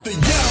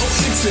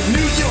into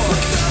New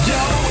York. Yo,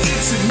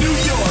 into New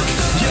York.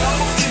 Yo,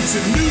 into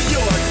New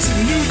York. To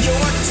New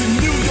York, to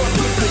New York.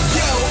 With the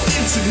yo,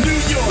 into New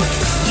York.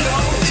 Yo,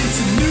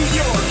 into New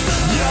York.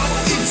 Yo,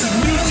 into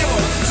New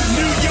York. To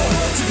New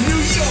York, to New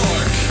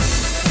York.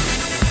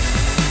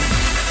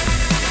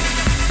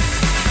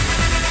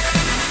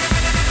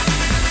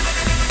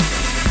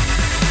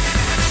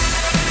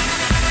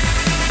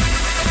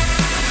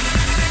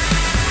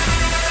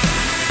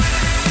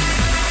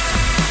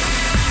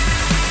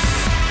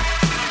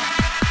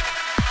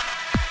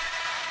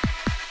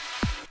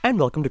 And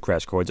welcome to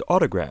Crash Chord's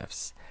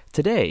Autographs.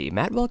 Today,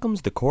 Matt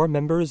welcomes the core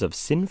members of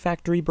Sin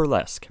Factory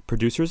Burlesque,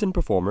 producers and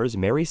performers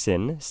Mary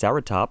Sin,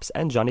 Sarah Tops,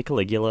 and Johnny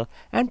Caligula,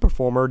 and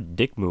performer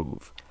Dick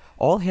Move.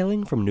 All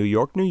hailing from New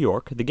York, New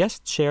York, the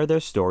guests share their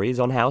stories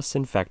on how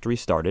Sin Factory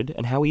started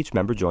and how each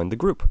member joined the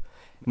group.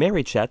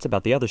 Mary chats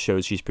about the other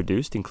shows she's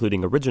produced,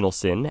 including Original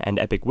Sin and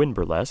Epic Win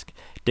Burlesque.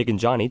 Dick and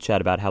Johnny chat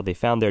about how they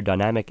found their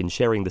dynamic in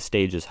sharing the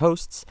stage as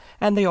hosts,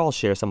 and they all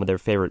share some of their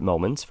favorite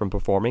moments from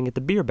performing at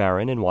the Beer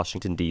Baron in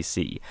Washington,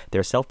 D.C.,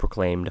 their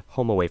self-proclaimed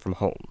home away from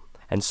home.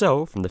 And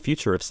so, from the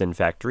future of Sin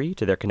Factory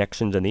to their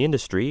connections in the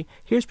industry,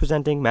 here's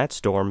presenting Matt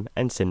Storm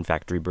and Sin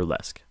Factory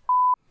Burlesque.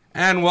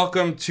 And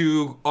welcome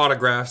to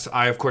Autographs.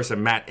 I, of course,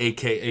 am Matt,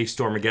 a.k.a.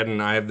 Stormageddon,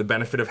 and I have the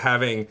benefit of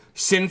having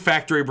Sin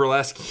Factory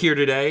Burlesque here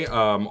today.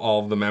 All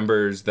of the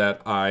members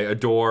that I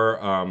adore,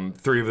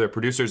 3 of their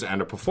producers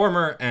and a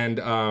performer. And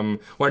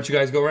why don't you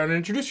guys go around and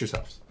introduce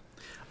yourselves?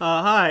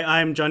 Hi,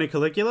 I'm Johnny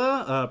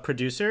Caligula,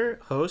 producer,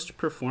 host,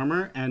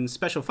 performer, and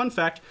special fun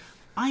fact,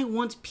 I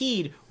once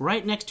peed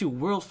right next to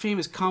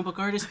world-famous comic book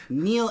artist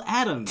Neil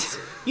Adams.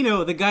 You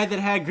know, the guy that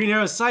had Green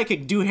Arrow's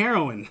sidekick do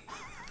heroin.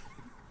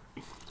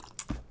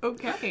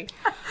 Okay.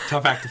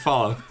 Tough act to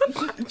follow.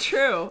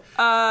 True.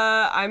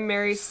 I'm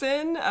Mary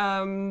Sin,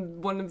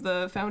 one of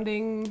the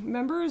founding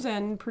members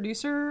and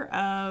producer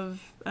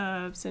of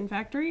Sin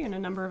Factory and a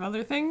number of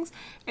other things,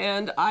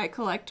 and I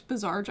collect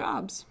bizarre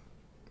jobs.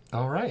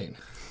 All right.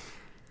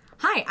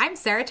 Hi, I'm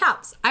Sarah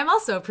Tops. I'm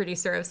also a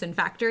producer of Sin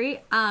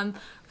Factory.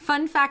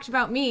 Fun fact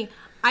about me,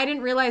 I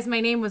didn't realize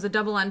my name was a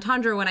double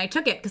entendre when I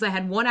took it because I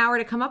had 1 hour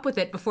to come up with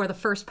it before the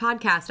first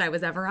podcast I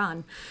was ever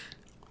on.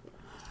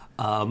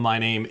 My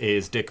name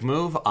is Dick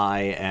Move. I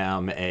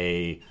am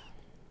a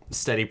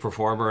steady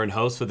performer and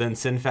host within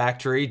Sin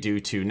Factory due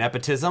to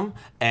nepotism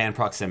and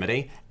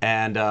proximity.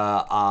 And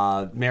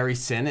Mary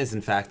Sin is,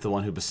 in fact, the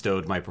one who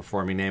bestowed my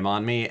performing name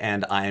on me,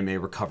 and I am a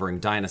recovering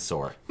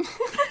dinosaur.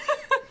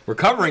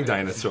 Recovering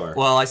dinosaur?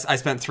 Well, I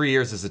spent 3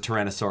 years as a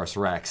Tyrannosaurus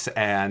Rex,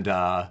 and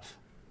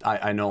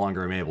I no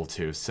longer am able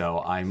to,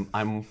 so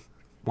I'm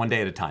one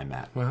day at a time,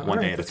 Matt. Well, one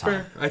right, day at a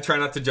time. Fair. I try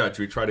not to judge.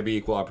 We try to be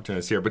equal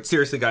opportunists here. But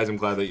seriously, guys, I'm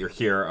glad that you're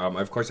here. I,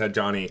 of course, had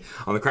Johnny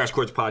on the Crash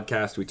Chords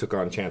podcast. We took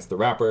on Chance the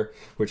Rapper,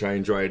 which I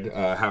enjoyed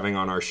having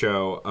on our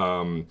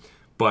show.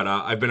 But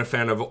I've been a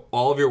fan of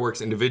all of your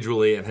works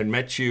individually and had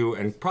met you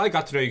and probably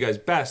got to know you guys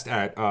best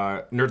at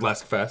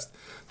Burlesque Fest,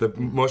 the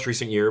most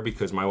recent year,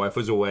 because my wife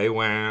was away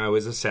when I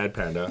was a sad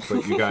panda.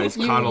 But you guys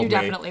coddled me. You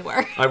definitely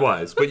were. I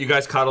was. But you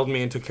guys coddled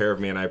me and took care of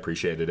me, and I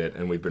appreciated it.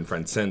 And we've been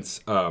friends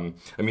since. I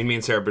mean, me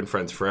and Sarah have been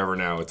friends forever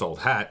now. It's old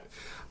hat.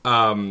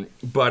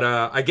 But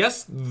I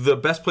guess the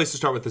best place to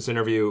start with this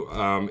interview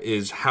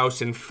is how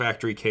Sin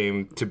Factory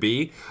came to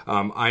be.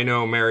 I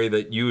know, Mary,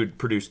 that you had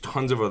produced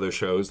tons of other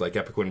shows like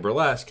Epic Win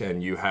Burlesque,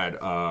 and you had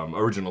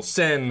Original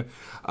Sin,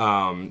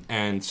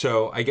 and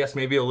so I guess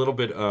maybe a little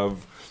bit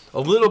of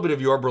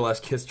your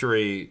burlesque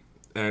history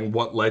and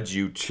what led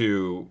you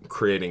to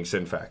creating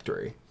Sin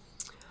Factory.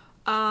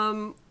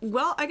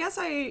 Well, I guess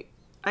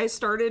I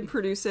started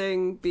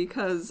producing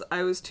because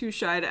I was too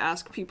shy to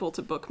ask people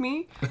to book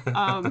me,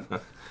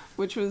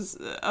 which was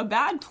a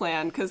bad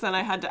plan because then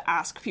I had to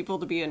ask people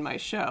to be in my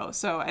show,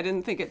 so I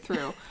didn't think it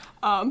through.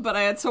 But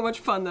I had so much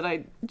fun that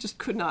I just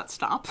could not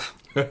stop.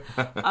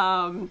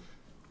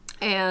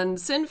 And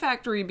Sin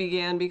Factory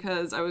began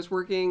because I was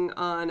working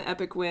on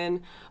Epic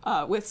Win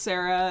with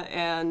Sarah,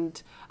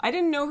 and I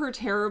didn't know her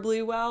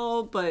terribly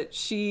well, but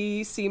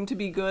she seemed to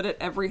be good at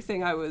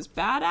everything I was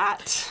bad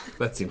at.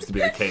 That seems to be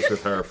the case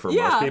with her for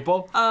most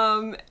people.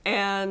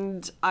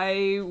 And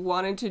I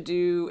wanted to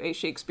do a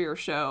Shakespeare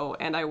show,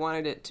 and I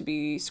wanted it to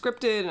be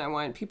scripted, and I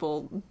wanted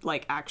people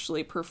like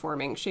actually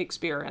performing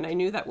Shakespeare, and I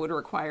knew that would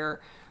require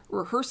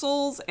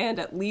rehearsals and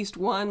at least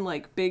one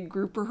like big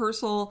group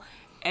rehearsal.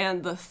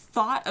 And the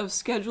thought of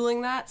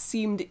scheduling that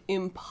seemed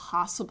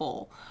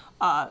impossible.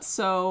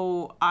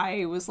 So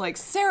I was like,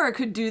 Sarah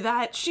could do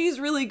that. She's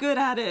really good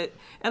at it.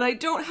 And I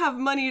don't have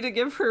money to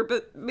give her,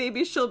 but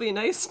maybe she'll be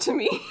nice to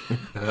me.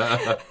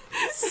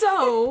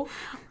 So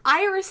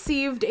I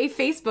received a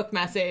Facebook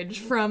message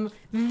from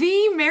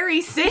the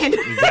Mary Sin.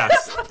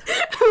 Yes.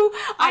 Who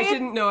I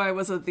didn't know I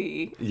was a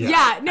the.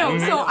 Yeah, no.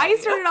 So I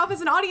started off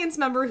as an audience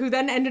member who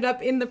then ended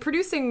up in the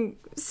producing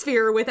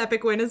sphere with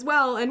Epic Win as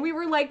well. And we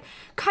were like,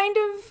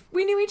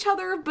 we knew each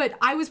other, but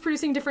I was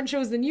producing different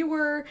shows than you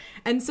were.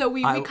 And so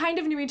we kind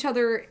of knew each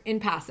other in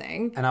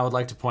passing. And I would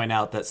like to point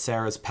out that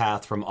Sarah's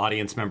path from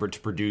audience member to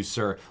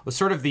producer was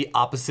sort of the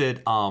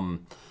opposite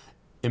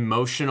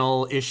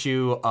emotional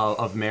issue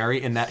of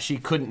Mary in that she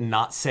couldn't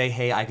not say,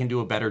 hey, I can do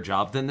a better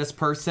job than this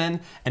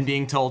person, and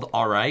being told,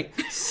 all right.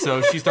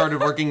 So she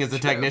started working as a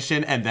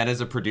technician and then as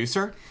a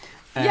producer.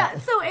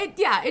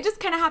 It just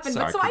kind of happened.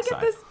 Sorry, But so I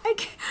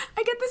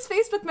get this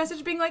Facebook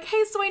message being like,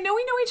 hey, so I know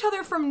we know each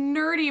other from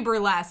nerdy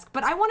burlesque,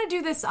 but I want to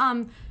do this,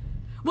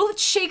 well,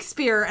 it's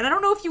Shakespeare, and I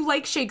don't know if you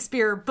like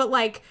Shakespeare, but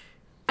like,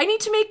 I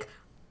need to make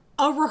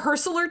a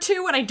rehearsal or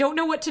two, and I don't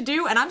know what to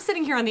do. And I'm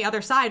sitting here on the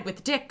other side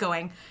with Dick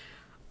going,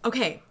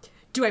 okay,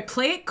 do I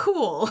play it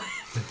cool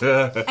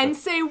and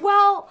say,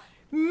 well,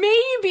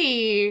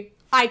 maybe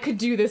I could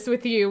do this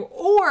with you?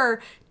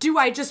 Or do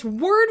I just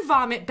word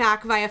vomit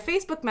back via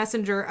Facebook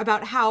Messenger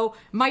about how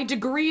my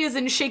degree is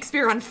in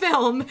Shakespeare on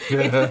film?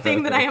 It's the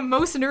thing that I am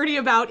most nerdy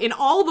about in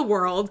all the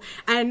world.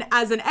 And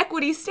as an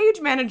equity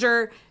stage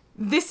manager,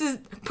 this is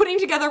putting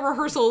together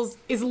rehearsals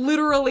is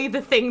literally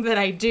the thing that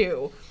I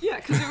do. Yeah,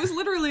 because it was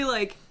literally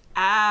like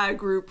a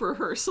group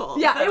rehearsal.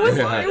 Yeah, it was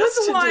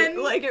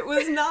one. Like, it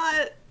was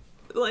not,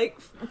 like,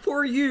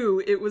 for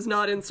you, it was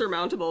not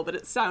insurmountable, but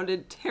it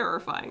sounded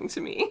terrifying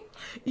to me.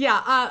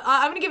 Yeah,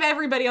 I'm going to give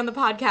everybody on the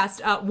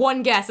podcast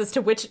one guess as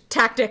to which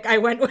tactic I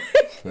went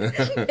with.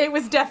 It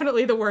was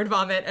definitely the word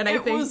vomit, and I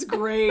think It was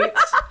great.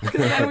 Because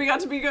then we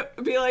got to be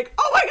like,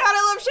 oh my god,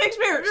 I love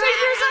Shakespeare!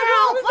 Shakespeare's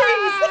so good!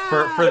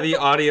 Please! For the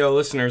audio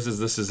listeners, as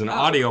this is an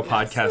audio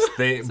podcast,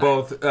 they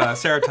both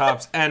Sarah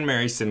Tops and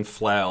Mary Sin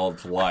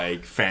flailed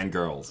like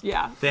fangirls.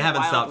 Yeah. They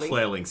haven't stopped wildly.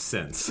 flailing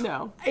since.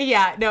 No.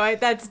 Yeah, no,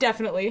 that's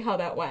definitely how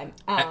that went.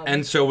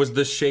 And so, was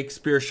the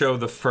Shakespeare show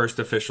the first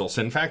official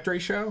Sin Factory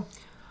show?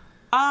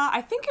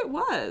 I think it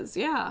was,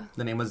 yeah.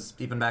 The name was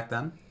even back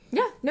then?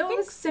 Yeah, no, it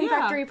was Sin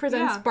Factory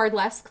Presents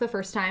Burlesque the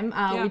first time.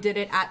 We did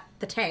it at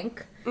the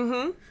Tank.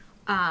 Mm-hmm.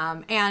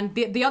 And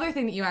the other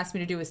thing that you asked me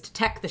to do was to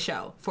tech the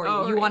show for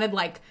you. You wanted,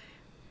 like,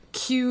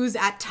 cues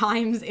at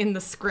times in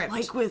the script.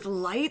 Like with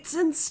lights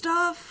and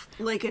stuff?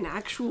 Like an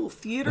actual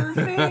theater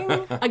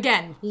thing?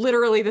 Again,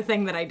 literally the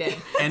thing that I did.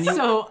 And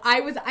so I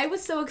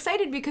was so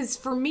excited because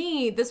for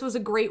me, this was a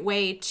great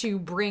way to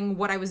bring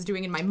what I was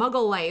doing in my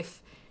Muggle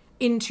life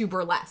into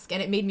burlesque, and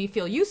it made me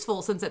feel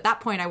useful since at that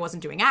point I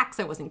wasn't doing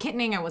acts, I wasn't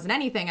kittening, I wasn't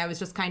anything, I was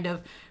just kind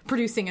of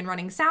producing and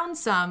running sound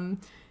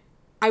some.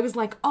 I was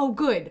like, oh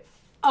good,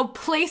 a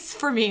place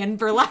for me in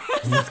burlesque.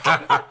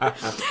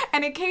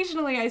 And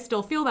occasionally I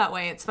still feel that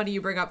way. It's funny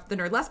you bring up the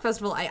Nerdlesque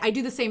Festival. I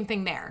do the same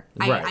thing there.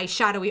 Right. I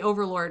shadowy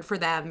overlord for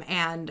them,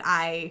 and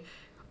I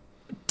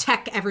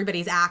tech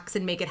everybody's acts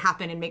and make it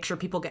happen and make sure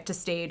people get to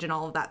stage and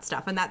all of that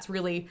stuff, and that's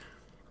really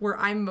where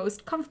I'm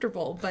most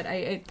comfortable, but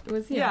it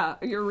was, Yeah,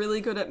 you're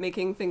really good at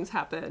making ththings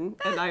happen,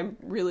 and I'm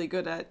really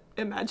good at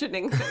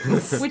imagining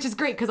things. which is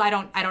great because I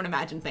don't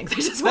imagine things. I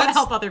just want to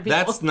help other people.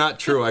 That's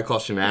not true. I call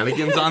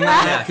shenanigans on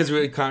that because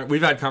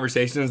we've had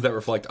conversations that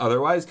reflect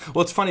otherwise.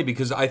 Well, it's funny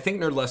because I think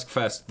Nerdlesque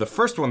Fest, the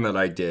first one that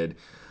I did,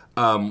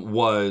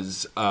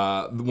 was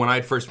when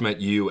I'd first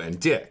met you and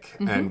Dick,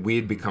 and we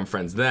had become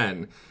friends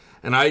then.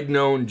 And I'd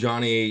known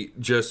Johnny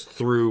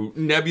just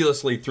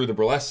nebulously through the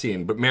burlesque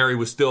scene, but Mary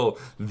was still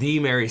the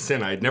Mary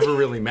Sin. I'd never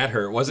really met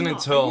her. It wasn't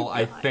until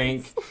I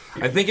think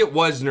it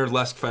was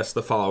Nerdlesque Fest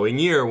the following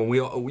year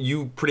when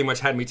you pretty much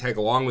had me tag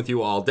along with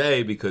you all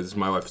day because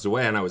my wife was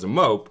away and I was a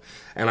mope,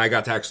 and I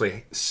got to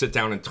actually sit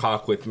down and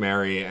talk with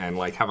Mary and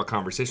like have a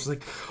conversation.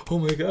 Like, oh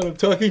my god, I'm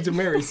talking to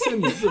Mary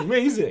Sin. This is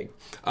amazing.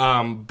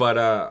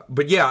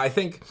 But yeah, I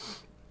think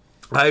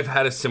I've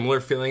had a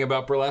similar feeling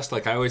about burlesque.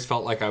 Like I always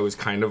felt like I was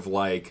kind of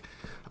like,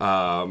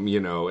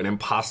 an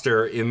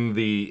imposter in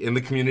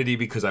the community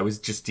because I was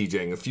just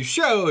DJing a few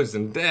shows,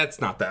 and that's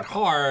not that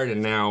hard.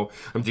 And now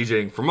I'm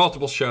DJing for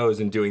multiple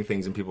shows and doing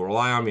things, and people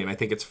rely on me. And I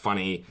think it's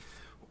funny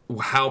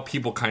how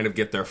people kind of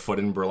get their foot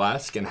in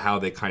burlesque and how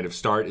they kind of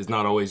start is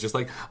not always just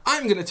like,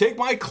 I'm going to take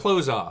my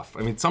clothes off.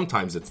 I mean,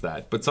 sometimes it's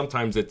that, but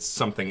sometimes it's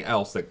something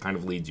else that kind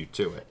of leads you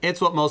to it. It's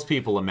what most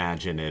people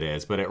imagine it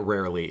is, but it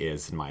rarely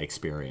is in my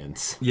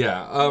experience.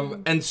 Yeah.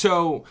 And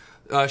so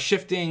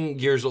shifting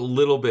gears a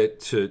little bit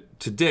to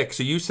Dick,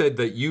 so you said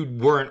that you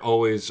weren't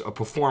always a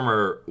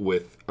performer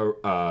with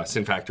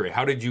Sin Factory.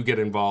 How did you get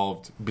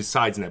involved,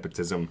 besides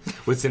nepotism,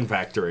 with Sin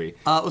Factory?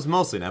 It was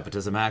mostly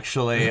nepotism,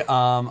 actually.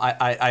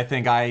 I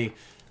think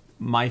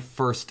my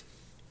first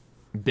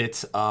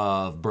bits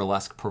of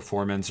burlesque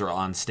performance or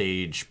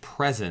on-stage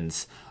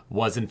presence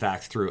was in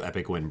fact through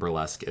Epic Win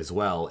Burlesque as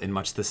well, in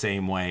much the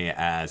same way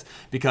as,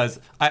 because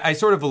I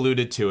sort of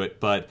alluded to it,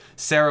 but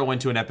Sarah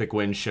went to an Epic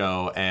Win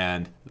show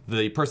and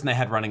the person they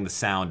had running the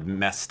sound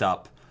messed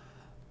up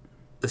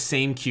the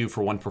same cue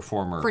for one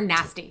performer. For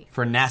Nasty.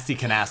 For Nasty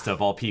Canasta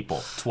of all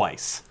people,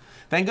 twice.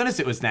 Thank goodness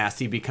it was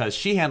Nasty because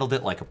she handled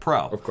it like a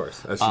pro. Of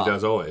course, as she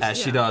does always. As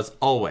she does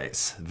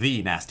always.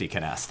 The Nasty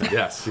Canasta.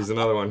 Yes, she's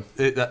another one.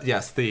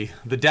 Yes, the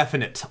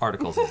definite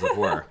articles, as it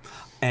were.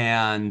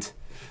 And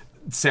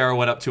Sarah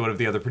went up to one of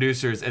the other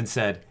producers and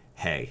said,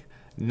 hey,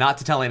 not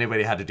to tell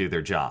anybody how to do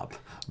their job,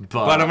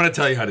 but I'm going to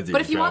tell you how to do But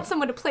your if you job. want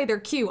someone to play their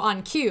cue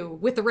on cue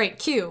with the right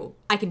cue,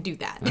 I can do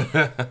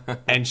that.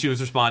 And she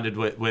was responded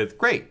with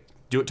great,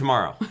 do it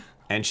tomorrow.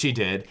 And she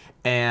did.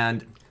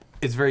 And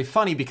it's very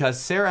funny because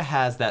Sarah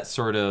has that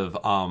sort of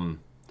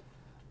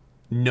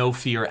no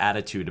fear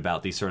attitude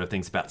about these sort of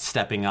things, about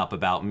stepping up,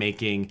 about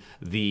making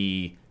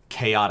the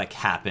chaotic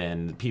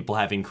happen, people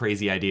having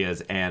crazy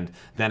ideas, and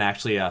then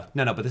actually,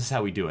 no, but this is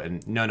how we do it,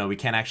 and no, we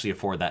can't actually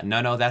afford that.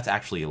 No, that's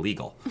actually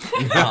illegal.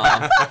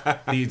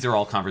 These are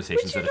all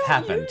conversations that have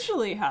happened.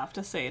 Usually have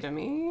to say to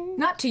me.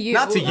 Not to you.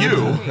 Not to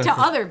you. To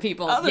other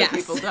people. Other yes.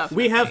 people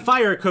definitely. We have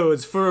fire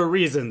codes for a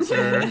reason,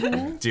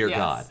 sir. Dear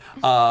Yes.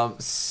 God.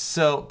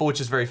 But which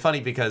is very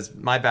funny because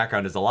my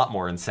background is a lot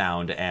more in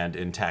sound and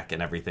in tech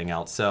and everything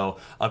else. So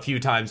a few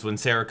times when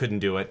Sarah couldn't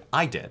do it,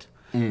 I did.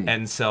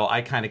 And so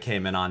I kind of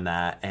came in on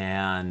that,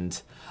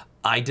 and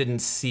I didn't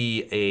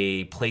see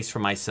a place for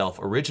myself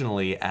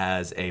originally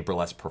as a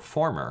burlesque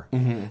performer.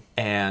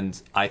 And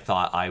I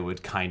thought I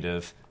would kind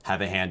of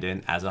have a hand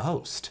in as a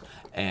host.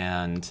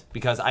 And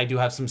because I do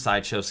have some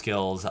sideshow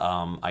skills,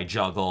 I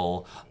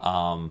juggle,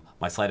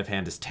 my sleight of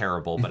hand is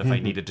terrible, but if I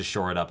needed to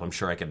shore it up, I'm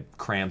sure I could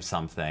cram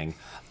something,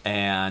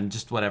 and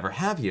just whatever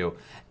have you.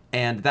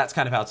 And that's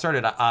kind of how it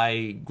started.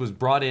 I was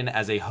brought in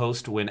as a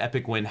host when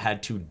Epic Win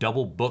had to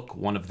double book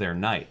one of their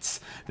nights.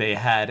 They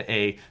had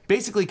a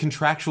basically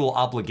contractual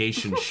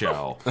obligation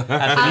show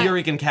at the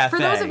Eureka Cafe.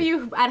 For those of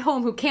you at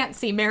home who can't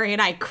see Mary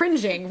and I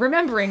cringing,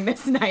 remembering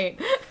this night.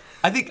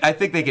 I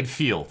think they could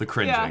feel the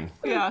cringing.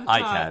 Yeah. I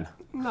can.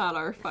 Not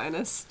our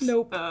finest.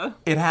 Nope.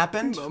 It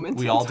happened. Moment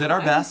We in all did our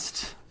time.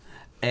 best.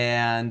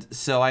 And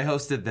so I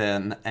hosted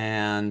then,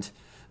 and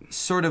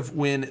sort of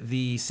when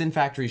the Sin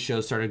Factory show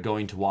started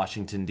going to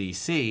Washington,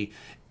 D.C.,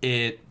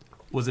 it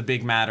was a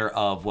big matter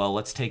of, well,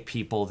 let's take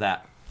people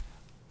that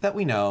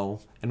we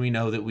know, and we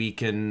know that we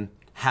can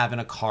have in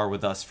a car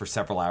with us for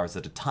several hours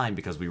at a time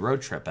because we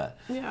road trip it.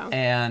 Yeah.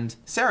 And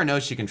Sarah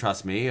knows she can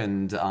trust me,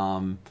 and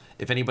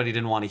if anybody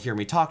didn't want to hear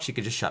me talk, she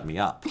could just shut me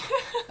up.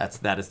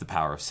 That is the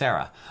power of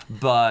Sarah.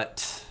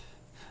 But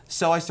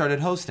so I started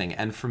hosting,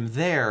 and from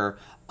there,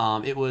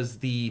 it was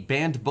the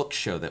band book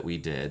show that we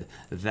did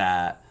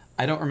that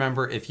I don't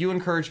remember if you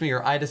encouraged me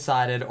or I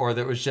decided, or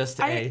there was just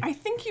I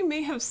think you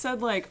may have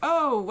said like,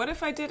 oh, what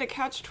if I did a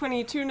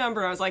Catch-22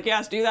 number? I was like,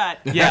 yes, do that.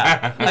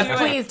 Yeah.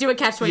 Please do a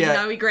catch-22. Yeah.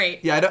 That would be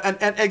great. Yeah,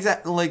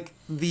 and like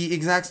the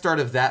exact start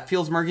of that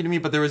feels murky to me,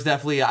 but there was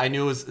definitely, I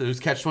knew it was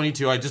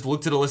Catch-22. I just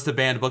looked at a list of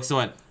band books and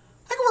went,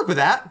 I can work with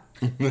that.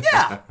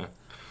 Yeah.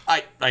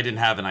 I didn't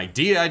have an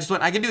idea. I just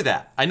went, I can do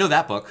that. I know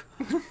that book.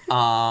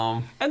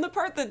 And the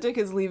part that Dick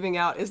is leaving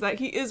out is that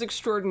he is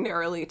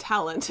extraordinarily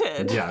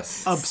talented.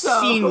 Yes.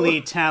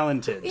 Obscenely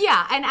talented.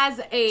 Yeah, and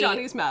as a...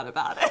 Johnny's mad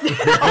about it.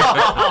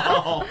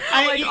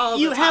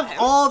 You the have time.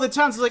 all the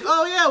time. So it's like,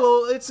 oh yeah,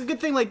 well, it's a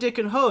good thing like Dick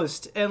can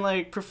host and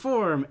like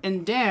perform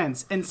and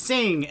dance and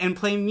sing and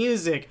play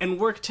music and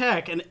work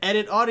tech and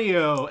edit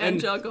audio and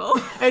juggle.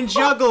 and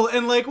juggle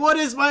and like, what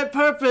is my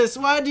purpose?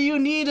 Why do you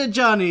need a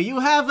Johnny?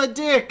 You have a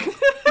Dick.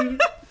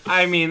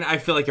 I mean, I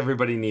feel like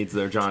everybody needs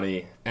their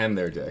Johnny and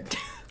their Dick.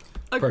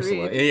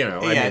 Personally, Agreed. you know,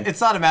 I Yeah, mean, it's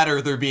not a matter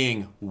of there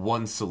being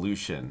one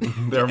solution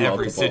There are to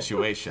every multiple.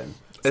 situation.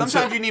 And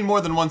Sometimes so- you need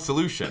more than one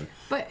solution.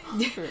 But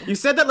You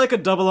said that like a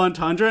double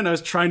entendre, and I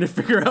was trying to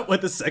figure out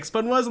what the sex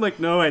pun was. I'm like,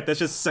 no, wait, that's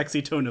just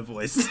sexy tone of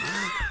voice.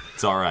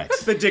 It's all right.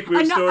 The Dick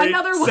Move story,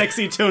 another one.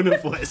 sexy tone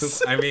of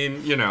voice. I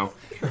mean, you know,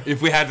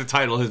 if we had to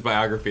title his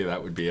biography,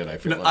 that would be it. I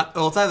feel like,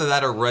 Well, it's either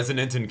that or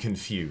resonant and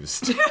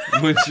confused.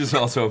 which is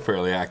also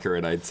fairly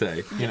accurate, I'd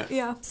say. You know,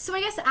 yeah. So I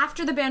guess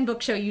after the band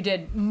book show, you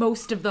did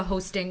most of the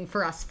hosting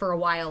for us for a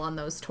while on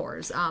those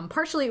tours.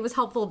 Partially, it was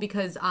helpful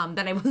because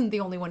then I wasn't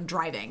the only one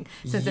driving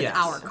since Yes. it's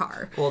our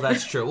car. Well,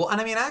 that's true. Well, and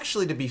I mean,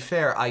 actually, to be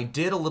fair, I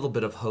did a little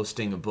bit of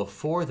hosting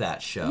before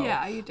that show.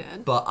 Yeah, you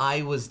did. But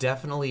I was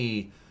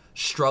definitely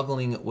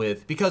struggling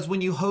with, because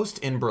when you host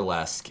in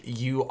Burlesque,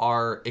 you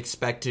are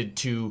expected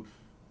to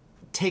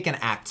take an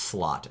act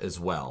slot as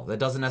well. That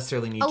doesn't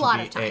necessarily need A to lot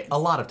be of times. a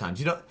lot of times.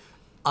 You don't,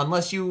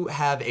 unless you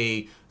have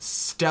a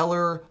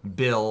stellar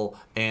bill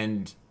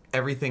and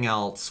everything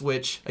else,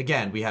 which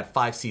again, we had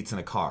 5 seats in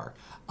a car.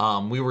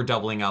 We were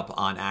doubling up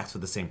on acts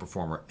with the same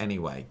performer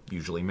anyway.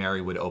 Usually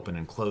Mary would open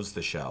and close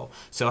the show.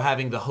 So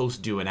having the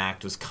host do an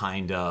act was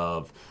kind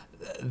of,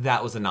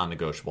 that was a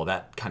non-negotiable.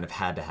 That kind of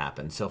had to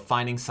happen. So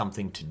finding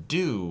something to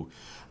do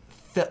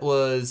that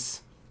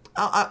was,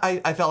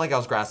 I felt like I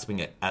was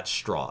grasping at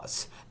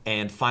straws.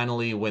 And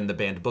finally, when the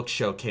band book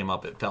show came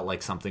up, it felt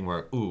like something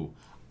where, ooh,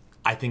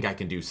 I think I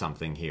can do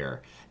something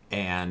here.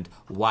 And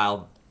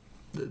while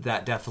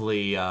that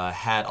definitely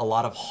had a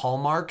lot of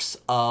hallmarks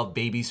of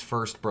Baby's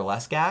first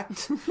burlesque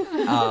act,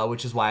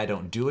 which is why I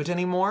don't do it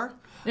anymore.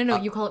 No,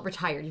 you call it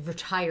retired. You've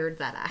retired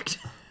that act.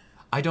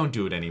 I don't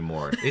do it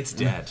anymore. It's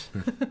dead.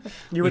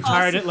 You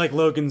retired it like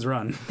Logan's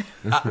Run.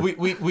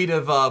 We'd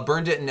have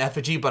burned it in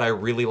effigy, but I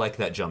really like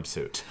that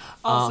jumpsuit.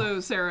 Also,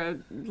 Sarah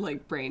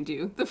like brained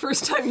you the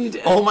first time you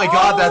did. Oh my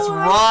God, that's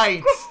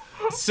right.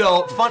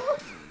 So fun.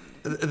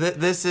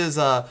 This is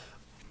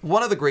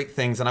one of the great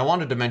things, and I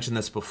wanted to mention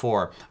this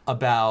before,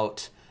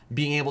 about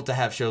being able to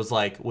have shows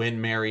like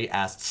when Mary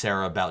asked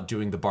Sarah about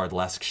doing the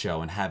Burlesque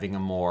show and having a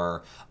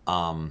more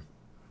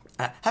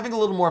having a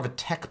little more of a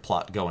tech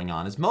plot going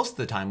on. Is most of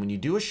the time when you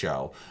do a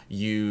show,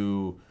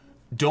 you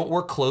don't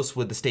work close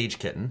with the stage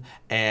kitten,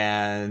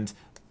 and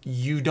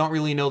you don't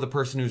really know the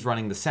person who's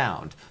running the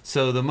sound.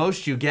 So the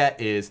most you get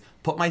is,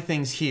 put my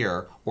things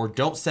here, or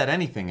don't set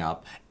anything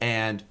up,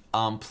 and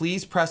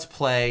please press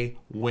play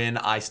when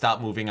I stop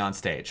moving on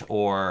stage,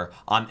 or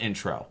on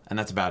intro, and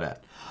that's about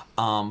it.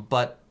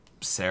 But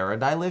Sarah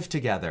and I lived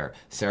together.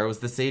 Sarah was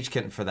the stage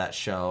kitten for that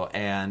show,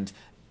 and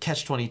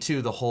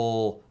Catch-22, the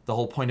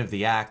whole point of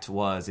the act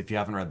was, if you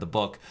haven't read the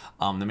book,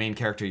 the main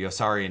character,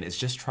 Yossarian, is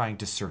just trying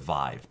to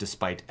survive,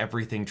 despite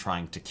everything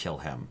trying to kill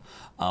him.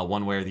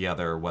 One way or the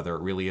other, whether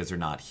it really is or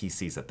not, he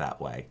sees it that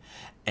way.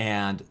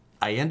 And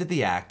I ended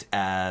the act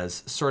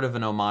as sort of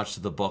an homage to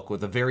the book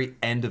with the very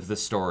end of the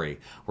story,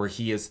 where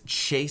he is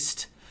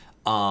chased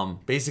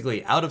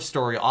basically out of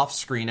story, off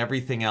screen,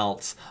 everything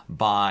else,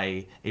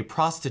 by a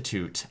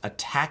prostitute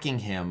attacking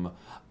him.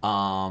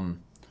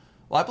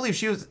 Well, I believe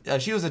she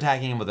was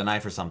attacking him with a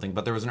knife or something,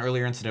 but there was an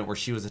earlier incident where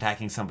she was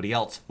attacking somebody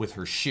else with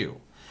her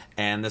shoe.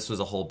 And this was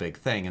a whole big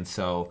thing. And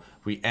so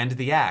we end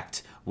the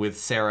act with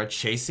Sarah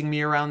chasing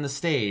me around the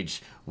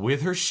stage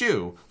with her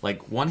shoe,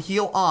 like one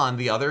heel on,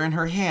 the other in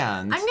her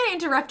hand. I'm going to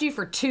interrupt you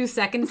for 2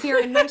 seconds here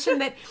and mention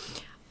that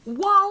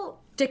while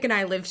Dick and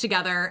I live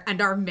together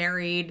and are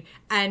married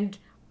and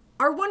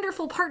are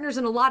wonderful partners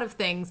in a lot of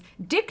things,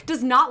 Dick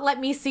does not let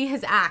me see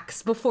his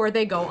acts before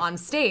they go on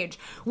stage,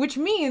 which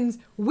means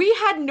we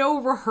had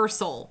no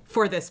rehearsal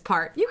for this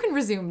part. You can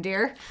resume,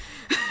 dear.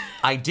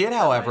 I did,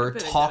 however,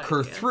 talk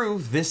her through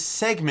this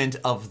segment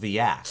of the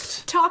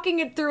act. Talking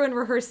it through and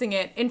rehearsing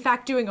it, in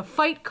fact, doing a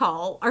fight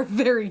call, are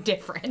very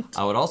different.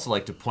 I would also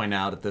like to point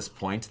out at this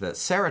point that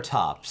Sarah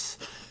Tops,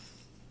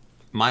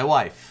 my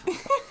wife,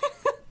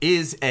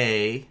 is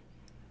a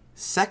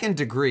second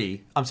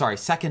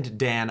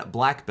Dan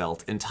black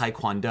belt in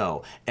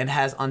Taekwondo, and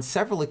has on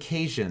several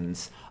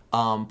occasions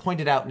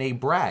pointed out, nay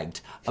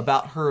bragged,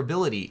 about her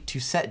ability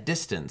to set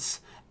distance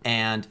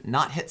and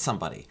not hit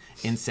somebody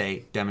in,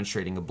 say,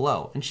 demonstrating a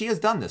blow. And she has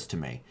done this to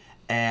me.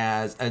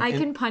 I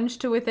can punch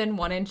to within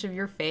 1 inch of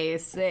your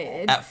face.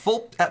 At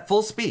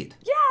full speed.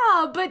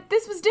 Yeah, but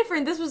this was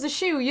different. This was a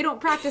shoe. You don't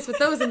practice with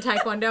those in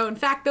Taekwondo. In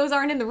fact, those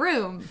aren't in the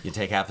room. You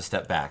take half a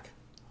step back.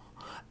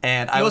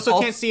 And I also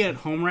can't see it at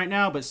home right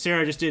now, but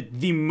Sarah just did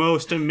the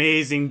most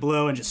amazing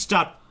blow and just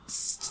stopped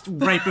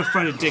right in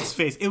front of Dick's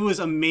face. It was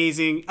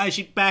amazing.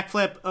 She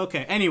backflip.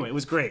 Okay, anyway, it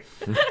was great.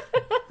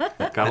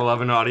 Gotta love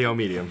an audio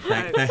medium.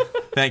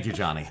 Thank you,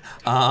 Johnny.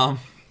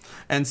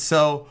 And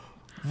so,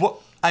 the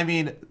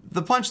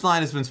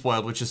punchline has been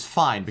spoiled, which is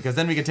fine, because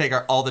then we can take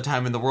all the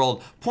time in the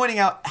world pointing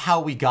out how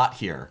we got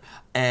here.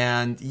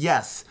 And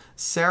yes,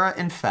 Sarah,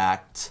 in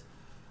fact,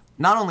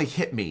 not only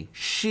hit me,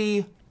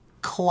 she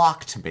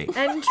clocked me.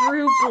 And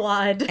drew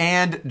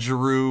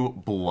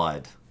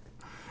blood.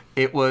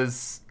 It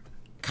was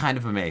kind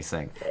of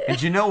amazing.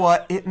 And you know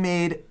what? It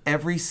made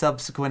every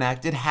subsequent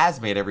act, it has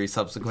made every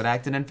subsequent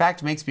act, and in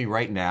fact makes me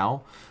right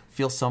now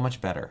feel so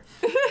much better.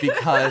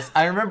 Because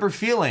I remember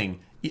feeling,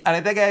 and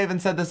I think I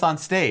even said this on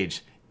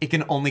stage, it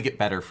can only get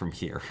better from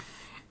here.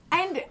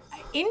 And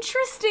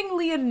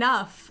interestingly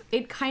enough,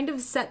 it kind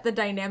of set the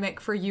dynamic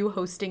for you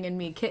hosting and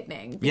me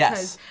kittening.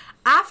 Because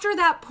after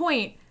that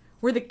point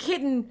where the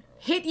kitten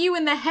hit you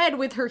in the head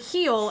with her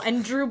heel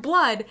and drew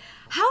blood,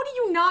 how do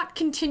you not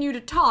continue to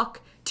talk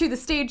to the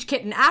stage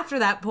kitten after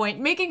that point,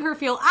 making her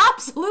feel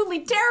absolutely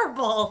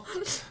terrible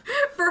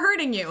for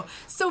hurting you?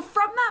 So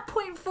from that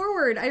point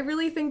forward, I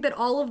really think that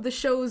all of the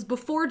shows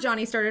before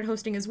Johnny started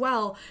hosting as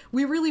well,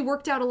 we really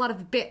worked out a lot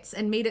of bits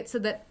and made it so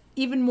that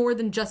even more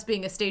than just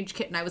being a stage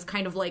kitten, I was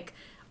kind of like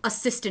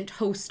assistant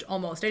host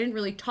almost. I didn't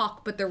really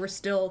talk, but there were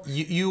still...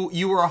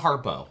 You were a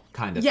harpo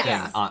kind of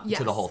thing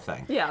to the whole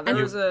thing. Yeah, there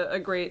was a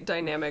great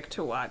dynamic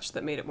to watch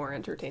that made it more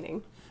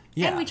entertaining.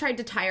 Yeah. And we tried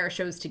to tie our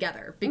shows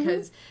together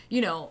because,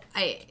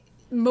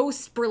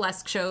 most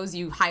burlesque shows,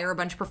 you hire a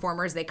bunch of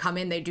performers, they come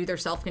in, they do their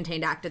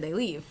self-contained act, and they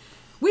leave.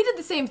 We did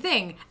the same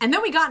thing, and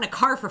then we got in a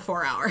car for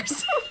 4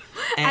 hours.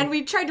 and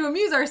we tried to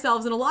amuse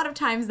ourselves, and a lot of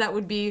times that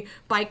would be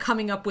by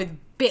coming up with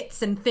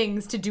bits and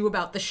things to do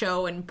about the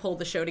show and pull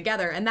the show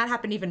together. And that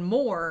happened even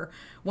more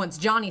once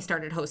Johnny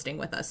started hosting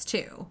with us,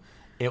 too.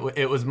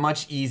 It was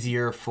much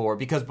easier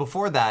because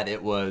before that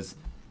it was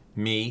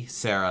me,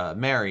 Sarah,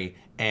 Mary,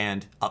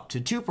 and up to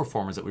 2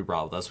 performers that we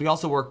brought with us. We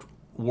also worked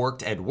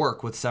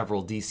with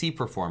several DC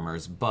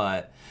performers,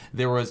 but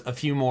there was a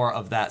few more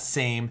of that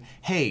same,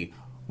 hey,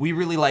 we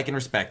really like and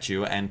respect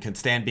you and can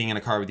stand being in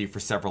a car with you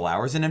for several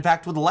hours, and in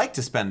fact would like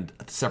to spend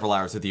several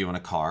hours with you in a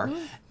car.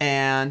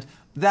 And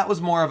that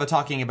was more of a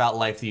talking about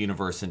life, the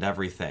universe, and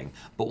everything.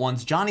 But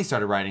once Johnny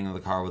started riding in the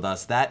car with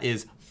us, that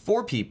is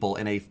 4 people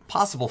in a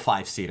possible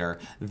 5-seater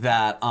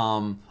that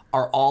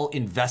are all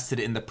invested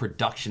in the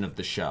production of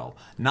the show.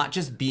 Not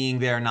just being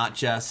there, not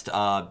just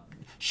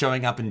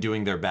showing up and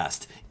doing their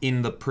best.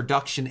 In the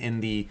production,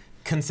 in the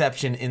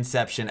conception,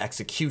 inception,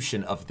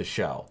 execution of the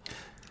show.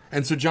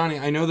 And so, Johnny,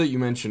 I know that you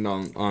mentioned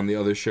on the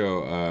other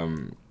show,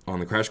 on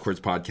the Crash Course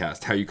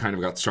podcast, how you kind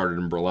of got started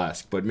in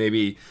burlesque, but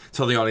maybe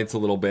tell the audience a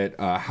little bit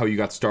how you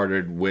got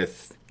started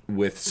with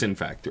with Sin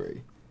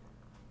Factory?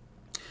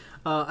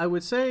 I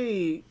would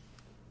say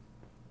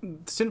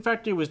Sin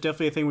Factory was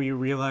definitely a thing where you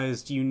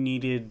realized you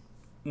needed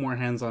more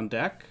hands on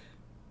deck,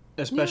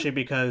 especially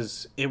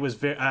because it was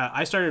very.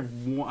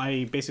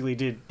 I basically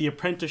did the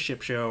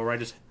apprenticeship show where I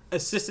just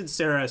assisted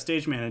Sarah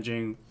stage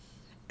managing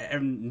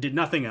and did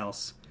nothing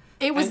else.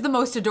 It was the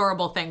most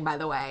adorable thing, by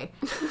the way.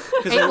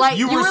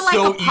 You were like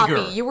so a puppy.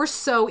 eager. You were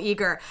so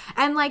eager,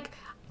 and like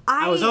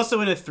I was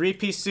also in a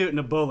 3-piece suit and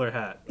a bowler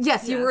hat.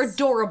 Yes, you were Yes.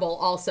 adorable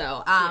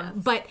also.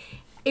 But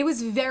it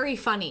was very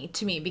funny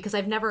to me because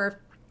I've never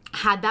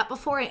had that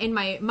before. In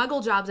my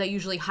muggle jobs, I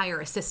usually hire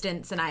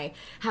assistants and I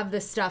have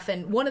this stuff.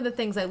 And one of the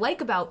things I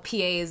like about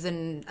PAs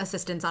and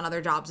assistants on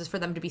other jobs is for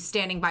them to be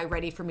standing by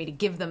ready for me to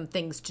give them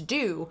things to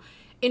do.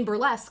 In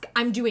Burlesque,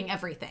 I'm doing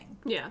everything.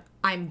 Yeah.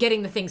 I'm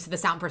getting the things to the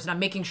sound person. I'm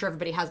making sure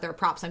everybody has their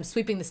props. I'm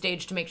sweeping the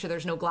stage to make sure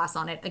there's no glass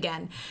on it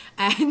again.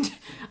 And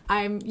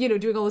I'm,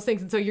 doing all those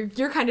things. And so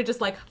you're kind of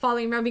just like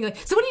following around being like,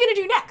 so what are you going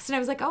to do next? And I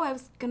was like, oh, I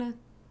was going to,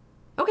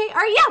 okay, all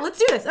right, yeah, let's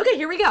do this. Okay,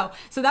 here we go.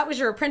 So that was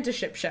your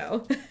apprenticeship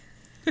show.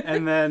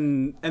 And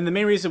the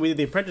main reason we did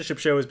the apprenticeship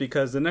show is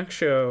because the next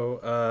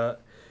show,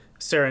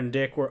 Sarah and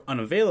Dick were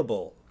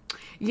unavailable.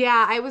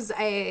 Yeah, I was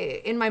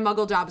in my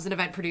Muggle job as an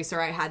event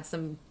producer. I had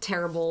some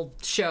terrible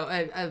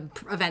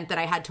event that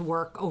I had to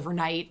work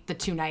overnight, the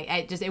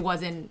 2-night. It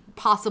wasn't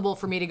possible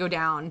for me to go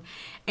down.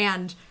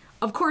 And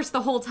of course,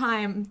 the whole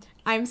time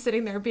I'm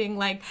sitting there being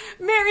like,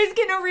 Mary's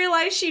gonna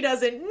realize she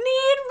doesn't need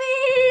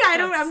me.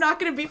 I'm not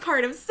gonna be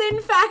part of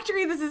Sin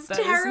Factory. This is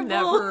terrible.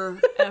 That is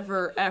never,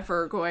 ever,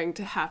 ever going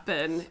to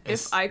happen.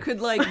 If I could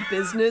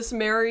business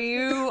marry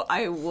you,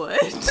 I would.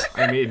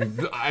 I mean,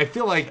 I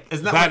feel like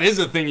Isn't that that what- is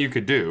a thing you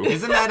could do,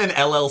 Isn't that an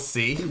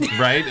LLC?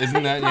 right?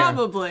 Isn't that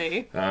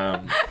Probably.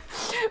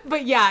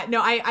 But yeah,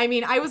 no, I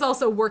mean, I was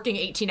also working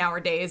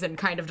 18-hour days and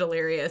kind of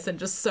delirious and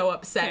just so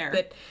upset Fair.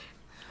 that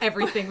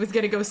everything was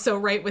going to go so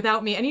right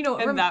without me. And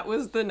And that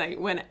was the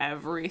night when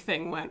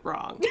everything went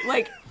wrong.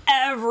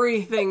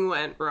 Everything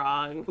went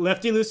wrong.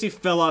 Lefty Lucy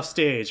fell off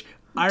stage.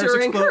 Iris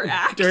During her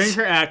act. During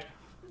her act.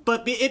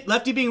 But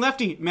Lefty being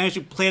Lefty managed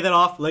to play that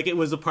off like it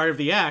was a part of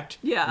the act.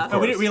 Yeah. And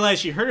we didn't realize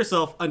she hurt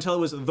herself until it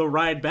was the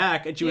ride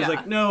back. And she was Yeah.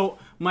 like, no,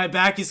 my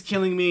back is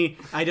killing me.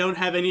 I don't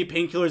have any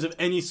painkillers of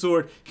any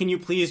sort. Can you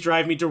please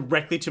drive me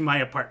directly to my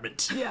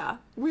apartment? Yeah.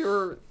 We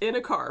were in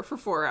a car for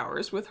 4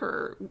 hours with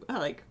her,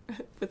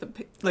 with a...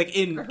 Like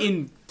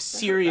in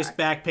serious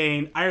back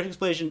pain. Iris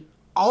Explosion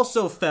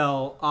also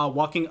fell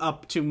walking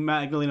up to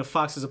Magdalena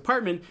Fox's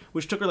apartment,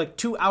 which took her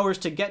 2 hours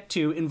to get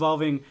to,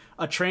 involving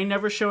a train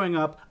never showing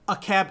up, a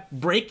cab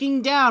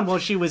breaking down while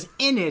she was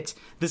in it,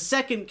 the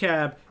second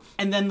cab,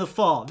 and then the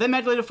fall. Then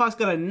Magdalena Fox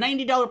got a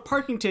 $90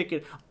 parking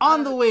ticket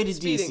on the way to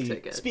speeding DC.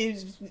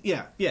 ticket.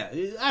 Yeah.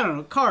 I don't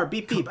know. Car,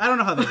 beep beep. I don't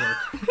know how they work.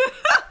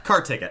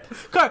 Car ticket.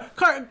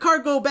 Car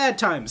go bad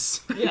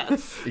times.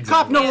 Yes.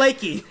 Cop no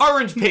likey.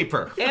 Orange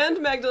paper. And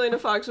Magdalena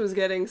Fox was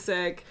getting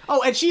sick.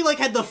 Oh, and she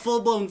had the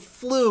full blown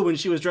flu when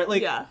she was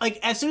driving. Yeah.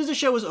 As soon as the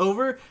show was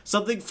over,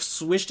 something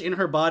swished in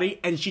her body,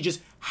 and she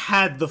just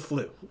had the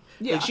flu.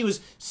 Yeah. She was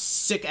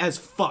sick as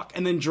fuck,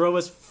 and then drove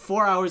us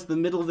 4 hours in the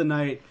middle of the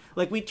night.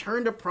 We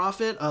turned a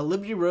profit.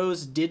 Liberty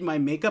Rose did my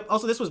makeup.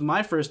 Also, this was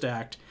my first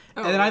act,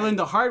 and then I learned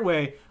the hard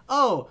way.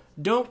 Oh,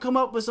 don't come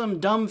up with some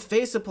dumb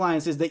face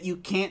appliances that you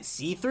can't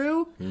see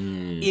through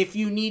if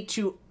you need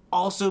to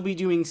also be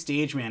doing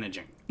stage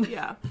managing.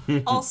 Yeah.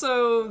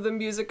 Also, the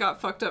music got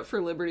fucked up for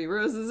Liberty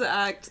Rose's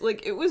act.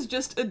 It was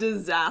just a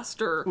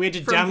disaster. We had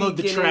to from download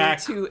the beginning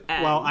track to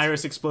end. while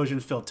Iris Explosion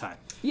filled time.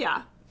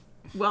 Yeah.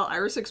 Well,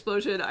 Iris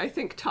Explosion, I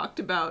think, talked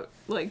about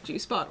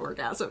G-spot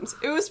orgasms.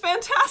 It was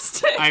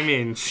fantastic. I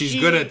mean, she's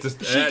good at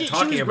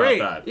talking about great.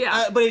 that.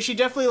 Yeah. But she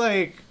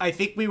definitely I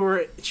think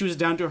she was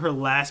down to her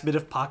last bit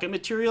of pocket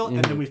material,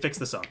 and then we fixed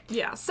the song.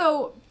 Yeah.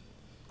 So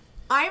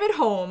I'm at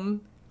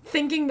home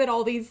thinking that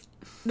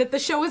that the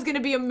show is going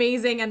to be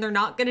amazing and they're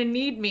not going to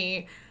need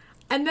me.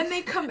 And then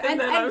they come And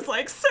then I was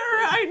like,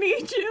 Sarah, I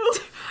need you.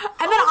 and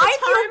then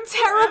I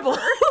feel terrible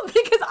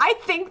because I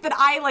think that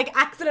I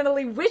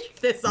accidentally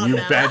wished this on You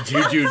them. bad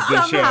juju'd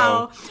the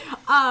somehow.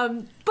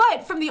 show.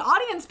 But from the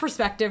audience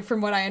perspective, from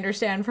what I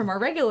understand from our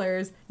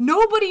regulars,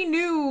 nobody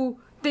knew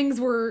things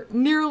were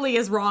nearly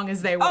as wrong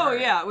as they were. Oh,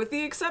 yeah. With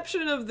the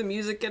exception of the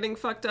music getting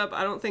fucked up,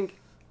 I don't think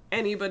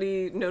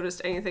anybody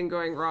noticed anything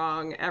going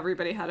wrong.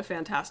 Everybody had a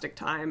fantastic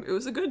time. It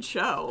was a good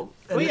show.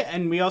 Well, yeah,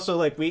 and we also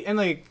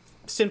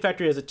Sin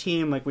Factory as a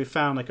team, we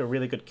found a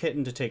really good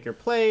kitten to take your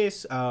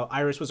place.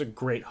 Iris was a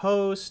great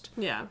host.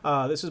 Yeah.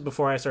 This was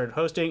before I started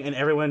hosting, and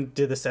everyone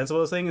did the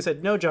sensible thing and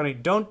said, no, Johnny,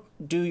 don't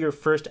do your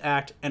first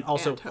act and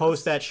also And host.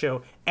 host that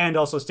show and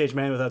also stage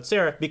man without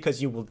Sarah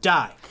because you will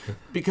die.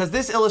 Because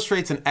this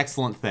illustrates an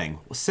excellent thing.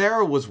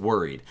 Sarah was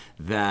worried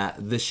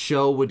that the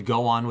show would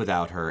go on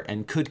without her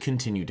and could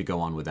continue to go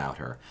on without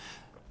her.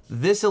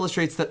 This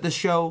illustrates that the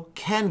show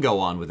can go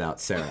on without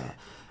Sarah.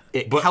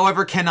 It,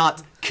 however,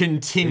 cannot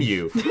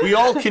continue. We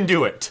all can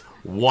do it.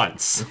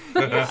 once.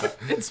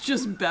 It's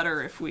just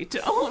better if we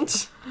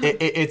don't.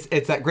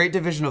 It's that great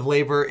division of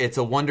labor. It's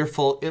a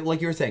wonderful,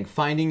 like you were saying,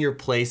 finding your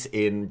place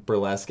in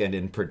burlesque and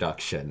in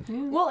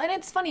production. Well, and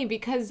it's funny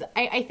because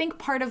I think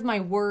part of my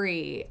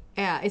worry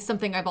is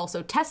something I've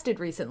also tested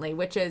recently,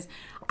 which is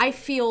I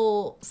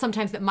feel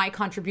sometimes that my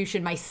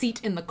contribution, my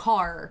seat in the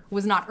car,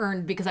 was not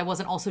earned because I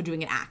wasn't also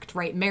doing an act,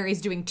 right?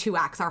 Mary's doing 2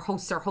 acts. Our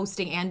hosts are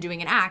hosting and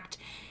doing an act.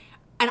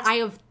 And I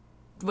have,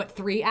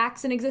 3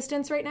 acts in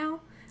existence right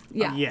now?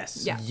 Yeah.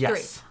 Yes. Yeah,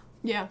 Yes. 3.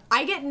 Yeah.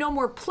 I get no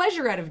more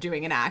pleasure out of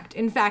doing an act.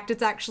 In fact,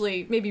 it's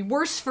actually maybe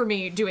worse for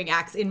me doing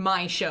acts in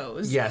my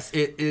shows. Yes,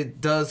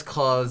 it does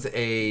cause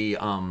a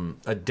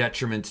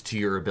detriment to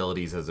your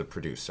abilities as a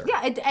producer.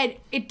 Yeah,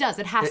 it does.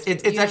 It has to.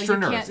 It's extra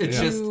you nerves. can't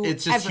do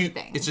It's just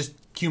everything. it's just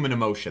human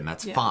emotion.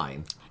 That's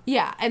fine.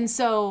 Yeah, and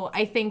so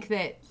I think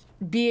that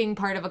being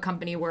part of a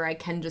company where I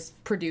can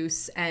just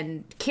produce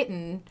and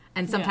kitten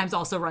and sometimes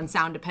also run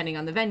sound depending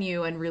on the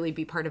venue and really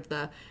be part of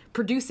the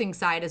producing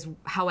side is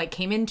how I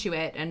came into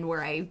it and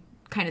where I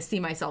kind of see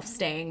myself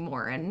staying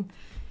more in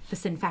the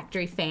Sin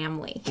Factory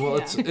family. Well,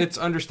 it's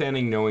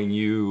understanding knowing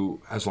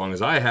you as long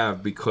as I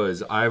have,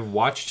 because I've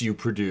watched you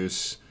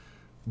produce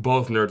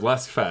both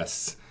Nerdlesque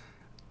Fests.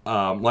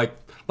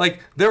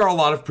 Like there are a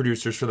lot of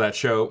producers for that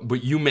show,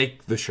 but you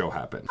make the show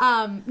happen.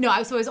 No, I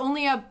was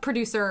only a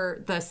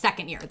producer the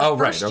second year. The Oh,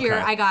 right, first year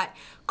okay. I got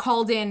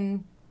called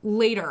in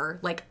later,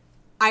 like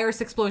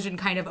Iris Explosion,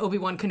 kind of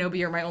Obi-Wan Kenobi,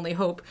 you're my only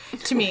hope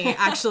to me,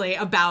 actually,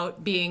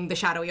 about being the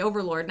shadowy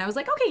overlord. And I was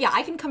like, okay, yeah,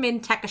 I can come in,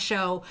 tech a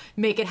show,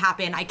 make it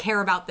happen. I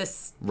care about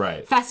this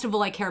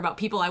festival. I care about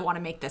people. I want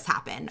to make this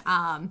happen.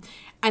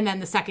 And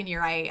then the second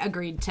year, I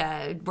agreed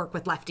to work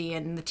with Lefty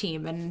and the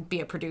team and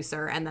be a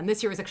producer. And then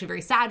this year was actually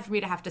very sad for me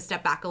to have to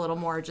step back a little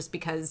more just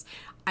because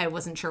I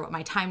wasn't sure what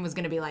my time was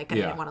going to be like and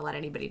I didn't want to let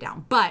anybody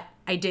down. But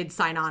I did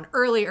sign on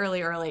early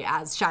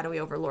as Shadowy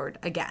Overlord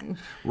again.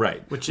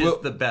 Right. Which is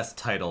the best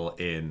title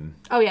in...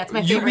 Oh, yeah, it's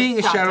my favorite. You being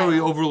a job shadowy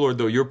title. overlord,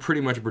 though, you're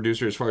pretty much a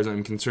producer as far as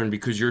I'm concerned,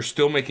 because you're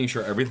still making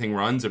sure everything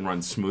runs and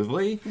runs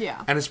smoothly.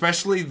 Yeah. And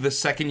especially the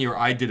second year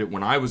I did it,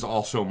 when I was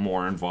also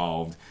more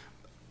involved,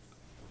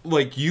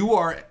 like you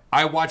are...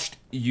 I watched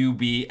you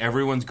be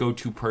everyone's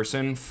go-to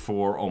person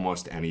for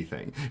almost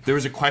anything. If there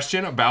was a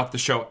question about the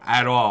show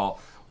at all,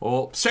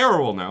 well,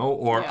 Sarah will know,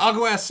 or I'll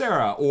go ask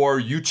Sarah,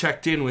 or you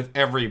checked in with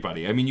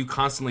everybody. I mean, you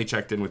constantly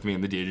checked in with me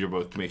and the DJ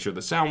both to make sure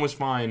the sound was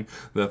fine,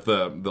 that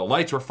the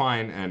lights were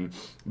fine, and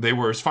they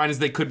were as fine as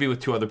they could be with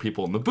 2 other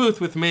people in the booth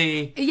with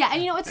me. Yeah,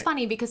 and it's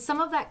funny because some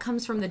of that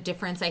comes from the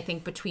difference, I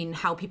think, between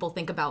how people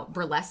think about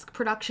burlesque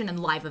production and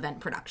live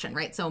event production,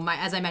 right? So,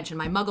 as I mentioned,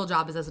 my Muggle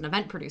job is as an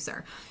event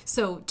producer.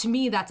 So, to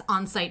me, that's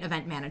on-site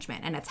event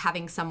management, and it's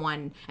having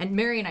someone, and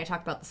Mary and I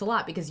talk about this a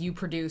lot because you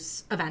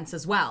produce events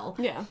as well.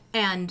 Yeah.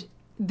 And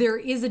there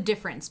is a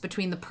difference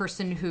between the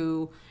person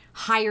who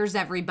hires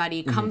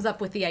everybody, comes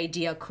up with the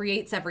idea,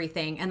 creates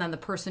everything, and then the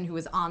person who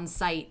is on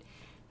site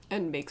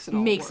and makes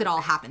it all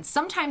happen.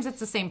 Sometimes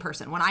it's the same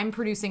person. When I'm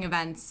producing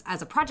events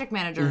as a project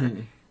manager,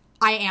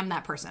 I am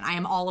that person. I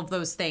am all of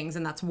those things,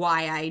 and that's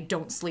why I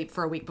don't sleep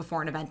for a week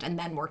before an event and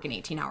then work an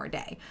 18-hour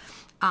day.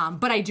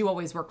 But I do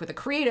always work with a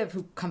creative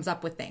who comes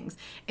up with things.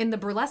 In the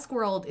burlesque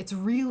world, it's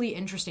really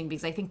interesting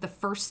because I think the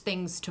first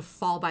things to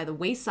fall by the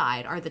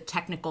wayside are the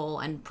technical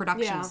and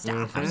production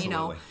staff.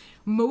 And,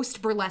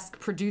 most burlesque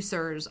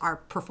producers are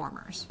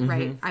performers,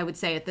 right? I would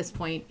say at this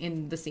point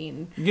in the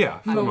scene,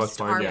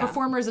 most are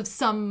performers of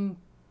some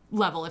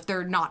level. If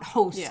they're not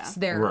hosts,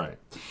 they're,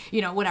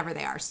 whatever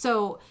they are.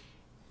 So,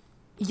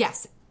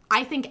 yes,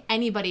 I think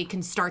anybody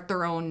can start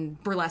their own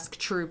burlesque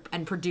troupe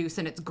and produce,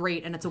 and it's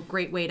great, and it's a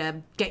great way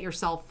to get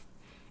yourself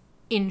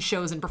in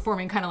shows and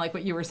performing, kind of like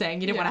what you were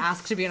saying. You didn't want to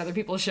ask to be on other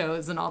people's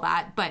shows and all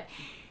that. But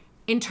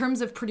in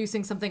terms of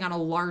producing something on a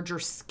larger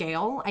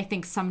scale, I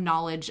think some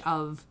knowledge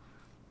of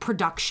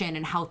production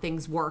and how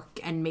things work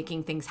and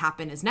making things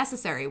happen is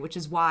necessary, which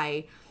is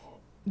why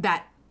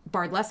that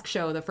Burlesque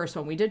show, the first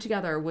one we did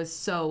together, was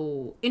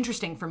so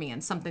interesting for me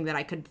and something that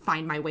I could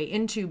find my way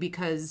into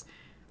because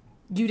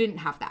you didn't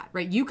have that,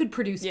 right? You could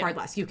produce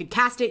Burlesque. You could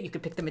cast it, you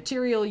could pick the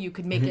material, you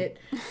could make it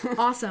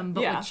awesome,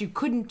 but what you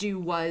couldn't do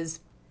was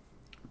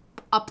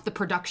up the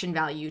production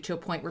value to a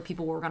point where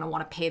people were going to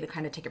want to pay the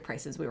kind of ticket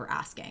prices we were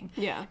asking.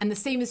 Yeah. And the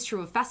same is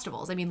true of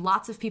festivals. I mean,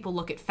 lots of people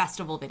look at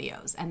festival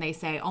videos and they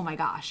say, oh my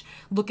gosh,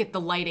 look at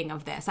the lighting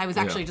of this. I was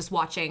actually just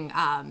watching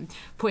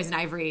Poison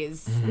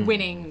Ivy's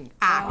winning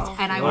act,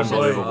 and I was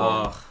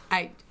just...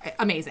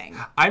 amazing.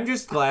 I'm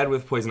just glad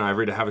with Poison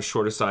Ivory to have a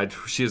short aside.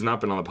 She has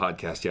not been on the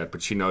podcast yet,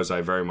 but she knows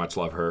I very much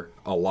love her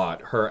a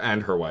lot, her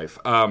and her wife.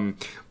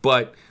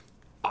 But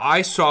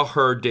I saw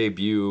her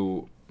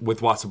debut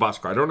with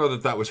Wasabasco. I don't know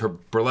that was her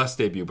burlesque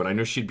debut, but I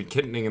know she'd been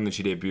kittening and then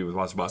she debuted with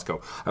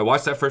Wasabasco. I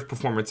watched that first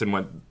performance and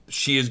went,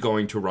 she is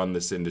going to run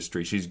this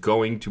industry. She's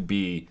going to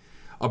be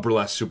a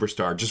burlesque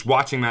superstar. Just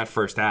watching that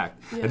first act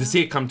and to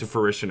see it come to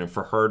fruition and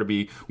for her to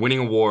be winning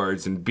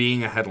awards and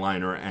being a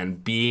headliner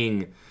and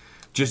being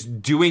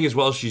just doing as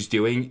well as she's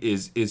doing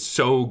is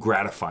so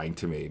gratifying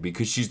to me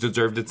because she's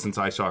deserved it since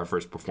I saw her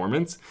first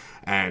performance.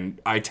 And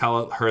I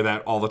tell her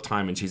that all the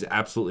time, and she's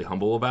absolutely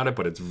humble about it,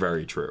 but it's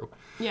very true.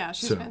 Yeah,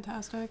 she's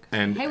fantastic.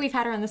 And Hey, we've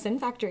had her on the Sin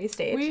Factory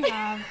stage. We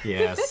have.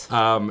 Yes.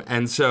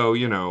 and so,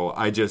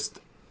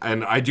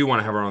 and I do want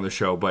to have her on the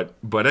show, but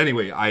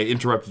anyway, I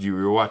interrupted you.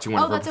 We were watching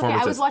one of her that's okay.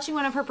 performances. I was watching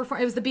one of her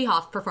performances. It was the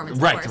Beehoff performance,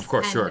 Right, of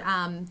course, sure.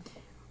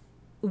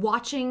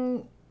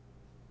 Watching,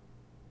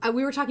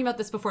 we were talking about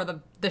this before the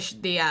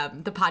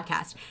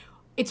podcast.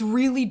 It's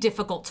really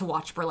difficult to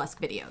watch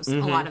burlesque videos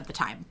a lot of the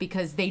time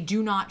because they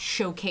do not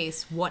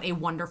showcase what a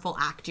wonderful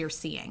act you're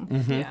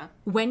seeing. Yeah.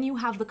 When you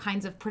have the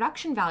kinds of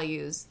production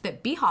values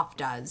that Beehoff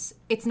does,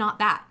 it's not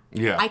that.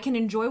 Yeah. I can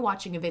enjoy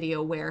watching a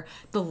video where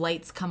the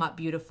lights come up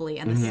beautifully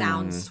and the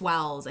sound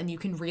swells and you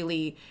can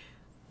really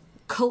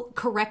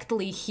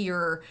correctly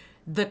hear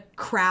the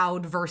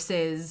crowd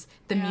versus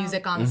the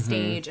music on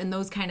stage and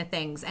those kind of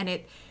things.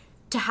 And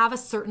to have a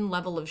certain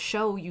level of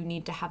show, you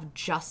need to have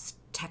just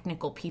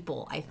technical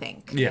people, I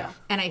think. Yeah.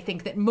 And I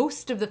think that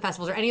most of the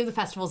festivals, or any of the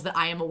festivals that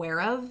I am aware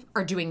of,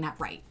 are doing that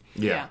right.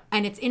 Yeah.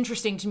 And it's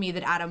interesting to me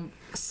that at a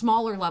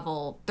smaller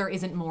level, there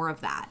isn't more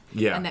of that.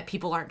 Yeah. And that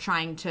people aren't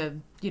trying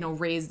to,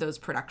 raise those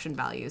production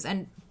values.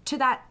 And to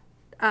that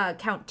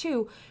count,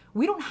 too,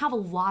 we don't have a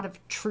lot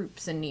of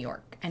troupes in New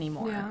York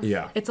anymore.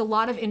 Yeah. It's a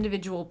lot of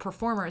individual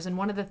performers. And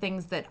one of the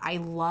things that I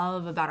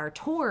love about our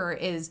tour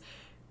is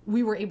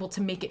we were able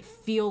to make it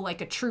feel like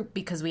a troupe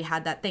because we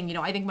had that thing.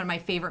 I think one of my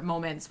favorite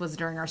moments was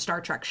during our Star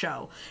Trek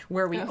show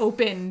where we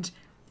opened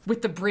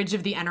with the bridge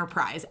of the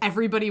Enterprise.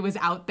 Everybody was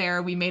out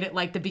there. We made it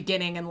like the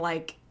beginning and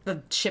like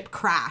the ship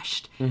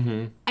crashed.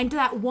 Mm-hmm. And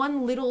that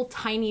one little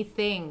tiny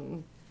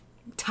thing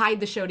tied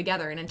the show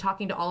together. And in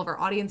talking to all of our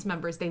audience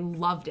members, they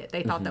loved it.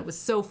 They thought that was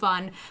so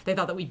fun. They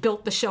thought that we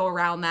built the show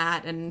around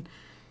that. And,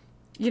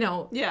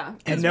 Yeah.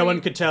 And no one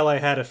could tell I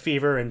had a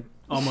fever and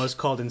almost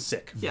called in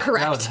sick. Yeah.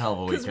 correct. That was a hell of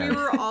a Because weekend.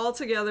 we were all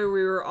together,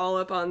 we were all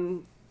up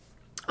on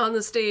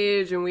the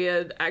stage, and we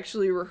had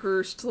actually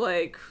rehearsed,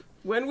 like,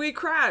 when we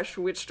crash,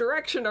 which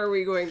direction are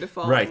we going to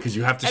fall? Right, because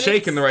you have to And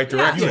shake it's- in the right yeah,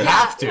 direction. You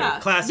have to. Yeah.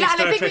 Classic Yeah, and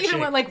Star I think Trek we even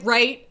shape. went like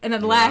right and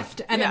then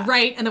left and then Yeah.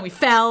 right and then we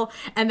fell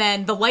and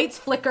then the lights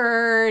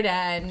flickered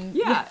and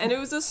Yeah, and it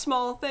was a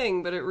small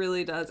thing, but it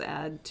really does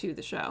add to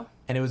the show.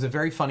 And it was a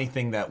very funny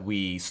thing that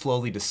we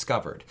slowly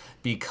discovered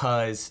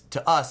because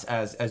to us,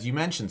 as you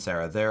mentioned,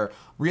 Sarah, there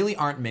really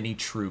aren't many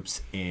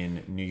troupes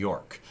in New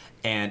York.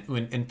 And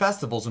in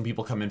festivals, when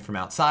people come in from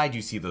outside,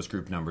 you see those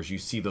group numbers, you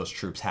see those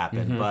troupes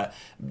happen. But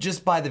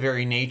just by the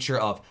very nature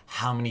of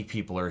how many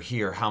people are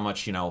here, how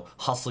much,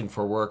 hustling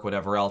for work,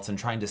 whatever else, and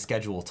trying to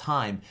schedule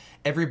time,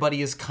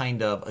 everybody is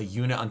kind of a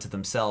unit unto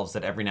themselves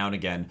that every now and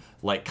again,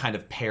 like, kind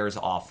of pairs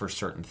off for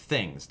certain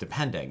things,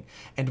 depending.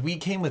 And we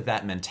came with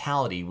that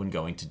mentality when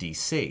going to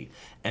DC.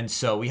 And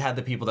so we had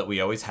the people that we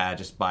always had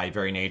just by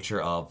very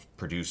nature of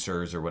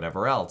producers or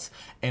whatever else.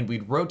 And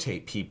we'd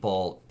rotate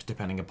people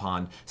depending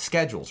upon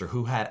schedules or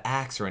who had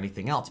acts or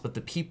anything else. But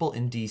the people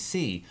in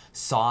DC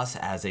saw us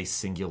as a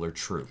singular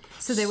troupe.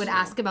 so they would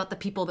ask about the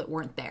people that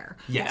weren't there.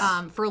 Yes.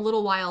 For a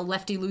little while,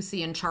 Lefty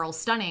Lucy and Charles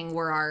Stunning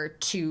were our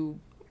two,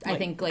 I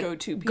think, like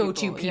go-to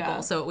go-to people, yeah.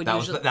 So it would That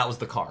usually was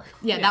the car.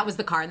 that was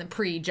the car, and then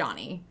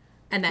pre-Johnny.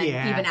 And then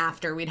Yeah. even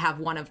after, we'd have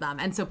one of them.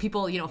 And so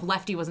people, if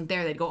Lefty wasn't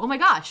there, they'd go, oh my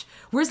gosh,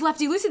 where's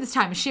Lefty Lucy this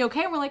time? Is she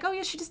okay? And we're like, oh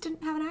yeah, she just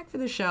didn't have an act for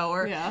the show.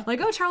 Or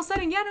like, oh, Charles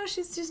Stunning, yeah, no,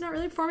 she's not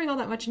really performing all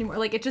that much anymore.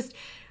 Like, it just,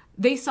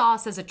 they saw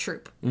us as a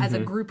troupe, as a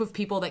group of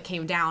people that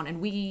came down, and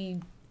we,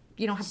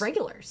 have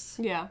regulars.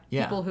 Yeah.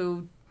 Yeah. People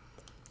who,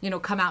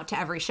 come out to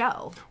every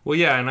show. Well,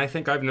 yeah, and I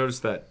think I've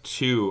noticed that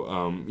too.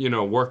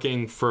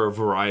 Working for a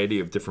variety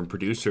of different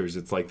producers,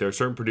 it's like there are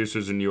certain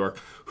producers in New York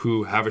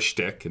who have a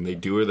shtick and they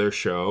do their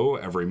show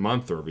every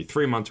month or every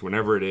 3 months,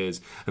 whenever it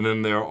is. And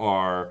then there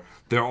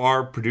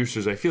are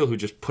producers, I feel, who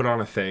just put on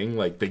a thing,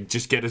 like they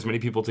just get as many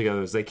people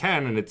together as they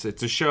can, and it's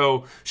a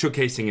show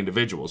showcasing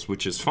individuals,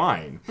 which is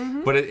fine.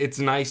 But it's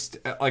nice.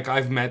 Like,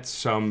 I've met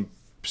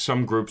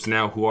some groups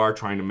now who are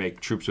trying to make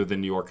troops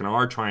within New York and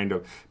are trying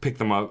to pick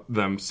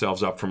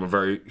themselves up from a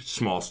very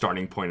small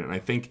starting point. And I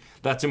think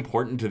that's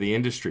important to the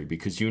industry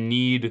because you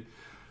need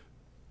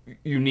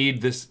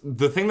this.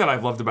 The thing that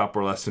I've loved about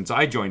burlesque since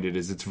I joined it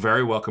is it's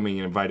very welcoming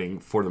and inviting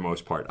for the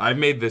most part. I've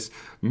made this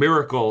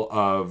miracle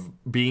of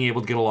being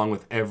able to get along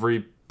with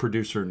every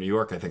producer in New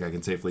York, I think I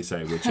can safely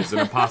say, which is an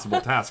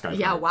impossible task. I've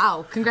Yeah, heard.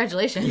 wow.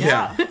 Congratulations.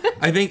 Yeah.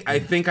 I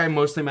think I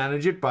mostly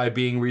manage it by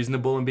being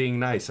reasonable and being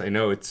nice. I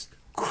know it's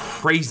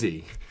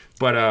crazy.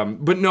 But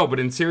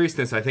in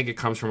seriousness, I think it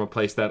comes from a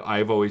place that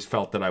I've always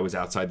felt that I was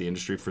outside the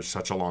industry for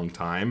such a long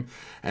time,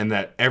 and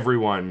that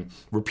everyone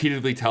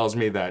repeatedly tells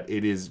me that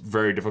it is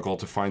very difficult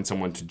to find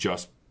someone to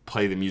just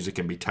play the music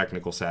and be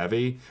technical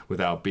savvy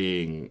without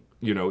being,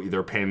 either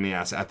a pain in the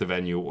ass at the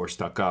venue or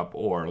stuck up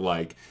or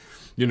like,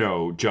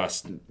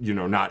 just,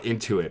 not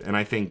into it. And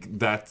I think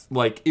that's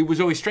like, it was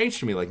always strange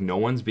to me, like no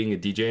one's being a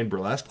DJ in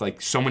burlesque.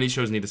 Like so many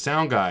shows need a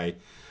sound guy.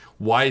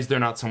 why is there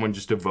not someone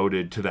just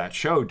devoted to that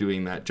show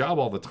doing that job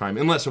all the time?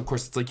 Unless, of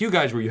course, it's like you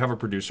guys where you have a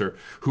producer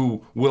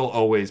who will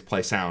always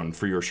play sound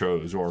for your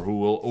shows,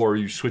 or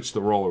you switch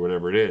the role or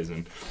whatever it is.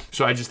 And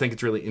so I just think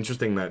it's really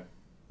interesting that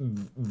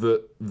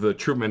the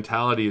troop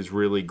mentality is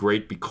really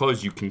great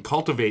because you can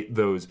cultivate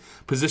those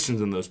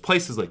positions in those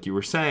places, like you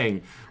were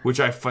saying, which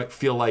I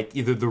feel like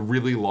either the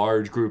really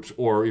large groups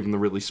or even the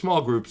really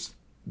small groups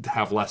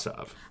have less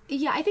of.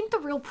 Yeah, I think the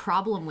real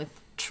problem with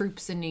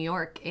troops in New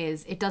York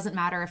is it doesn't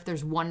matter if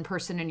there's one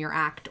person in your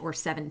act or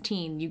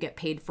 17, you get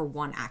paid for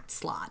one act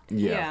slot.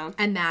 Yeah.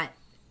 And that,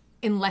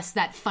 unless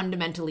that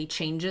fundamentally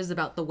changes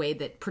about the way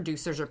that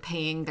producers are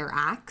paying their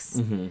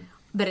acts,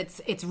 that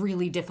it's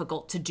really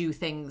difficult to do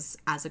things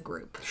as a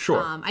group.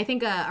 Sure. I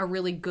think a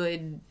really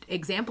good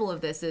example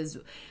of this is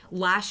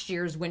last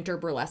year's Winter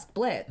Burlesque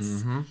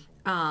Blitz.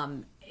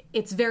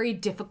 It's very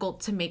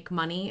difficult to make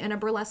money in a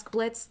Burlesque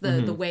Blitz.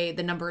 The way,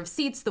 the number of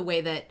seats, the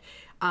way that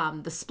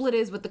the split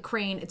is with the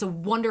crane. It's a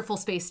wonderful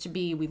space to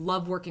be. We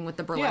love working with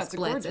the Burlesque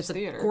Blitz. It's a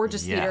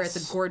gorgeous theater.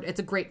 It's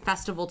a great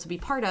festival to be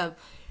part of.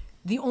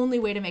 The only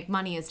way to make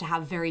money is to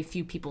have very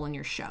few people in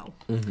your show.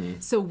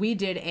 So we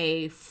did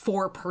a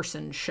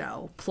 4-person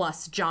show,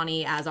 plus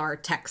Johnny as our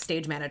tech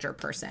stage manager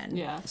person.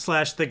 Yeah. /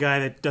 the guy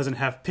that doesn't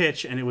have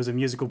pitch, and it was a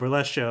musical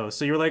burlesque show.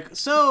 So you were like,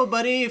 so,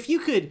 buddy, if you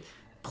could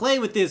play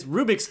with this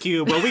Rubik's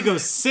Cube while we go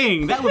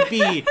sing, that would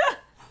be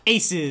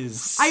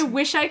aces. I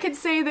wish I could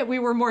say that we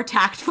were more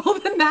tactful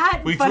than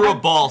that. We but threw a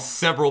ball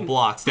several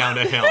blocks down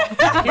a hill.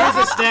 Here's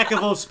a stack of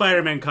old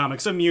Spider-Man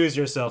comics. Amuse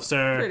yourself,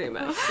 sir. Pretty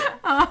much.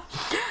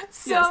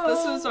 So, Yes,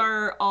 this was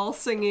our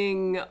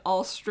all-singing,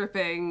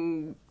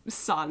 all-stripping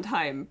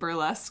Sondheim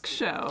burlesque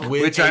show.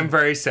 Which I'm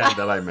very sad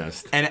that I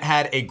missed. And it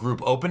had a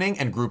group opening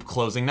and group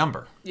closing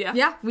number.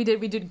 Yeah, we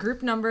did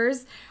group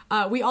numbers.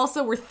 We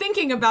also were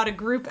thinking about a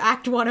group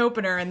Act 1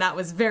 opener, and that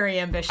was very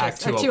ambitious.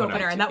 Act 2 a 2 opener.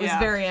 opener, and that was Yeah.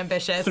 very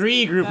ambitious.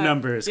 3 group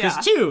numbers,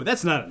 because 2,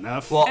 that's not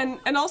enough. Well,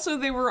 And also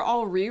they were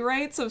all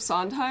rewrites of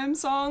Sondheim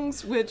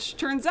songs, which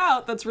turns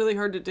out that's really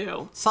hard to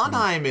do.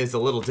 Sondheim is a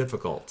little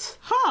difficult.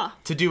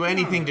 To do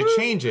anything to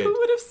change it Who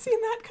would have seen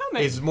that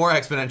coming? is more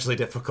exponentially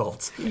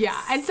difficult. Yeah,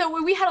 and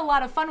so we had a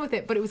lot of fun with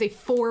it, but it was a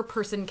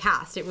 4-person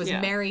cast. It was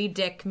Yeah. Mary,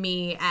 Dick,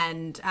 me,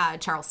 and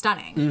Charles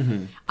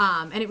Stunning.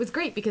 And it was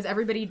great because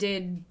everybody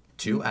did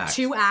 2 acts.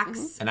 2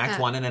 acts. An act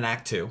 1 and an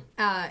act 2.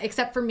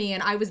 Except for me,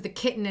 and I was the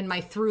kitten, and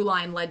my through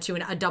line led to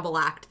a double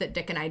act that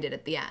Dick and I did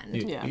at the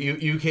end. Yeah.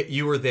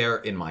 You were there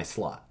in my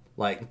slot.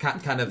 Like,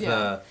 kind of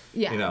the,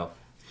 Yeah. you know,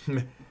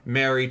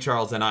 Mary,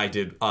 Charles, and I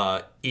did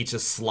each a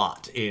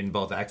slot in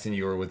both acts, and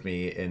you were with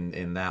me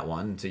in that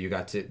one. So you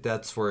got to,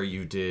 that's where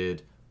you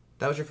did,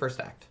 that was your first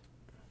act.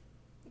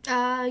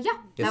 Yeah,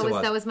 Yes, it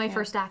was. that was my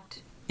first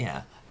act.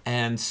 Yeah.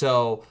 And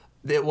so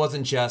it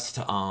wasn't just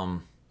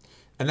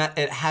and that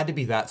it had to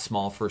be that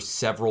small for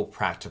several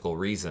practical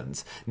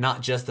reasons.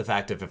 Not just the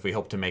fact of if we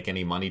hope to make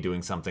any money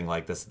doing something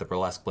like this, the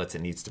Burlesque Blitz,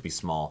 it needs to be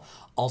small.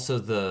 Also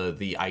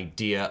the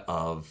idea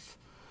of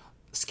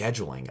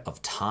scheduling,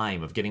 of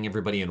time, of getting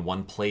everybody in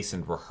one place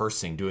and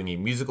rehearsing, doing a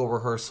musical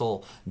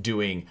rehearsal,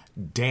 doing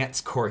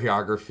dance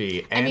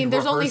choreography, and I mean,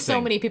 there's only so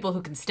rehearsing. many people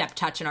who can step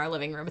touch in our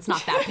living room. It's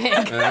not that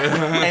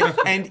big.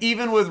 and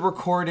even with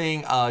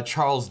recording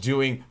Charles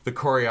doing the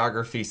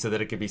choreography so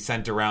that it could be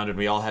sent around and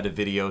we all had a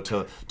video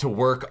to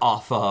work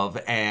off of,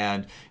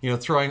 and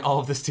throwing all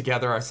of this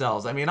together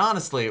ourselves. I mean,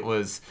 honestly, it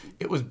was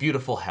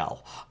beautiful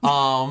hell.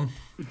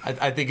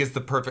 I think it's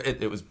the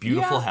perfect. It was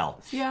beautiful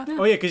hell. Yeah.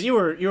 Oh yeah, because you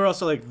were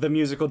also like the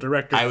musical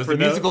director. I was the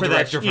musical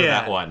director for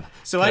that one.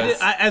 So Yes.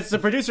 as the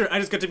producer, I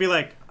just got to be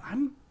like,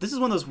 this is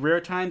one of those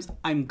rare times.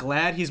 I'm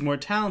glad he's more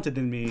talented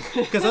than me,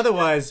 because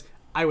otherwise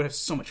I would have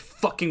so much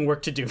fucking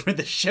work to do for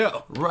the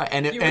show. Right,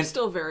 and You were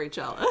still very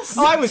jealous.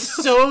 Oh, I was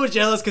so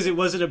jealous because it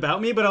wasn't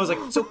about me, but I was like,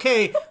 it's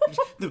okay.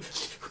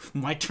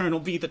 My turn will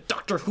be the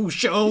Doctor Who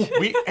show.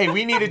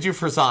 we needed you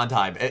for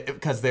Sondheim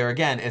because there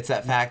again, it's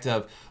that fact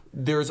of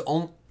there's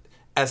only.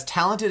 As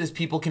talented as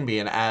people can be,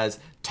 and as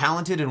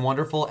talented and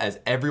wonderful as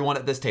everyone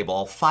at this table,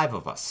 all 5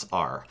 of us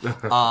are.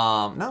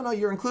 No,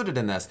 you're included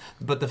in this.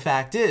 But the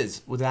fact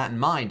is, with that in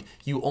mind,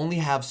 you only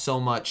have so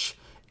much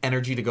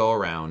energy to go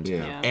around.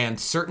 Yeah. And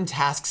certain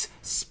tasks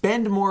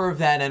spend more of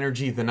that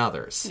energy than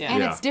others. Yeah.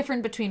 And it's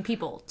different between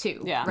people,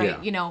 too. Yeah.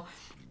 Right? Yeah.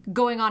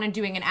 Going on and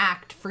doing an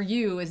act for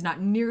you is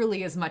not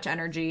nearly as much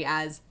energy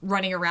as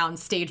running around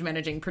stage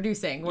managing,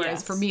 producing. Whereas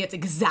Yes. for me, it's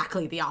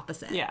exactly the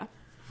opposite. Yeah.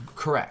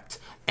 Correct.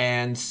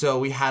 And so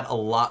we had a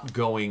lot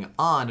going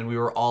on, and we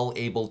were all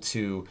able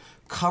to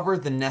cover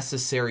the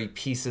necessary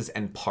pieces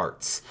and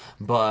parts.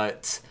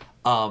 But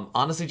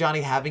honestly,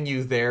 Johnny, having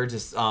you there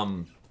just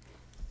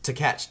to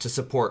catch, to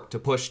support, to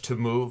push, to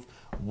move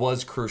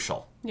was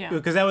crucial. Yeah.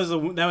 Because that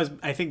was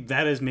I think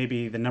that is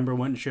maybe the number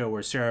one show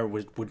where Sarah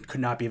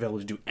could not be available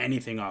to do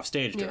anything off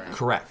stage during.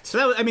 Correct.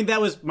 So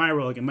that was my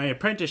role. Again, my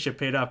apprenticeship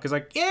paid off because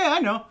I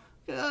know.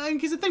 In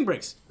case the thing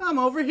breaks, I'm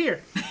over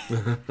here.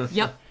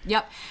 Yep.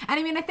 And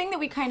I mean, a thing that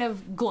we kind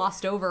of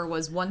glossed over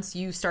was once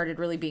you started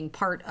really being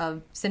part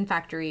of Sin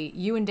Factory,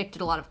 you and Dick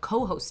did a lot of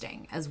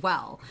co-hosting as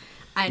well.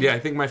 Yeah, I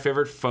think my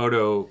favorite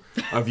photo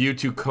of you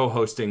two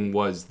co-hosting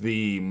was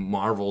the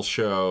Marvel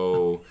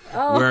show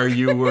where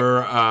you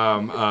were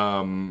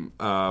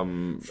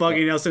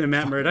Foggy Nelson and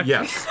Matt Murdock.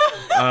 yes,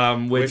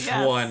 which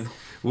Yes. one?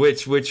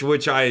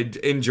 Which I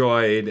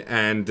enjoyed,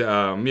 and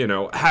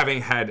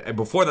having had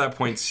before that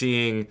point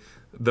seeing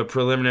the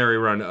preliminary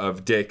run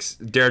of Dick's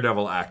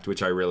Daredevil act,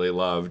 which I really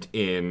loved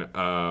in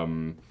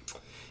an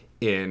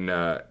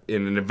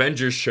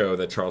Avengers show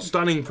that Charles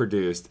Stunning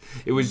produced.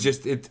 It was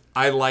just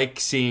I like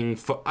seeing.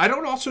 I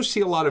don't also see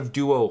a lot of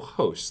duo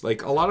hosts.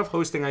 Like a lot of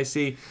hosting, I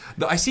see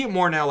it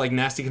more now. Like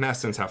Nasty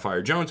Canasta and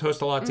Sapphire Jones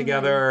host a lot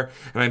together,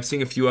 and I'm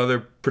seeing a few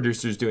other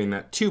producers doing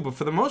that too. But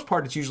for the most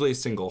part, it's usually a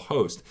single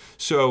host.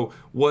 So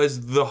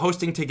was the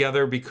hosting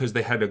together because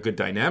they had a good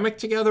dynamic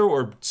together,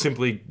 or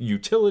simply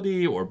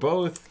utility, or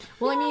both?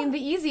 Well, I mean, the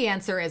easy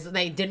answer is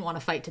they didn't want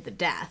to fight to the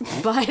death.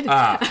 But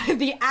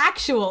the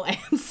actual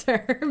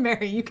answer,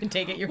 Mary, you can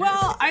take it yourself.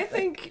 Well, I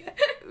think,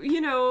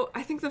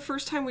 I think the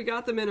first time we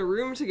got them in a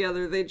room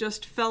together, they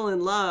just fell in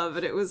love,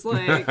 and it was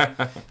like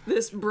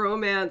this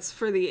bromance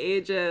for the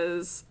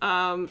ages.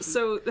 I'm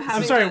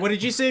sorry, what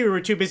did you say? We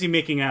were too busy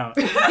making out.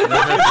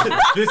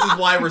 This is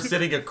why we're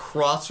sitting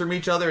across from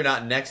each other,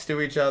 not next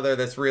to each other.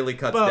 This really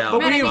cuts down.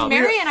 Man, I mean,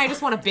 Mary and I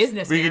just want a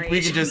business we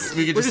marriage. could just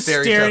We're just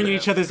stare staring at at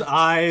each other's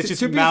eyes,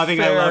 just To be mouthing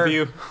 "I fair- love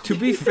you." To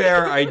be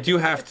fair, I do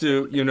have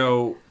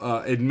to,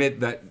 admit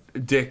that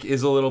Dick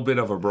is a little bit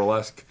of a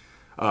burlesque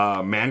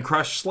man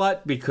crush slut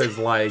because,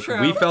 like,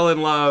 True. we fell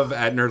in love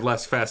at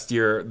Nerdless Fest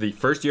the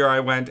first year I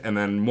went, and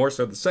then more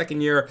so the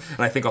second year. And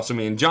I think also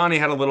me and Johnny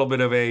had a little bit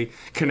of a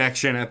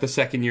connection at the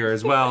second year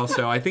as well.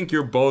 So I think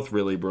you're both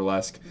really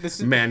burlesque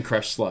man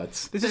crush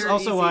sluts. This is They're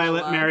also easy why I to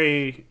let love.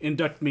 Mary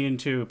induct me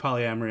into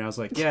polyamory. I was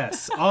like,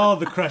 yes, all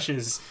the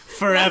crushes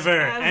forever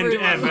and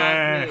Everyone ever.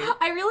 loved me.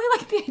 I really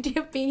like the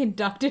idea of being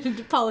inducted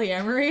into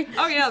polyamory.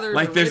 Oh yeah, there's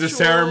Like, there's a ritual.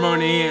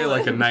 ceremony,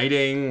 like a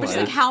knighting. Which is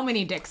like, how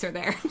many dicks are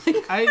there?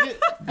 I mean,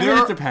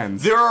 it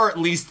depends. There are at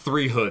least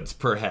 3 hoods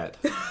per head.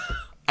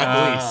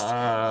 At least.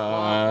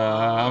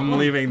 I'm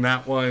leaving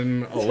that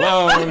one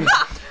alone.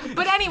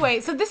 But anyway,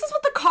 so this is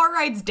what the car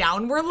rides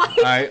down were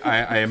like.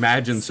 I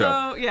imagine so.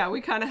 So yeah, we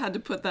kind of had to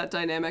put that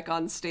dynamic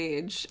on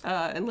stage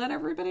and let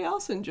everybody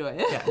else enjoy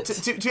it. Yeah,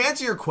 to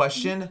answer your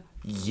question,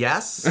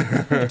 yes.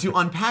 To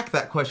unpack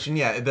that question,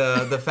 yeah,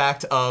 the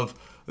fact of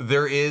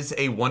there is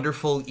a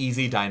wonderful,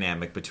 easy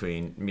dynamic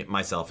between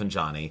myself and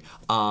Johnny.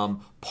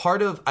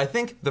 I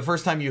think the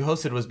first time you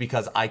hosted was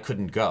because I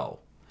couldn't go.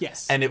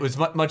 Yes. And it was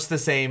much the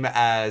same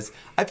as,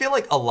 I feel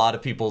like a lot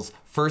of people's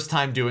first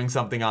time doing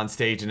something on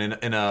stage and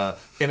in a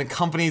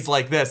companies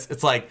like this,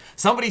 it's like,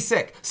 somebody's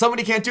sick,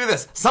 somebody can't do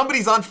this,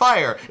 somebody's on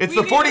fire. It's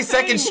We the need a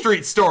 42nd thing.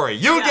 Street story.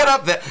 You get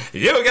up there,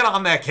 you get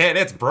on there, kid,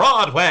 it's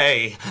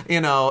Broadway.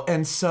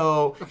 And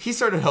so he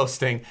started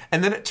hosting,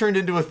 and then it turned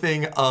into a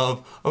thing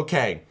of,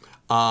 okay,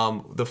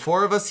 the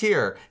 4 of us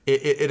here,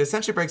 it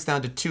essentially breaks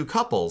down to 2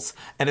 couples,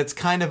 and it's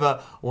kind of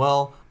a,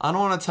 well, I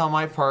don't want to tell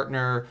my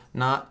partner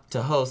not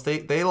to host.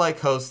 They like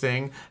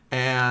hosting,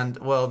 and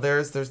well,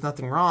 there's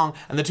nothing wrong.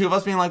 And the 2 of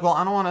us being like, well,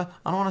 I don't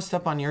want to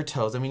step on your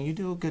toes. I mean, you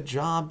do a good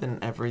job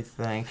and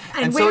everything.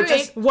 And so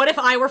wait, what if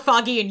I were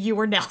Foggy and you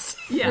were Nelson?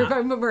 Yeah.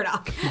 Or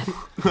Murdoch.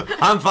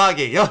 I'm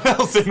Foggy. Yo,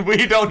 Nelson,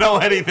 we don't know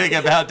anything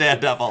about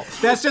Daredevil.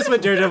 That's just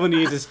what Daredevil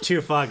needs is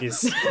 2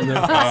 Foggies.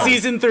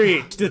 Season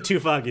 3, the 2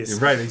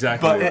 Foggies. Right,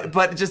 exactly.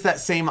 But just that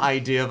same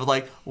idea of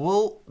like,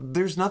 well,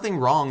 there's nothing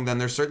wrong, then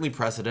there's certainly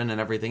precedent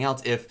and everything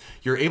else. If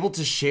you're able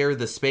to share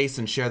the space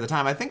and share the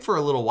time. I think for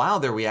a little while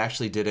there we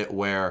actually did it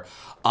where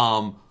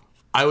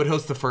I would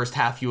host the first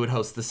half, you would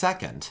host the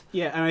second.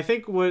 Yeah, and I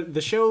think what the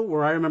show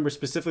where I remember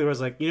specifically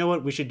was like, you know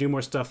what, we should do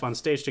more stuff on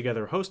stage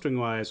together,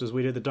 hosting-wise, was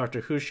we did the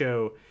Doctor Who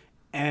show,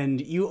 and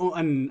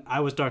I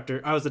was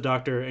the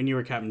Doctor, and you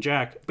were Captain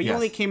Jack, but you Yes.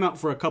 only came out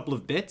for a couple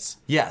of bits.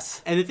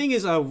 Yes. And the thing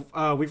is,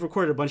 we've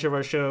recorded a bunch of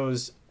our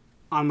shows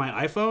on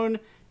my iPhone,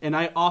 and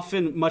I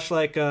often, much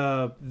like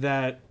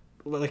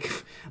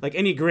like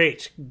any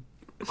great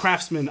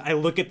craftsman, I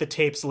look at the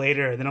tapes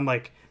later, and then I'm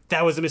like,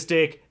 that was a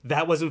mistake,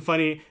 that wasn't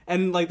funny.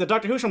 And like the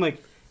Doctor Who show, I'm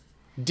like,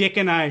 Dick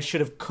and I should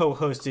have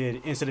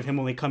co-hosted instead of him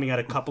only coming out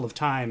a couple of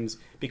times,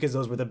 because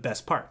those were the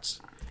best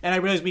parts. And I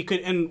realized we could,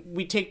 and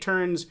we take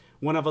turns.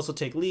 One of us will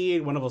take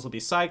lead, one of us will be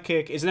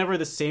sidekick. It's never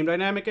the same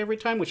dynamic every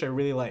time, which I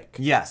really like.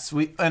 Yes,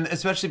 and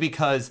especially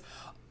because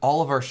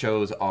all of our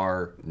shows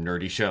are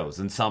nerdy shows,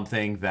 and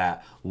something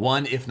that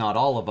one, if not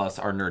all of us,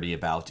 are nerdy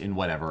about in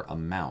whatever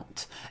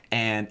amount.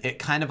 And it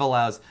kind of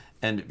allows,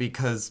 and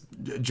because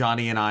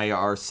Johnny and I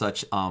are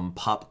such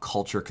pop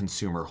culture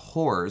consumer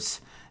whores,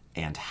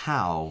 and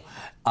how,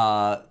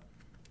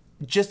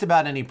 just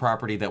about any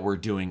property that we're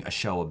doing a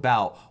show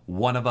about,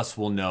 one of us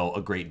will know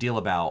a great deal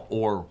about,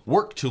 or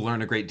work to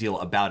learn a great deal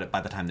about it by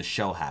the time the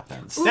show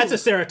happens. That's a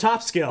Sarah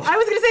Top skill. I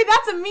was going to say,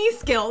 that's a me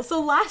skill.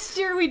 So last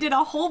year we did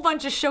a whole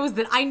bunch of shows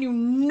that I knew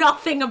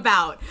nothing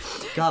about.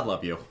 God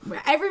love you.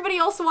 Everybody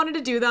else wanted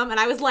to do them, and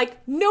I was like,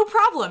 no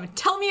problem.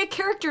 Tell me a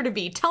character to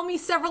be. Tell me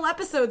several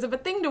episodes of a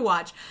thing to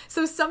watch.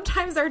 So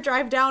sometimes our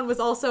drive down was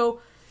also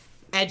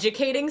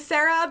educating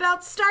Sarah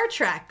about Star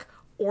Trek,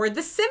 or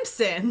The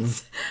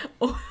Simpsons.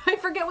 Or I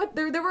forget what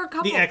there were a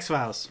couple. The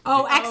X-Files.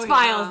 Oh, X-Files.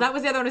 yeah. That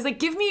was the other one. It was like,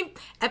 give me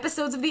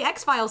episodes of the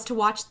X-Files to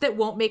watch that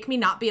won't make me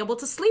not be able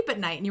to sleep at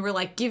night. And you were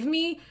like, give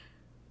me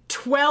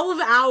 12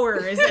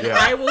 hours and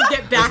I will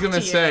get back to you. I was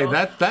gonna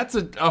say that's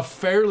a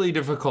fairly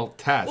difficult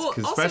task, Well,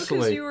 also especially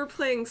because you were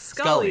playing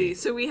Scully, Scully.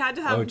 so we had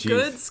to have Oh, geez.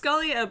 good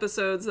Scully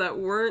episodes that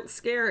weren't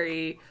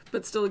scary,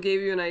 but still gave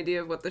you an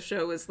idea of what the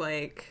show was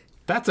like.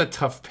 That's a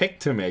tough pick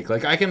to make.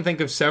 Like, I can think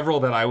of several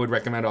that I would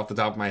recommend off the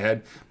top of my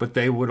head, but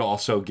they would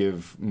also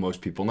give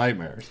most people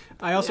nightmares.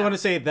 I also want to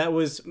say that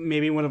was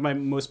maybe one of my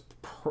most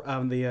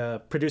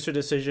the producer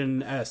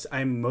decision as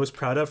I'm most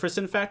proud of for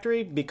Sin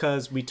Factory,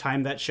 because we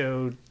timed that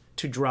show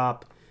to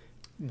drop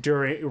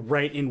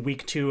right in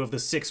week 2 of the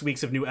 6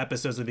 weeks of new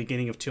episodes at the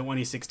beginning of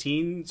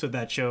 2016. So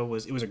that show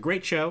was a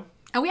great show.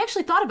 And we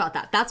actually thought about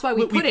that. That's why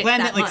we put it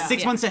planned that it like month.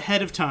 6 Yeah. months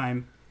ahead of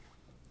time,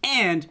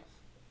 and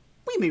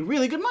we made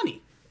really good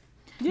money.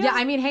 Yeah,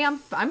 I mean, hey,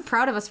 I'm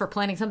proud of us for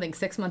planning something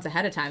 6 months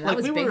ahead of time. That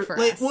was big for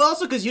us. Well,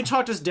 also because you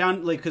talked us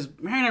down, like, because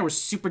Mary and I were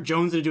super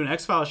jonesing to do an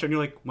X-Files show, and you're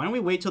like, why don't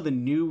we wait till the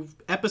new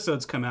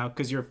episodes come out,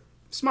 because you're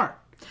smart.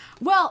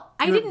 Well,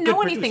 I You're a didn't good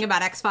know anything producer.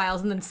 about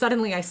X-Files, and then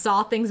suddenly I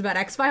saw things about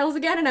X-Files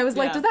again, and I was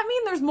like, Yeah. does that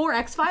mean there's more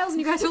X-Files? And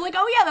you guys were like,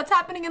 oh yeah, that's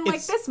happening in like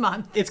It's- this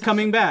month. It's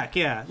coming back,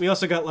 yeah. We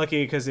also got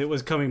lucky because it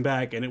was coming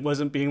back, and it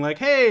wasn't being like,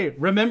 hey,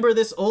 remember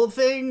this old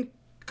thing?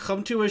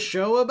 Come to a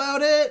show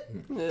about it?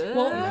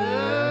 Well,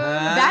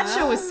 that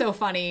show was so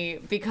funny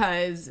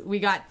because we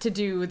got to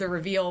do the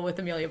reveal with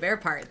Amelia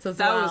Bearparts as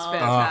That well. was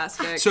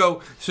fantastic.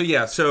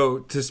 So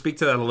to speak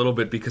to that a little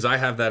bit, because I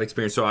have that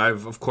experience. So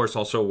I've of course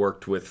also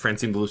worked with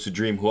Francine the Lucid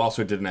Dream, who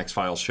also did an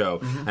X-Files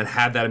show and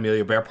had that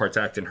Amelia Bearparts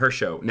act in her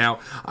show. Now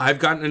I've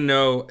gotten to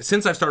know,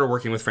 since I've started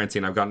working with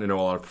Francine, I've gotten to know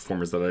a lot of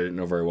performers that I didn't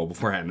know very well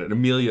beforehand. And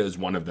Amelia is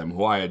one of them,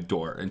 who I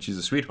adore, and she's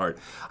a sweetheart.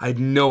 I had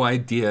no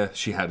idea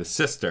she had a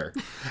sister,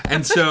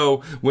 and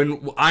so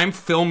when I'm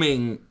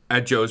filming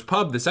at Joe's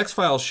Pub, this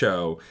X-Files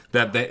show,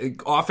 that they,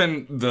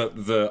 often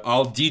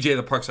I'll DJ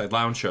the Parkside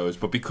Lounge shows,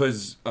 but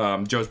because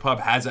Joe's Pub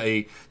has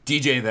a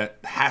DJ that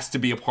has to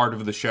be a part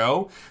of the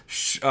show,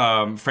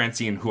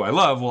 Francine, who I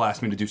love, will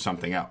ask me to do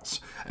something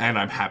else, and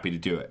I'm happy to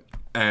do it.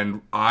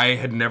 And I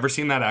had never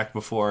seen that act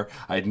before.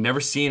 I had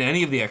never seen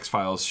any of the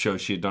X-Files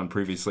shows she had done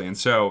previously, and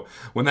so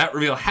when that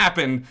reveal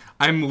happened,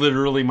 I'm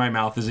literally, my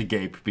mouth is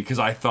agape, because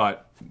I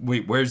thought,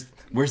 wait, where's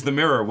the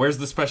mirror? Where's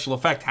the special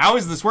effect? How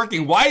is this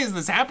working? Why is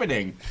this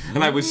happening?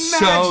 And I was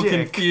so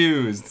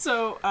confused.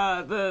 So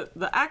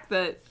the act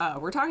that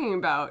we're talking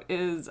about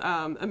is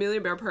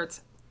Amelia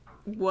Bearparts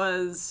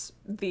was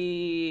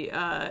the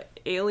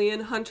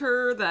alien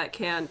hunter that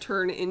can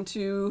turn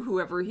into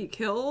whoever he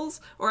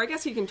kills, or I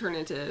guess he can turn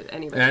into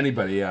anybody.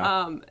 Anybody,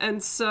 yeah.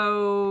 And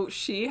so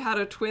she had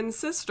a twin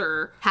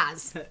sister.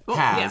 Has. Well,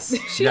 Has.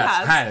 Yes, she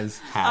Yes, has.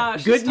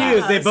 has. Good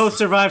news, they has. both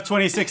survived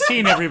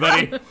 2016,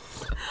 everybody.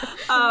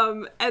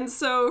 And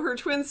so her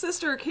twin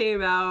sister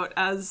came out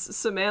as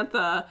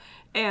Samantha,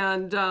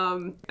 and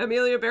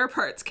Amelia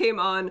Bearparts came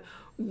on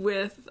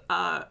with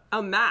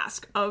a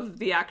mask of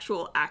the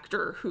actual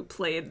actor who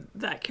played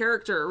that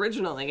character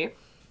originally.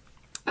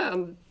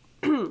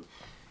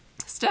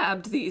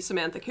 Stabbed the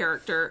Samantha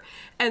character,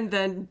 and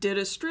then did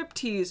a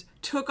striptease,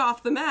 took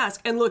off the mask,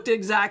 and looked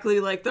exactly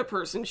like the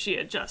person she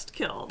had just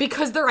killed.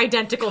 Because they're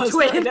identical Because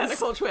twins. they're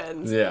identical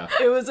twins. Yeah.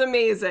 It was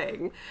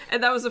amazing.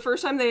 And that was the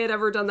first time they had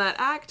ever done that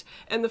act,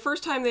 and the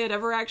first time they had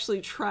ever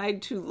actually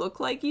tried to look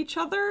like each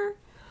other.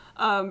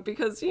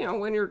 Because, you know,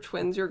 when you're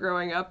twins, you're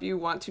growing up, you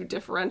want to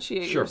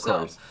differentiate Sure, of yourself.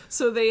 course.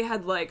 So they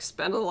had, like,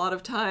 spent a lot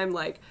of time,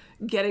 like,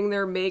 getting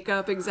their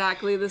makeup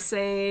exactly the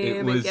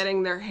same and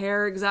getting their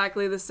hair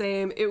exactly the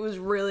same. It was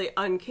really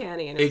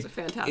uncanny, and it was a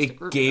fantastic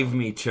It reveal. gave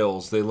me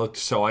chills. They looked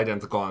so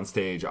identical on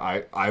stage.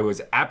 I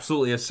was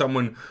absolutely, as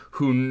someone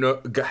who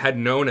had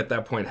known at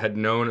that point, had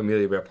known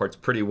Amelia Bearparts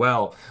pretty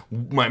well,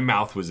 my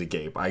mouth was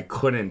agape. I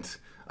couldn't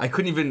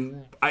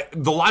even,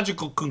 the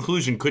logical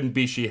conclusion couldn't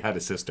be she had a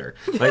sister.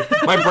 Like,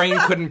 my brain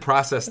couldn't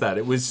process that.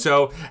 It was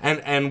so,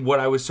 and what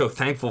I was so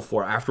thankful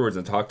for afterwards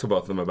and talked to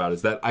both of them about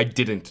is that I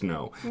didn't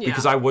know.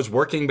 Because I was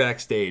working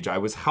backstage. I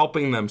was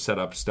helping them set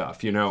up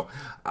stuff, you know.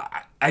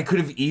 I could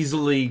have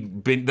easily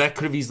been, that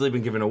could have easily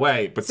been given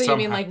away, but So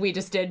somehow, you mean like we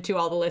just did to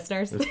all the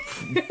listeners?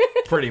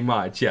 pretty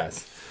much,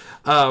 yes.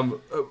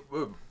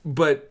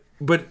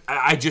 But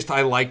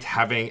I liked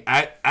having,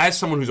 as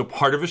someone who's a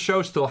part of a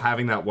show, still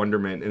having that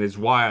wonderment, and is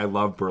why I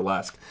love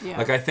Burlesque. Yeah.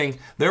 Like, I think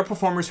there are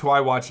performers who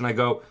I watch and I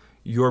go,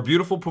 you're a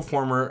beautiful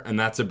performer, and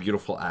that's a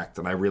beautiful act,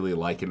 and I really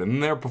like it. And then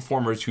there are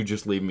performers who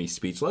just leave me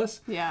speechless.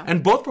 Yeah.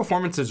 And both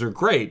performances are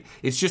great.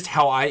 It's just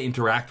how I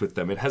interact with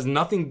them.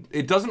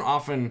 It doesn't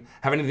often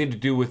have anything to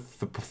do with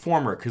the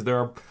performer, because there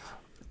are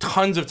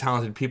tons of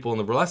talented people in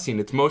the burlesque scene.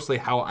 It's mostly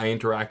how I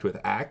interact with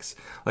acts.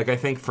 Like, I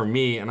think for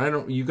me,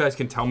 and you guys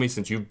can tell me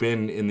since you've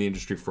been in the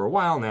industry for a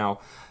while now,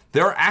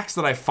 there are acts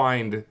that I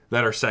find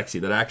that are sexy,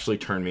 that actually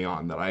turn me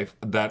on,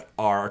 that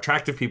are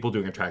attractive people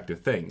doing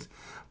attractive things.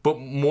 But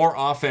more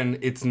often,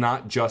 it's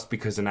not just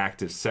because an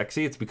act is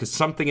sexy, it's because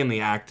something in the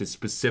act is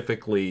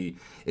specifically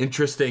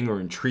interesting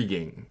or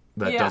intriguing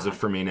that Yeah. does it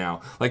for me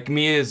now. Like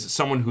me as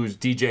someone who's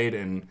DJ'd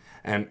and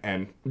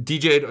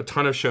DJ'd a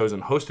ton of shows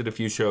and hosted a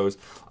few shows,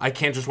 I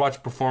can't just watch a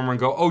performer and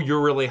go, oh,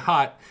 you're really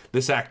hot.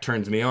 This act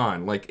turns me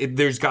on. Like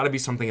there's got to be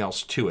something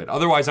else to it.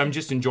 Otherwise, I'm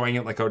just enjoying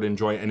it like I would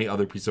enjoy any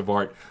other piece of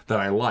art that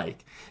I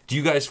like. Do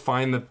you guys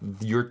find that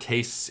your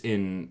tastes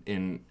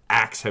in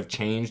acts have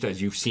changed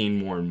as you've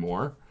seen more and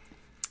more?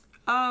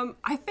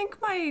 I think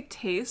my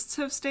tastes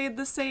have stayed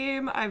the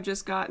same. I've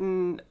just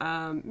gotten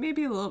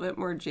maybe a little bit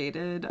more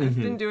jaded. I've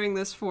been doing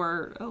this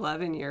for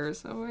 11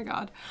 years. Oh my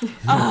God.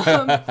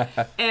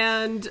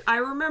 And I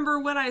remember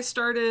when I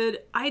started,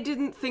 I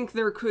didn't think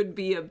there could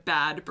be a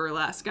bad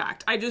burlesque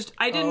act. I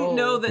didn't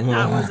know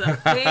that was a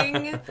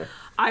thing.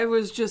 I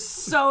was just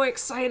so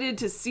excited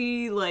to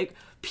see like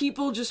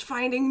people just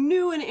finding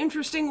new and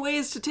interesting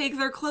ways to take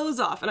their clothes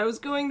off. And I was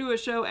going to a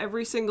show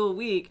every single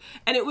week,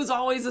 and it was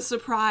always a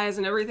surprise,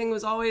 and everything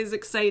was always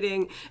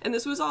exciting. And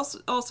this was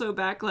also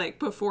back like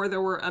before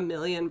there were a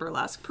million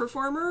burlesque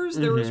performers.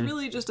 There was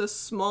really just a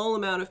small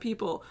amount of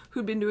people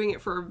who'd been doing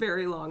it for a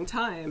very long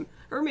time,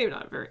 or maybe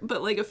not very,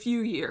 but like a few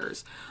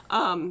years.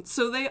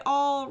 So they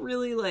all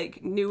really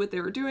like knew what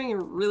they were doing and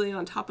were really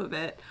on top of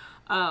it.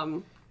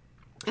 And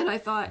I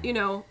thought,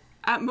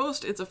 at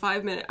most, it's a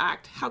 5-minute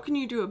act. How can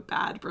you do a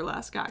bad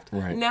burlesque act?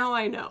 Right. Now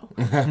I know.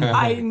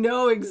 I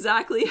know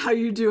exactly how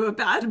you do a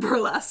bad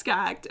burlesque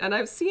act, and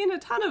I've seen a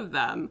ton of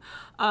them.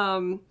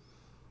 And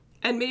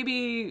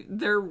maybe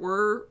there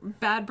were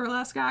bad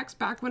burlesque acts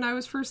back when I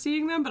was first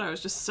seeing them, but I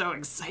was just so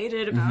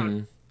excited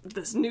about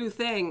this new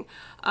thing.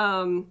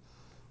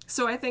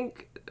 So I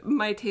think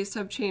my tastes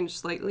have changed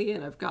slightly,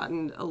 and I've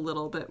gotten a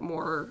little bit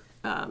more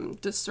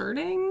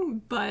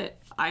discerning, but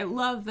I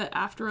love that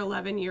after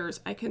 11 years,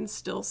 I can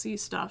still see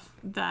stuff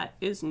that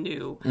is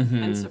new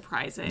and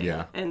surprising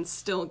and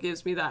still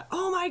gives me that,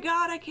 oh my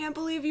God, I can't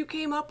believe you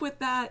came up with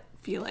that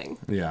feeling.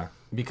 Yeah.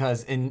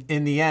 Because in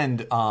the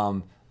end,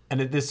 and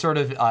this sort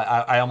of,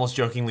 I almost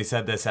jokingly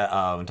said this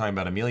when talking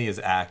about Amelia's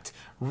act,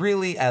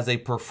 really as a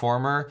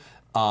performer,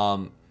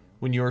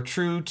 when you're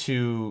true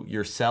to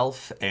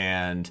yourself